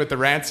to end with the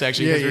rant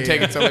section because we're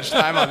taking so much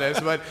time on this.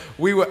 But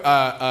we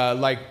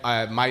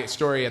my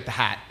story at the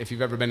Hat. If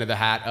you've ever been to the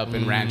Hat up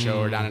in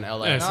Rancho or down in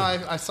LA, Yes.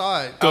 No, I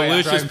saw it.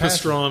 Delicious Driving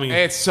past it. pastrami.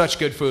 it's such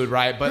good food,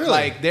 right? But Really?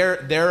 like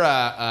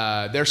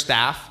their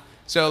staff.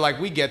 So like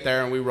we get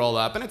there and we roll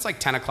up and it's like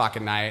 10 o'clock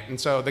at night. And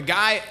so the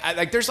guy,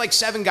 there's like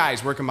 7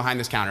 guys working behind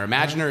this counter,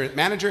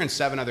 manager and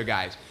 7 other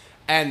guys.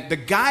 And the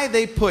guy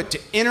they put to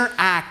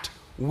interact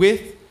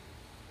with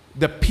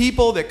the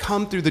people that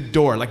come through the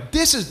door, like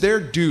this is their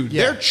dude,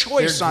 Yeah, their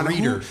choice their on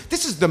greeter.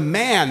 this is the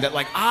man that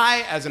like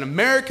I, as an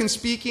English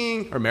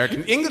speaking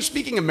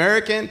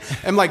American,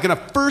 am like gonna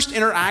first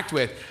interact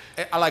with.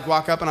 I like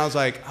walk up and I was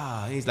like,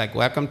 he's like,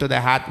 welcome to the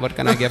Hat. What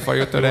can I get for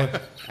you today?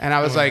 And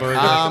I was like,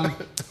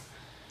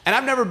 and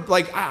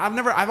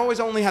I've always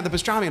only had the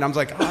pastrami, and I was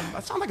like,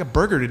 that sounds like a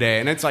burger today,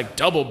 and it's like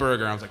double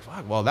burger. I was like,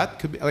 fuck, well that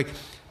could be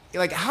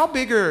like how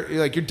big are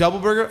like your double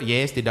burger?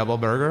 Yes, the double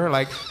burger.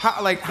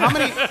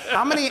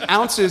 How many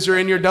ounces are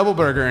in your double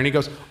burger? And he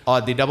goes,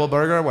 the double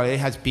burger, well, it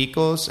has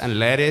pickles and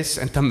lettuce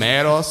and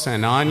tomatoes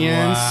and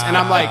onions. Wow. And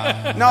I'm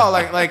like, no,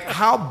 like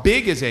how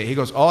big is it? He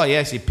goes, oh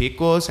yes, it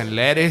pickles and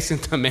lettuce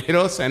and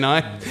tomatoes and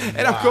onions.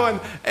 And I'm going,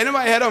 and in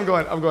my head I'm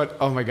going,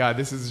 oh my god,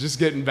 this is just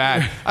getting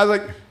bad. I was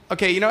like,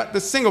 okay, you know what? The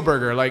single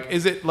burger, like,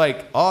 is it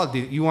like,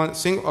 you want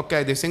single?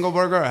 Okay, the single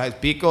burger has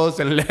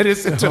pickles and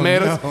lettuce and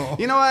tomatoes. no.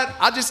 You know what?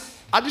 I'll just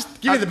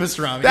Give me the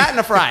pastrami. That and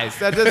the fries.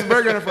 That's a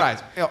burger and the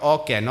fries. Yeah,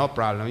 okay, no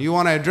problem. You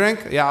want a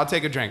drink? Yeah, I'll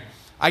take a drink.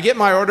 I get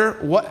my order.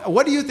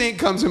 What do you think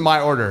comes in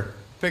my order?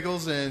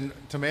 Pickles and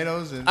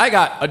tomatoes and I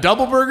got a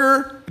double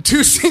burger,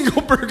 2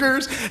 single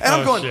burgers, and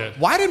I'm going, shit.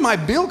 why did my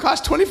meal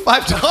cost $25?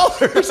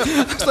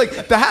 I was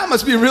like, the Hat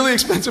must be a really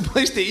expensive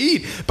place to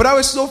eat. But I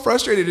was so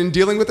frustrated in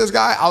dealing with this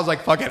guy. I was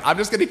like, fuck it. I'm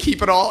just going to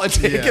keep it all and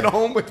take it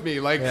home with me.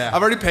 Like, I've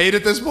already paid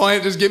at this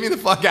point. Just get me the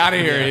fuck out of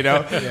here, you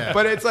know? Yeah.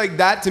 But it's like,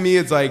 that to me,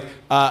 it's like,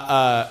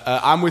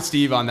 I'm with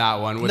Steve on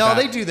that one.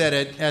 they do that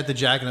at the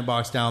Jack in the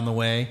Box down the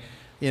way.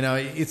 You know,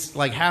 it's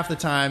like half the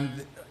time.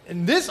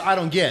 And this I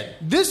don't get.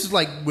 This is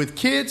like with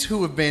kids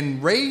who have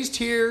been raised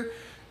here,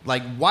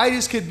 like white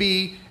as could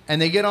be,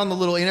 and they get on the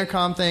little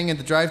intercom thing at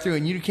the drive-thru,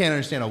 and you can't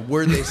understand a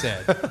word they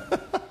said.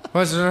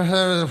 But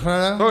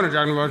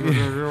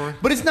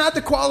it's not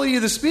the quality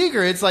of the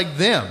speaker. It's like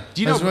them.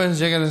 Do you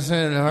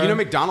know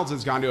McDonald's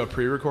has gone to a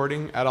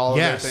pre-recording at all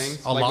Yes, of their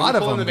things? a Like, lot when you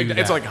of pull in them do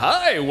It's that. like,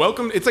 hi,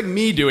 welcome. It's like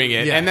me doing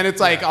it. Yeah, And then it's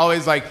like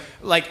always like,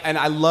 and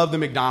I love the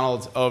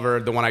McDonald's over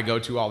the one I go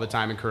to all the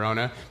time in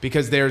Corona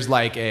because there's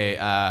like a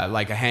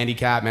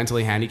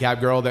mentally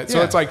handicapped girl so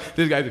Yeah. it's like,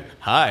 this guy's like,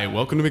 hi,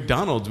 welcome to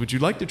McDonald's. Would you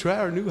like to try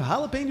our new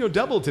jalapeno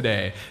double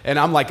today? And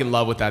I'm like in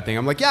love with that thing.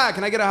 I'm like, yeah,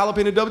 can I get a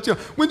jalapeno double too?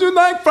 Would you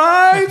like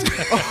fries?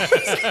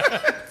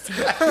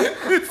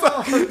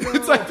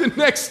 It's like the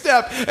next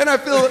step, and I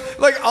feel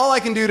like all I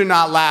can do to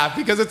not laugh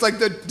because it's like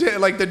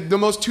the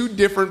most two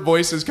different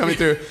voices coming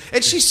through.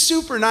 And she's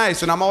super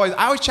nice, and I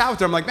always chat with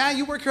her. I'm like, man,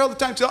 you work here all the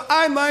time. She's like,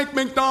 I like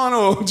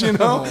McDonald's, you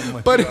know.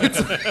 But it's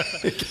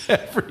like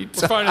every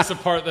time. We're finding us a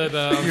part that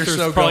I'm You're sure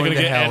so is probably going going to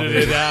to get hell,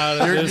 edited dude.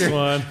 out of this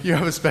one. You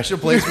have a special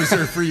place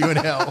reserved for you in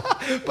hell.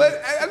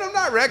 But and I'm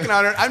not wrecking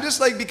on her. I'm just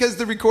like, because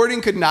the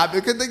recording could not,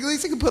 because at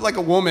least they could put like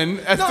a woman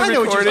as No, the I know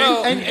what you're recording. saying.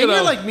 Well, And you know.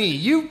 you're like me.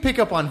 You pick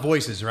up on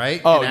voices,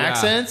 right? Oh, and yeah.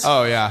 accents.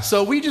 Oh, yeah.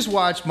 So we just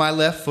watched My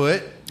Left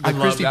Foot, the I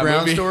love Christy that Brown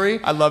movie. story.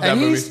 I love that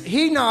and movie.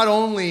 He not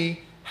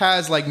only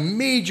has like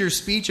major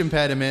speech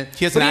impediment,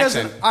 He has but an he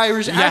accent. has an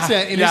Irish Yeah,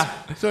 accent in yeah.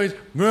 his. So he's,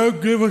 well,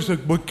 give us a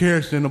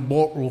cast in a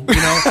bottle, you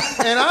know.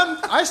 And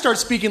I start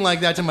speaking like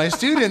that to my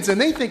students, and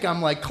they think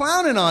I'm like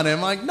clowning on him.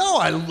 I'm like, no,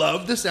 I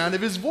love the sound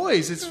of his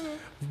voice. It's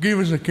give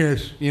us a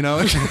kiss, you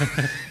know.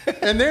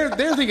 And they're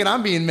thinking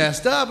I'm being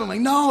messed up. I'm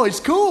like, no, it's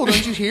cool.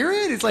 Don't you hear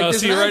it? It's like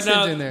there's See, an right accent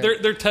now in there.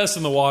 they're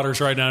testing the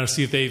waters right now to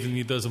see if they even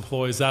need those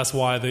employees. That's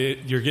why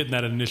you're getting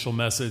that initial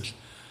message.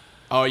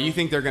 Oh, you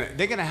think they're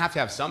gonna have to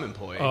have some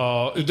employee?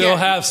 They'll can't-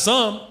 have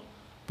some,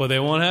 but they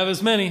won't have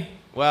as many.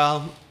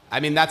 Well, I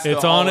mean that's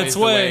It's on always its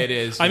the way. it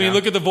is. I you mean, know?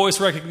 look at the voice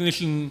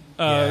recognition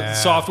Yeah.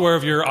 software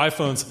of your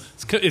iPhones.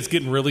 It's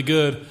getting really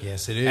good.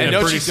 Yes, it is. And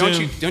pretty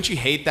soon. don't you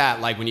hate that,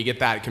 like when you get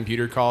that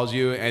computer calls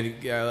you? And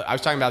I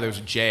was talking about there was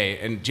Jay,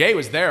 and Jay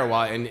was there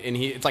and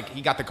it's like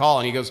he got the call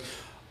and he goes,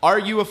 "Are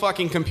you a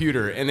fucking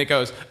computer?" And it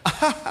goes,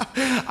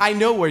 "I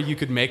know where you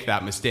could make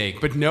that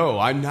mistake, but no,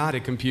 I'm not a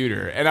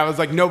computer." And I was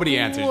like, nobody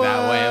answers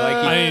that way. Like,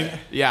 I mean,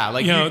 yeah,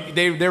 like you know,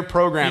 they're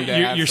programmed. to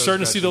ask You're those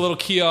starting to see the questions. little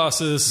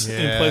kiosks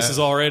in Yeah. places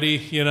already,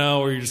 you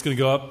know, where you're just going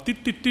to go up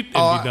doot, doot, doot, and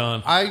Oh, be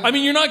done. I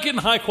mean, you're not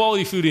getting high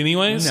quality food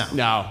anyways. No.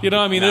 No. You know,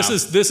 I mean, No.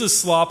 this is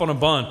slop on a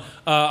bun.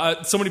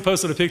 Somebody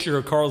posted a picture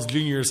of Carl's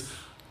Jr.'s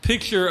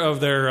picture of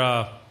their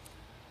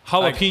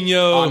Like,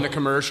 jalapeno on the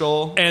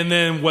commercial. and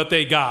then what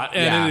they got,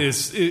 and Yeah.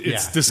 it's Yeah.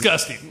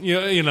 disgusting.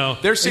 You know.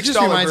 They're It just $6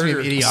 reminds me of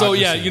burgers. Idiocracy. So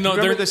yeah, you know,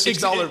 Remember they're the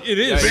 $6? It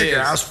is.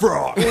 Yeah, it is.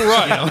 fraud.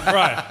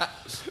 Right.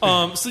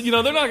 So you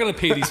know they're not going to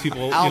pay these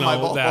people Ow, my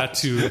that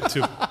balls.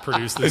 to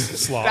produce this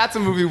slop. That's a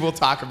movie we'll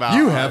talk about.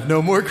 You have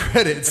no more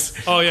credits.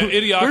 Oh yeah,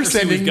 Idiocracy. We're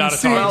sending We've got to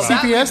C- talk Well, about.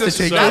 that CPS leads to us-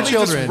 take that your leads us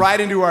children. right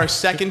into our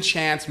second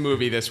chance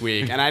movie this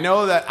week, and I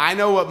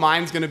know what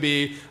mine's going to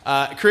be.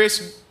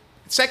 Chris,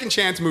 second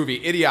chance movie,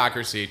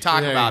 Idiocracy.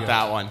 Talk There you about go.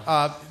 that one.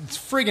 It's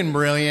friggin'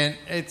 brilliant.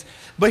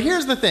 But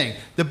here's the thing.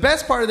 The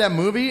best part of that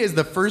movie is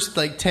the first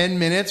like 10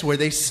 minutes where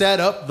they set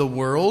up the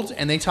world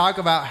and they talk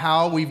about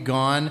how we've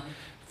gone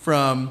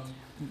from,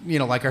 you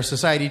know, like our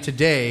society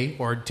today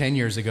or 10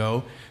 years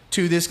ago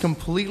to this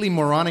completely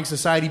moronic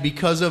society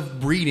because of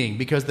breeding.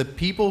 Because the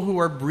people who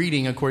are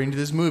breeding, according to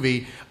this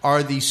movie,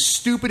 are the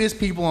stupidest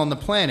people on the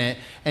planet.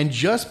 And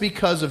just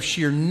because of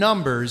sheer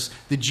numbers,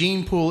 the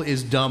gene pool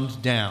is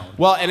dumbed down.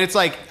 Well, and it's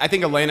like, I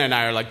think Elena and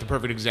I are like the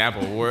perfect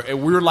example.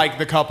 We're like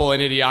the couple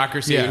in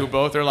Idiocracy Yeah. who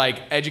both are like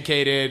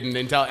educated and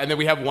intelligent, and then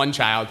we have one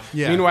child.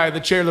 Yeah. Meanwhile, the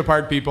Trailer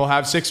Park people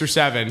have 6 or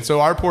 7,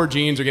 so our poor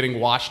genes are getting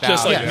washed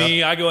Just out. like you know?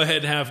 me, I go ahead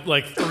and have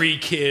like 3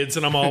 kids,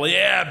 and I'm all,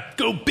 yeah,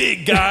 go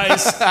big,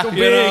 guys. Go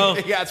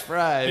Big, yeah, it's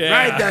fried. Yeah.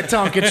 Right, That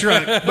Tonka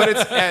truck. but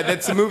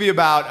it's a movie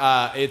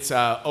about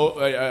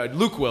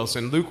Luke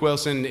Wilson. Luke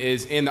Wilson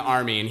is in the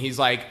army, and he's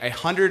like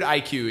 100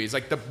 IQ. He's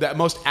like the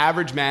most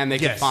average man they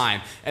Yes. could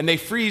find, and they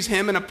freeze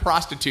him and a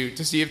prostitute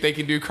to see if they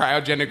can do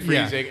cryogenic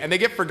Yeah. freezing, and they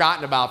get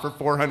forgotten about for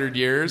 400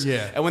 years.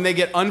 Yeah. And when they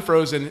get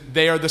unfrozen,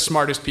 they are the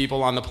smartest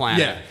people on the planet.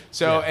 Yeah.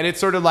 So, Yeah. and it's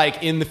sort of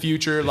like in the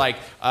future, like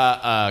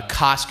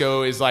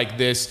Costco is like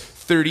this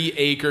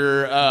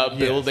 30-acre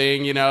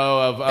building, you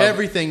know, of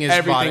Everything is bought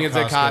everything at is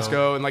at Costco.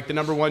 Costco, and like the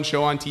number one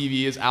show on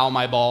TV is Ow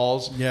My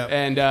Balls. Yep.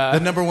 And the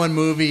number one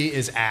movie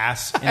is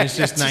Ass, and it's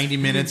just 90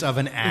 minutes of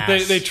an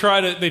ass. They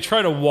try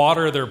to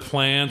water their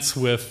plants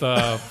with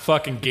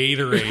fucking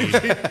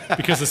Gatorade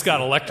because it's got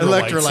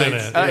electrolytes in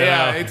it.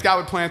 yeah, it's got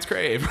what plants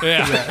crave.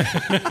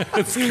 Yeah.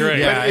 It's great.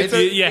 Yeah,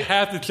 you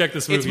have to check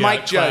this movie It's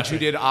Mike out. Judge Classic. who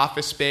did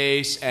Office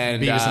Space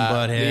and Beavis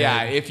and Butthead.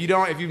 Yeah, if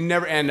you've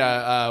never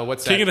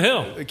what's that? King of the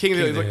Hill. King of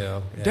the Hill. He's like,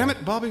 Hill, yeah. damn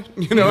it, Bobby.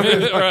 You know.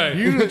 Right.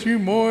 You the two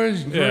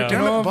boys. Yeah.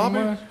 Damn it,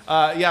 Bobby.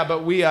 Yeah,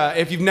 but we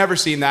if you've never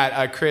seen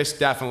that, Chris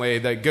definitely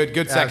the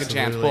good second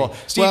chance Absolutely. pull.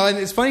 Steve, Well, and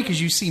it's funny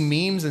because you see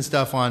memes and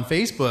stuff on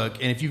Facebook,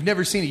 and if you've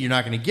never seen it, you're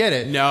not going to get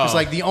it. No. It's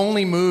like the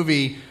only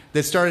movie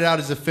that started out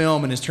as a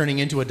film and is turning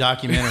into a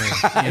documentary.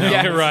 You know?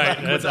 Yeah. You're right.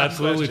 Without That's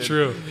absolutely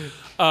question. true.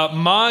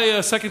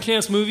 My second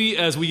chance movie,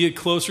 as we get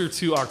closer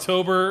to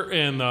October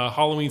and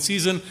Halloween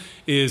season,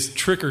 is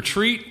Trick or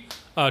Treat,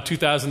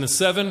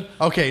 2007.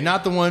 Okay,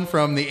 not the one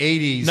from the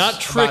 80s. Not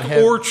Trick about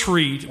heaven. or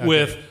Treat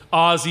with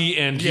Ozzy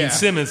and Gene Yeah.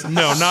 Simmons.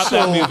 No, not So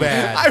that movie.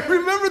 bad. I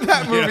remember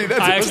that movie.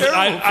 That's I, a terrible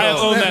I film.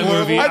 own that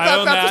movie. I thought I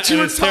own that's that, what you and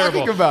were it's talking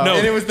terrible. about. No,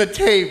 And it was the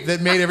tape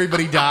that made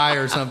everybody die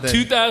or something.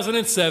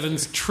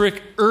 2007's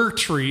Trick or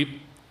Treat.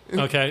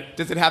 Okay.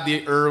 Does it have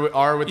the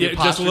R with the Yeah,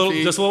 just a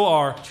apostrophe? little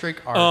R.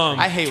 Trick or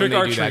I hate when Trick they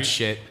or do that Treat.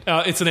 shit.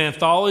 It's an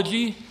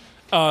anthology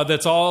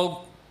that's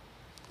all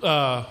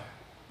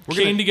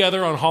came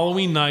together on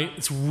Halloween night.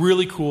 It's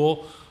really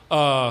cool.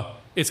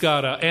 It's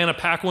got Anna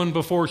Paquin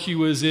before she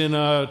was in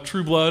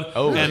True Blood.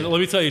 Oh, and let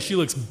me tell you, she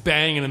looks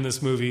banging in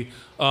this movie.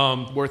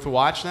 Worth a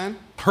watch then?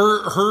 She's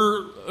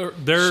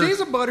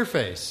a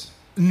butterface.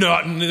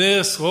 Not in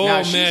this. Oh,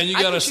 Now, man, you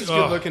I got to... think she's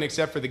good looking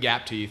except for the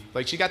gap teeth.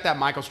 Like, she got that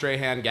Michael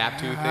Strahan gap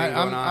tooth thing going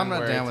on. I'm not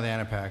where down with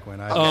Anna Paquin.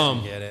 I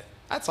don't get it.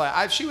 That's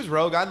like, if she was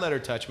Rogue, I'd let her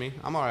touch me.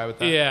 I'm all right with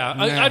that. Yeah,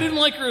 I didn't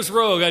like her as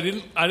Rogue. I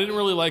didn't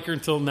really like her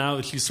until now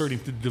that she's starting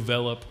to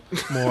develop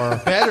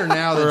more. Better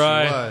now than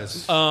Right. she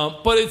was.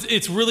 But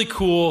it's really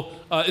cool.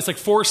 It's like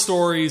 4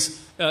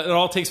 stories. It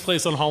all takes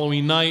place on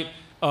Halloween night.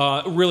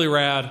 Really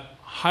rad.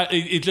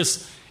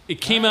 It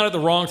came out at the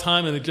wrong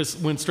time, and it just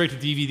went straight to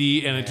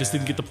DVD, and it just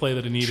didn't get the play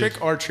that it needed.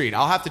 Trick or treat.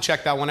 I'll have to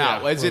check that one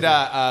out. Is it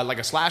like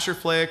a slasher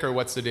flick, or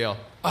what's the deal?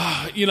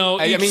 You know,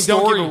 I mean,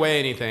 don't give away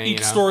anything.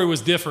 Each story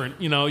was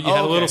different. You know, you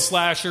had a little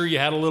slasher, you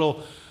had a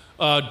little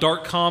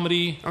dark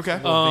comedy. Okay.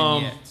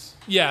 Vignettes.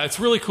 Yeah, it's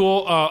really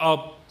cool.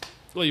 I'll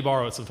let you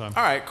borrow it sometime.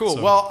 All right, cool.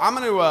 So- Well, I'm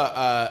going to,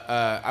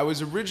 I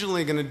was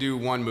originally going to do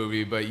one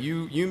movie, but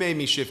you made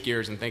me shift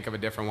gears and think of a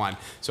different one.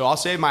 So I'll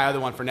save my other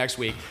one for next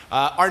week.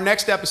 Our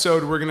next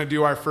episode, we're going to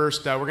do our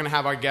first, we're going to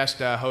have our guest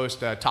host,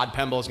 Todd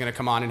Pemble, is going to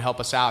come on and help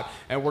us out.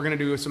 And we're going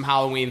to do some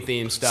Halloween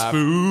themed stuff.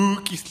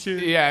 Spooky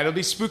shit. Yeah, it'll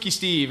be Spooky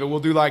Steve, and we'll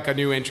do like a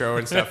new intro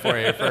and stuff for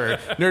you for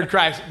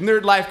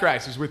Nerd Life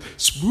Crisis with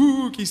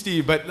Spooky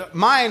Steve. But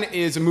mine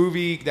is a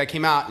movie that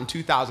came out in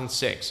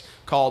 2006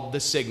 called The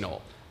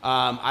Signal.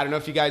 I don't know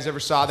if you guys ever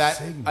saw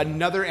that.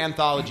 Another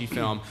anthology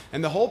film.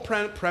 And the whole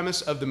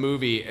premise of the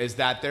movie is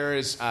that there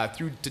is,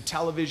 through the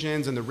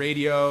televisions and the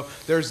radio,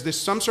 there's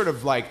some sort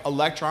of like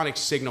electronic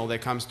signal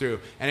that comes through,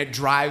 and it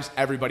drives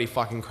everybody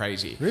fucking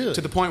crazy. Really?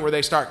 To the point where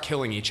they start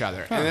killing each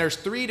other. And there's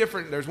 3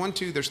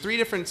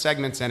 different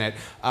segments in it.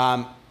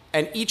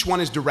 And each one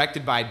is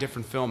directed by a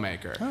different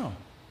filmmaker. Oh.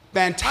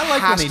 Fantastic. I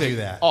like when they do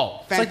that.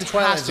 Oh, It's like the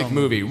Twilight fantastic Zone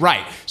movie.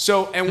 Right.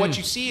 So, and what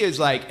you see is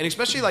like, and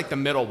especially like the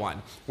middle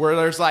one, where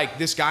there's like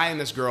this guy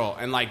and this girl,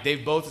 and like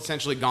they've both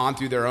essentially gone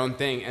through their own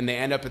thing, and they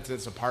end up at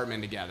this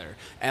apartment together.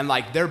 And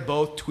like they're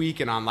both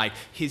tweaking on like,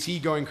 is he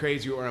going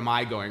crazy or am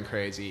I going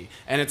crazy?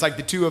 And it's like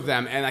the two of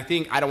them, and I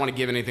think, I don't want to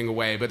give anything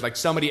away, but like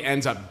somebody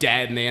ends up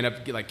dead and they end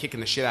up like kicking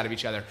the shit out of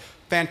each other.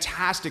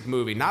 Fantastic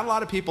movie. Not a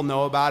lot of people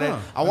know about it.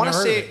 I want to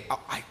say,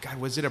 God,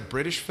 was it a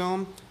British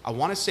film? I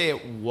want to say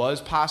it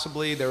was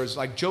possibly. There was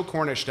like Joe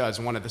Cornish does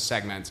one of the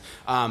segments.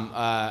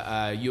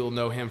 You'll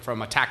know him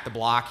from Attack the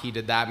Block. He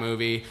did that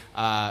movie.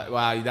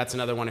 Well, that's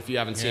another one if you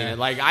haven't seen it.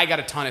 Like, I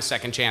got a ton of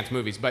second chance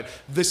movies. But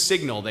The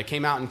Signal that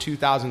came out in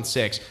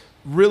 2006,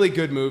 really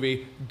good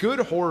movie. Good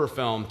horror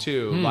film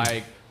too.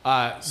 Like.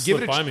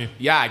 Give it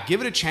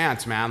a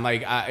chance, man.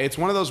 Like, it's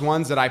one of those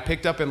ones that I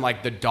picked up in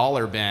like the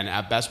dollar bin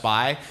at Best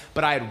Buy,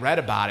 but I had read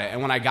about it,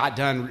 and when I got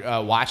done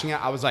watching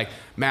it, I was like,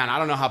 man, I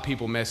don't know how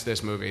people miss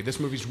this movie. This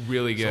movie's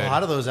really good. So a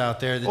lot of those out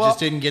there that just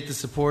didn't get the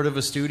support of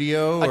a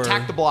studio.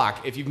 Attack the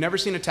Block. If you've never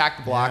seen Attack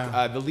the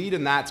Block, the lead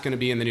in that's going to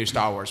be in the new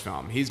Star Wars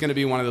film. He's going to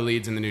be one of the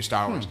leads in the new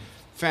Star Wars.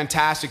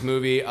 Fantastic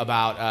movie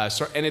about,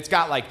 and it's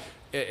got like.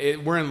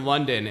 We're in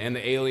London, and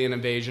the alien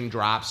invasion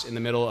drops in the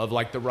middle of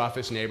like the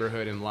roughest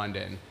neighborhood in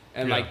London.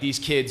 And like these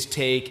kids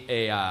take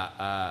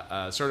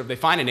a sort of, they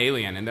find an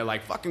alien and they're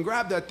like, fucking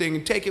grab that thing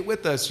and take it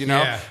with us, you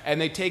know? Yeah. And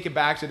they take it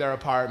back to their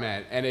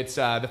apartment, and it's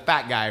the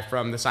fat guy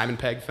from the Simon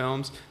Pegg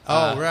films.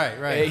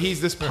 Right. He's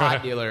this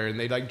pot dealer, and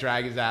they like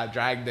drag the Talk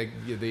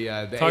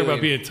alien.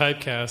 about being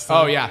typecast.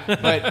 Oh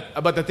yeah,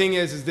 but the thing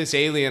is this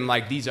alien,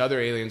 like these other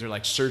aliens are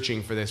like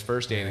searching for this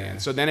first alien.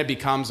 So then it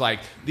becomes like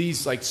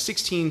these like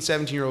 16,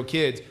 17-year-old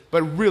kids,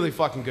 but really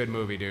fucking good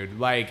movie, dude.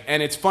 Like,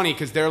 and it's funny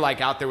because they're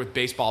like out there with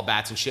baseball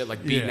bats and shit,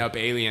 like beating up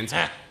aliens.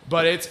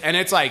 But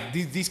it's like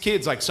these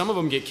kids, like some of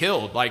them get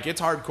killed. Like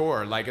it's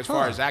hardcore. Like as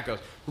far as that goes,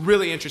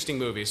 really interesting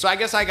movie. So I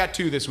guess I got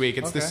 2 this week.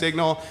 It's The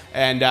Signal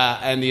and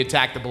the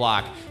Attack the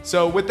Block.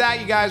 So with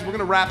that, you guys, we're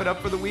gonna wrap it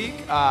up for the week.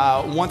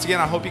 Once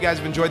again, I hope you guys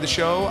have enjoyed the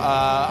show.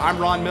 I'm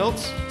Ron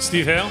Miltz,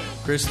 Steve Hale,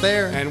 Chris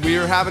Thayer, and we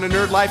are having a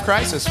Nerd Life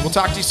Crisis. We'll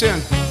talk to you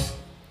soon.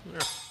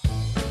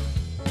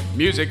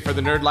 Music for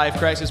the Nerd Life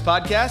Crisis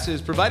podcast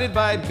is provided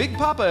by Big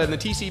Papa and the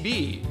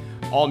TCB.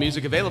 All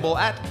music available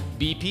at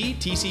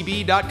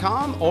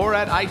bptcb.com or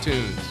at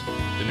iTunes.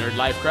 The Nerd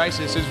Life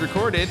Crisis is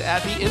recorded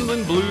at the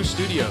Inland Blue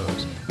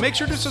Studios. Make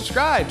sure to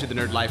subscribe to the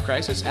Nerd Life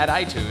Crisis at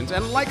iTunes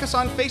and like us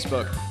on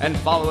Facebook and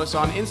follow us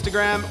on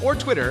Instagram or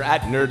Twitter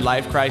at Nerd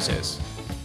Life Crisis.